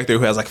was a character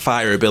who has like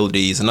fire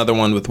abilities, another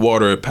one with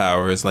water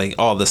powers, like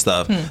all this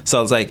stuff.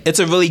 So it's like it's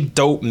a really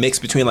dope mix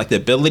between like the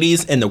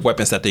abilities and the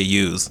weapons that they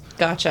use.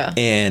 Gotcha.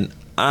 And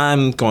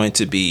I'm going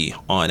to be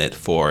on it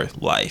for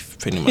life,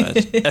 pretty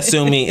much.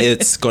 Assuming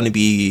it's going to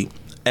be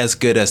as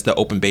good as the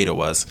open beta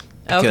was.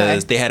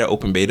 Because they had an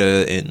open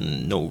beta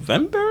in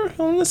November,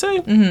 I want to say.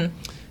 Mm-hmm.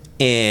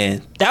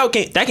 And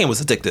that game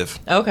was addictive.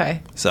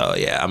 Okay. So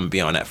yeah, I'm going to be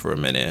on that for a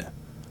minute.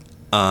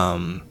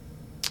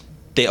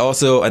 They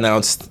also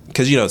announced,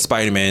 because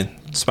Spider-Man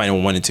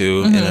 1 and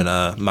 2, and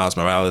then Miles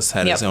Morales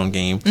had his own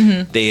game.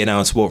 Mm-hmm. They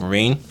announced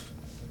Wolverine.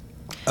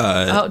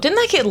 Didn't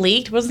that get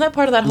leaked? Wasn't that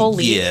part of that whole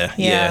leak?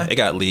 Yeah, it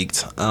got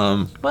leaked.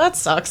 Well, that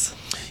sucks.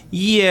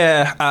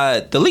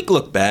 Yeah, the leak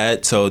looked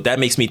bad, so that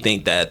makes me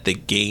think that the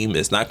game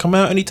is not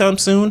coming out anytime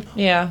soon.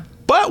 Yeah.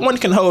 But one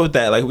can hope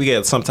that like we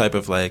get some type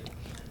of like,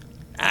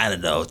 I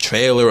don't know,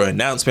 trailer or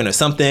announcement or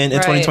something in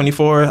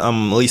 2024.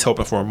 I'm at least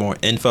hoping for more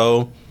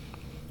info.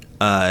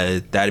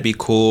 That'd be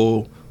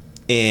cool.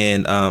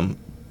 And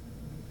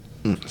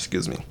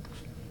excuse me.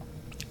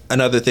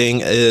 Another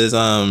thing is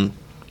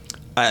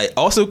I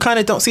also kind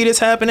of don't see this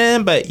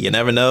happening, but you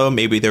never know.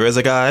 Maybe there is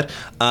a God.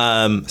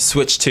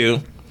 Switch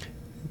 2.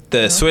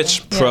 The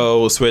Switch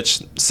Pro,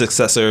 Switch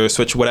Successor,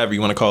 Switch whatever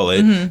you want to call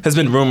it, has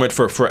been rumored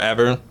for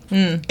forever.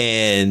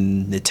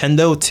 And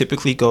Nintendo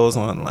typically goes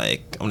on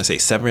like, I want to say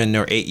 7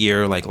 or 8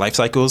 year like life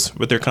cycles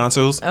with their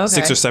consoles.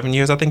 6 or 7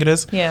 years, I think it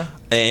is. Yeah.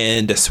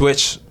 And the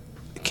Switch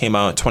came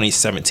out in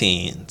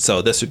 2017.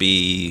 So this would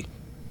be,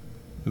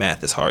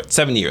 math is hard,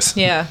 7 years.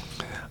 Yeah.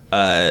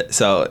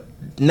 So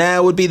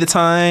now would be the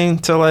time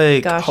to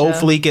like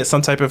hopefully get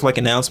some type of like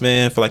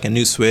announcement for like a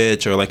new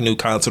Switch or like new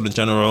console in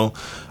general.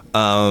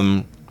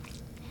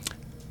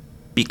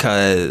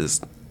 Because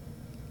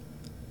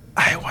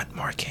I want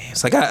more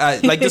games. Like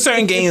I like there's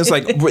certain games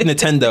like with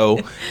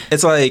Nintendo,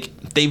 it's like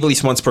they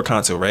release once per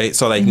console, right?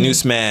 So like new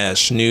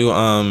Smash, new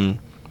I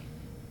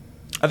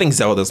think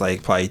Zelda's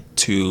like probably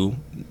 2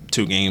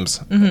 2 games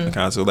on the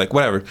console, like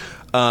whatever.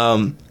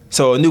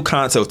 So a new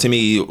console to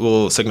me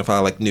will signify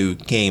like new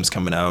games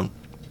coming out.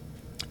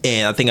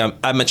 And I think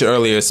I mentioned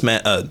earlier,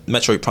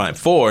 Metroid Prime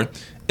 4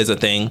 is a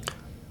thing.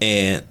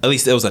 And at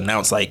least it was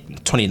announced like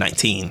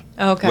 2019.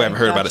 Okay. We haven't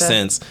heard about it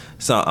since.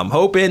 So I'm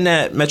hoping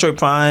that Metroid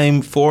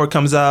Prime 4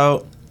 comes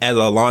out as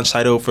a launch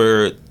title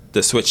for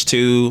the Switch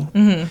 2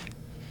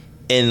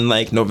 in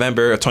like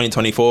November of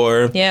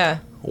 2024. Yeah.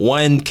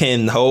 One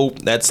can hope.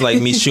 That's like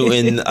me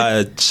shooting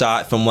a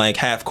shot from like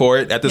half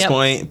court at this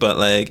point. But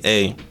like,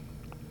 hey,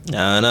 I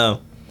don't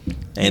know.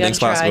 Anything's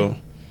possible.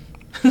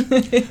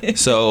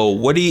 So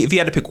what if you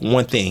had to pick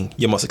one thing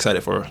you're most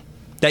excited for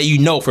that you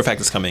know for a fact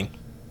is coming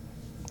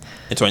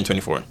in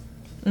 2024?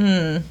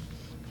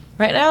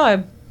 Right now,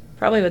 I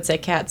probably would say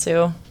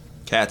Katsu.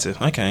 Katsu,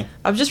 okay.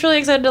 I'm just really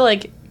excited to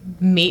like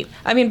meet.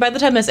 I mean, by the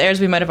time this airs,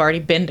 we might have already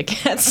been to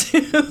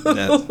Katsu.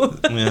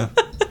 Yeah.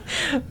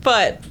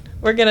 But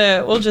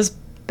we'll just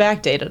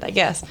backdate it, I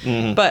guess.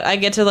 But I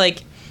get to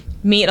like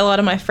meet a lot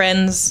of my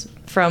friends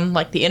from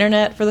like the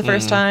internet for the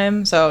first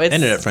time. So it's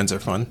internet friends are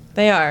fun.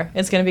 They are.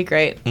 It's gonna be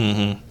great.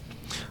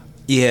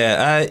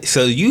 Yeah,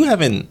 so you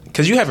haven't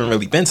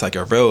really been to like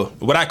a real,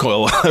 what I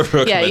call a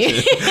real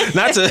convention.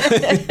 Not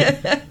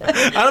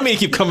to, I don't mean to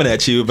keep coming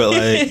at you, but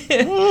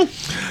like,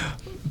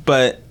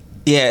 but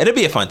yeah, it'll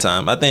be a fun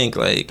time. I think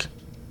like,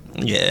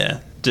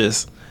 yeah,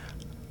 just,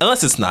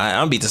 unless it's not,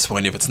 I'll be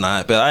disappointed if it's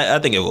not, but I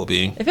think it will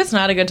be. If it's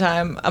not a good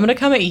time, I'm gonna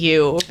come at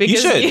you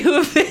because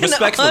you've been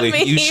respectfully, on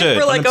me you should,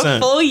 for like 100%. a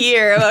full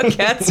year about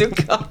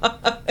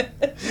KatsuCon.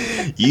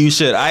 You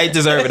should. I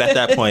deserve it at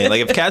that point.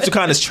 Like if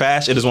KatsuCon is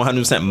trash, it is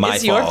 100% my fault.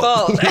 It's your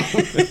fault.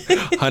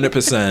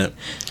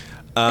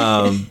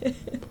 100%.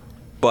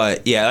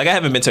 But yeah, like I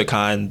haven't been to a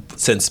con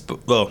since,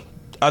 well,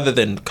 other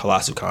than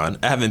KolossuCon,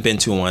 I haven't been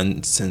to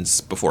one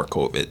since before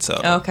COVID. So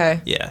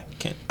okay. Yeah,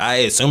 I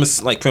assume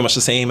it's like pretty much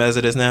the same as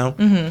it is now.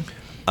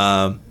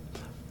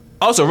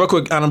 Also, real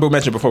quick honorable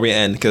mention before we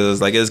end, because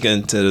like it's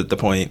getting to the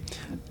point.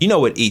 You know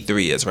what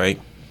E3 is, right?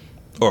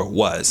 Or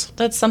was.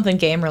 That's something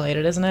game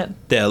related, isn't it?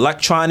 The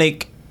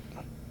electronic.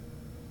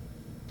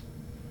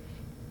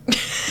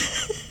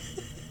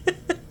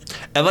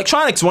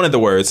 Electronics, one of the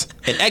words,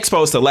 and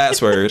expo is the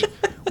last word.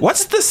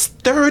 What's the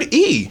third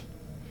E?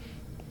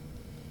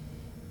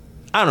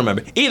 I don't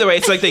remember. Either way,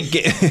 it's like they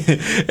get.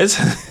 It's.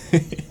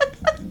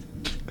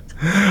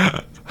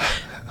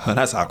 Oh,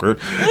 that's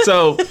awkward.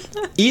 So,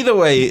 either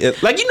way,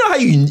 like you know how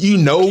you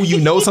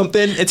know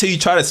something until you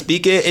try to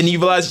speak it and you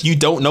realize you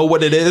don't know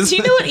what it is. Do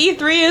you know what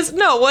E3 is?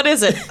 No, what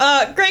is it?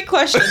 Great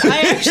question.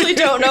 I actually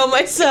don't know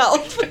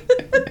myself.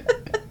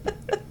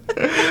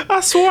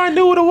 I swore I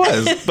knew what it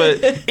was,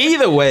 but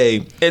either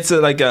way, it's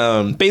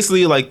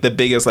basically like the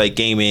biggest like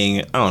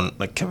gaming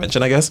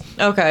convention, I guess.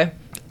 Okay.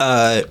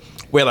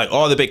 Where like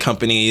all the big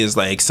companies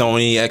like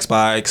Sony,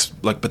 Xbox,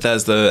 like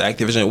Bethesda,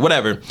 Activision,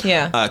 whatever,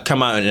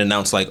 come out and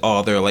announce like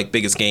all their like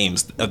biggest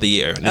games of the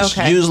year. And it's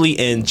usually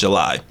in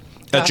July,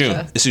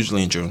 June. It's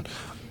usually in June,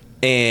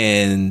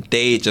 and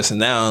they just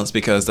announced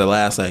because the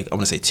last like I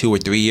want to say 2 or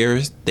 3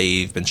 years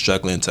they've been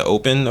struggling to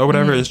open or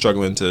whatever,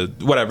 struggling to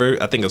whatever.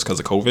 I think it's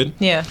because of COVID.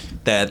 Yeah,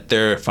 that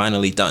they're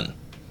finally done,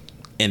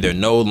 and they're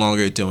no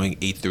longer doing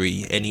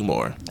E3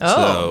 anymore. Oh.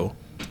 So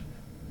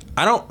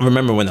I don't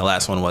remember when the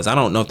last one was. I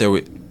don't know if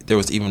there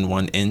was even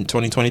one in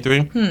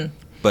 2023,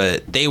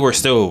 but they were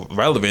still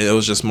relevant. It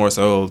was just more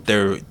so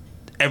they're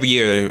every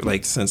year,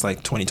 like since like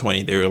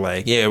 2020, they were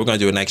like, yeah, we're gonna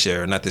do it next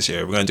year, not this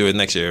year. We're gonna do it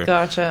next year.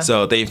 Gotcha.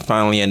 So they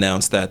finally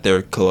announced that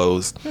they're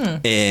closed,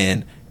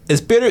 and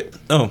it's bitter.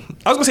 Oh,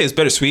 I was gonna say it's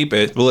bittersweet,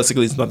 but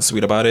realistically, it's nothing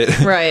sweet about it.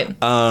 Right.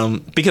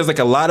 Because like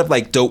a lot of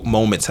like dope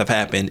moments have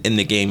happened in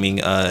the gaming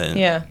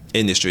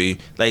industry.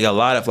 Like a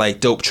lot of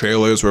like dope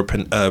trailers were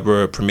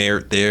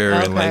premiered there,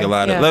 and like a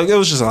lot of like it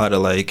was just a lot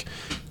of like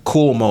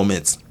cool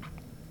moments,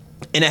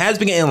 and it has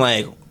been getting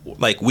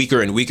like weaker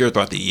and weaker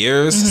throughout the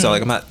years. So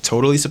like I'm not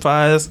totally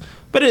surprised,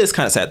 but it is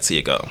kind of sad to see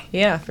it go.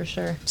 Yeah, for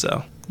sure.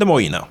 So the more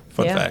you know.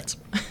 Fun fact.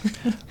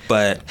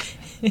 But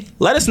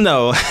let us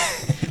know.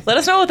 Let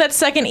us know what that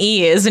second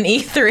E is in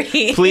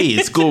E3.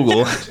 Please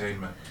Google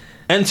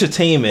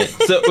entertainment.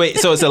 So wait,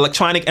 so it's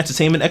Electronic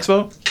Entertainment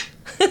Expo.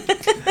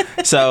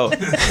 So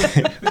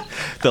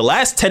the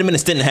last 10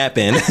 minutes didn't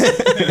happen.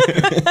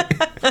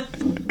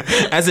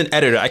 As an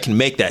editor, I can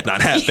make that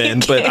not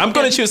happen, but I'm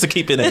going to choose to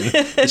keep it in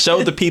to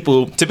show the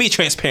people, to be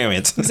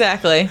transparent.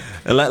 Exactly.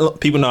 And let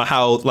people know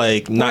how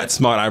not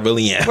smart I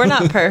really am. We're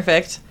not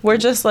perfect. We're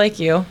just like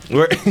you.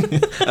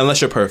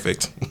 Unless you're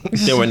perfect,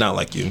 then we're not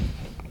like you.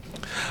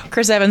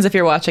 Chris Evans, if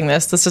you're watching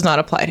this does not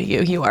apply to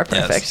you. You are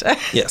perfect.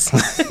 Yes.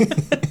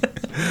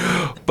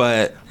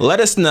 But let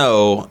us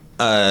know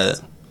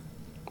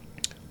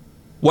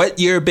what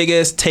your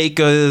biggest take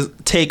of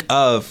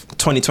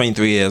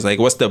 2023 is. Like,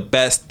 what's the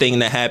best thing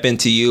that happened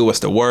to you? What's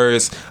the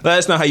worst? Let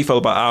us know how you feel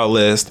about our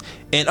list.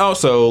 And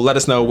also, let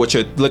us know what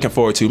you're looking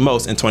forward to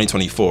most in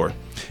 2024.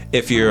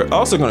 If you're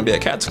also going to be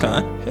at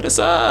KatsuCon, hit us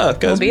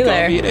up. We'll be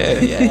there.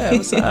 Yeah,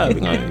 what's up? We're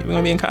going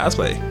to be in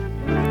cosplay.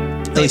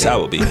 At least I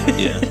will be.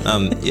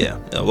 Yeah.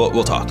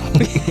 We'll talk.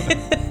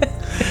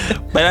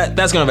 But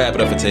that's going to wrap it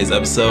up for today's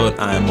episode.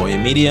 I'm Moya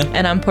Media.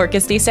 And I'm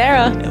Porcus D.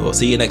 Sarah. And we'll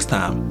see you next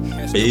time.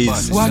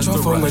 Peace. Watch out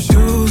for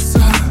Medusa.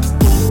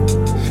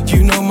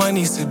 You know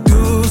money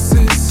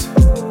seduces.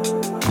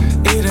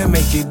 It'll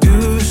make you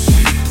douche.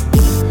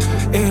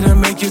 It'll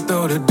make you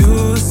throw the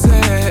deuces.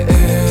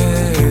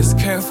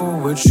 Careful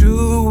what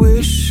you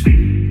wish.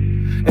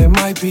 It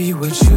might be what you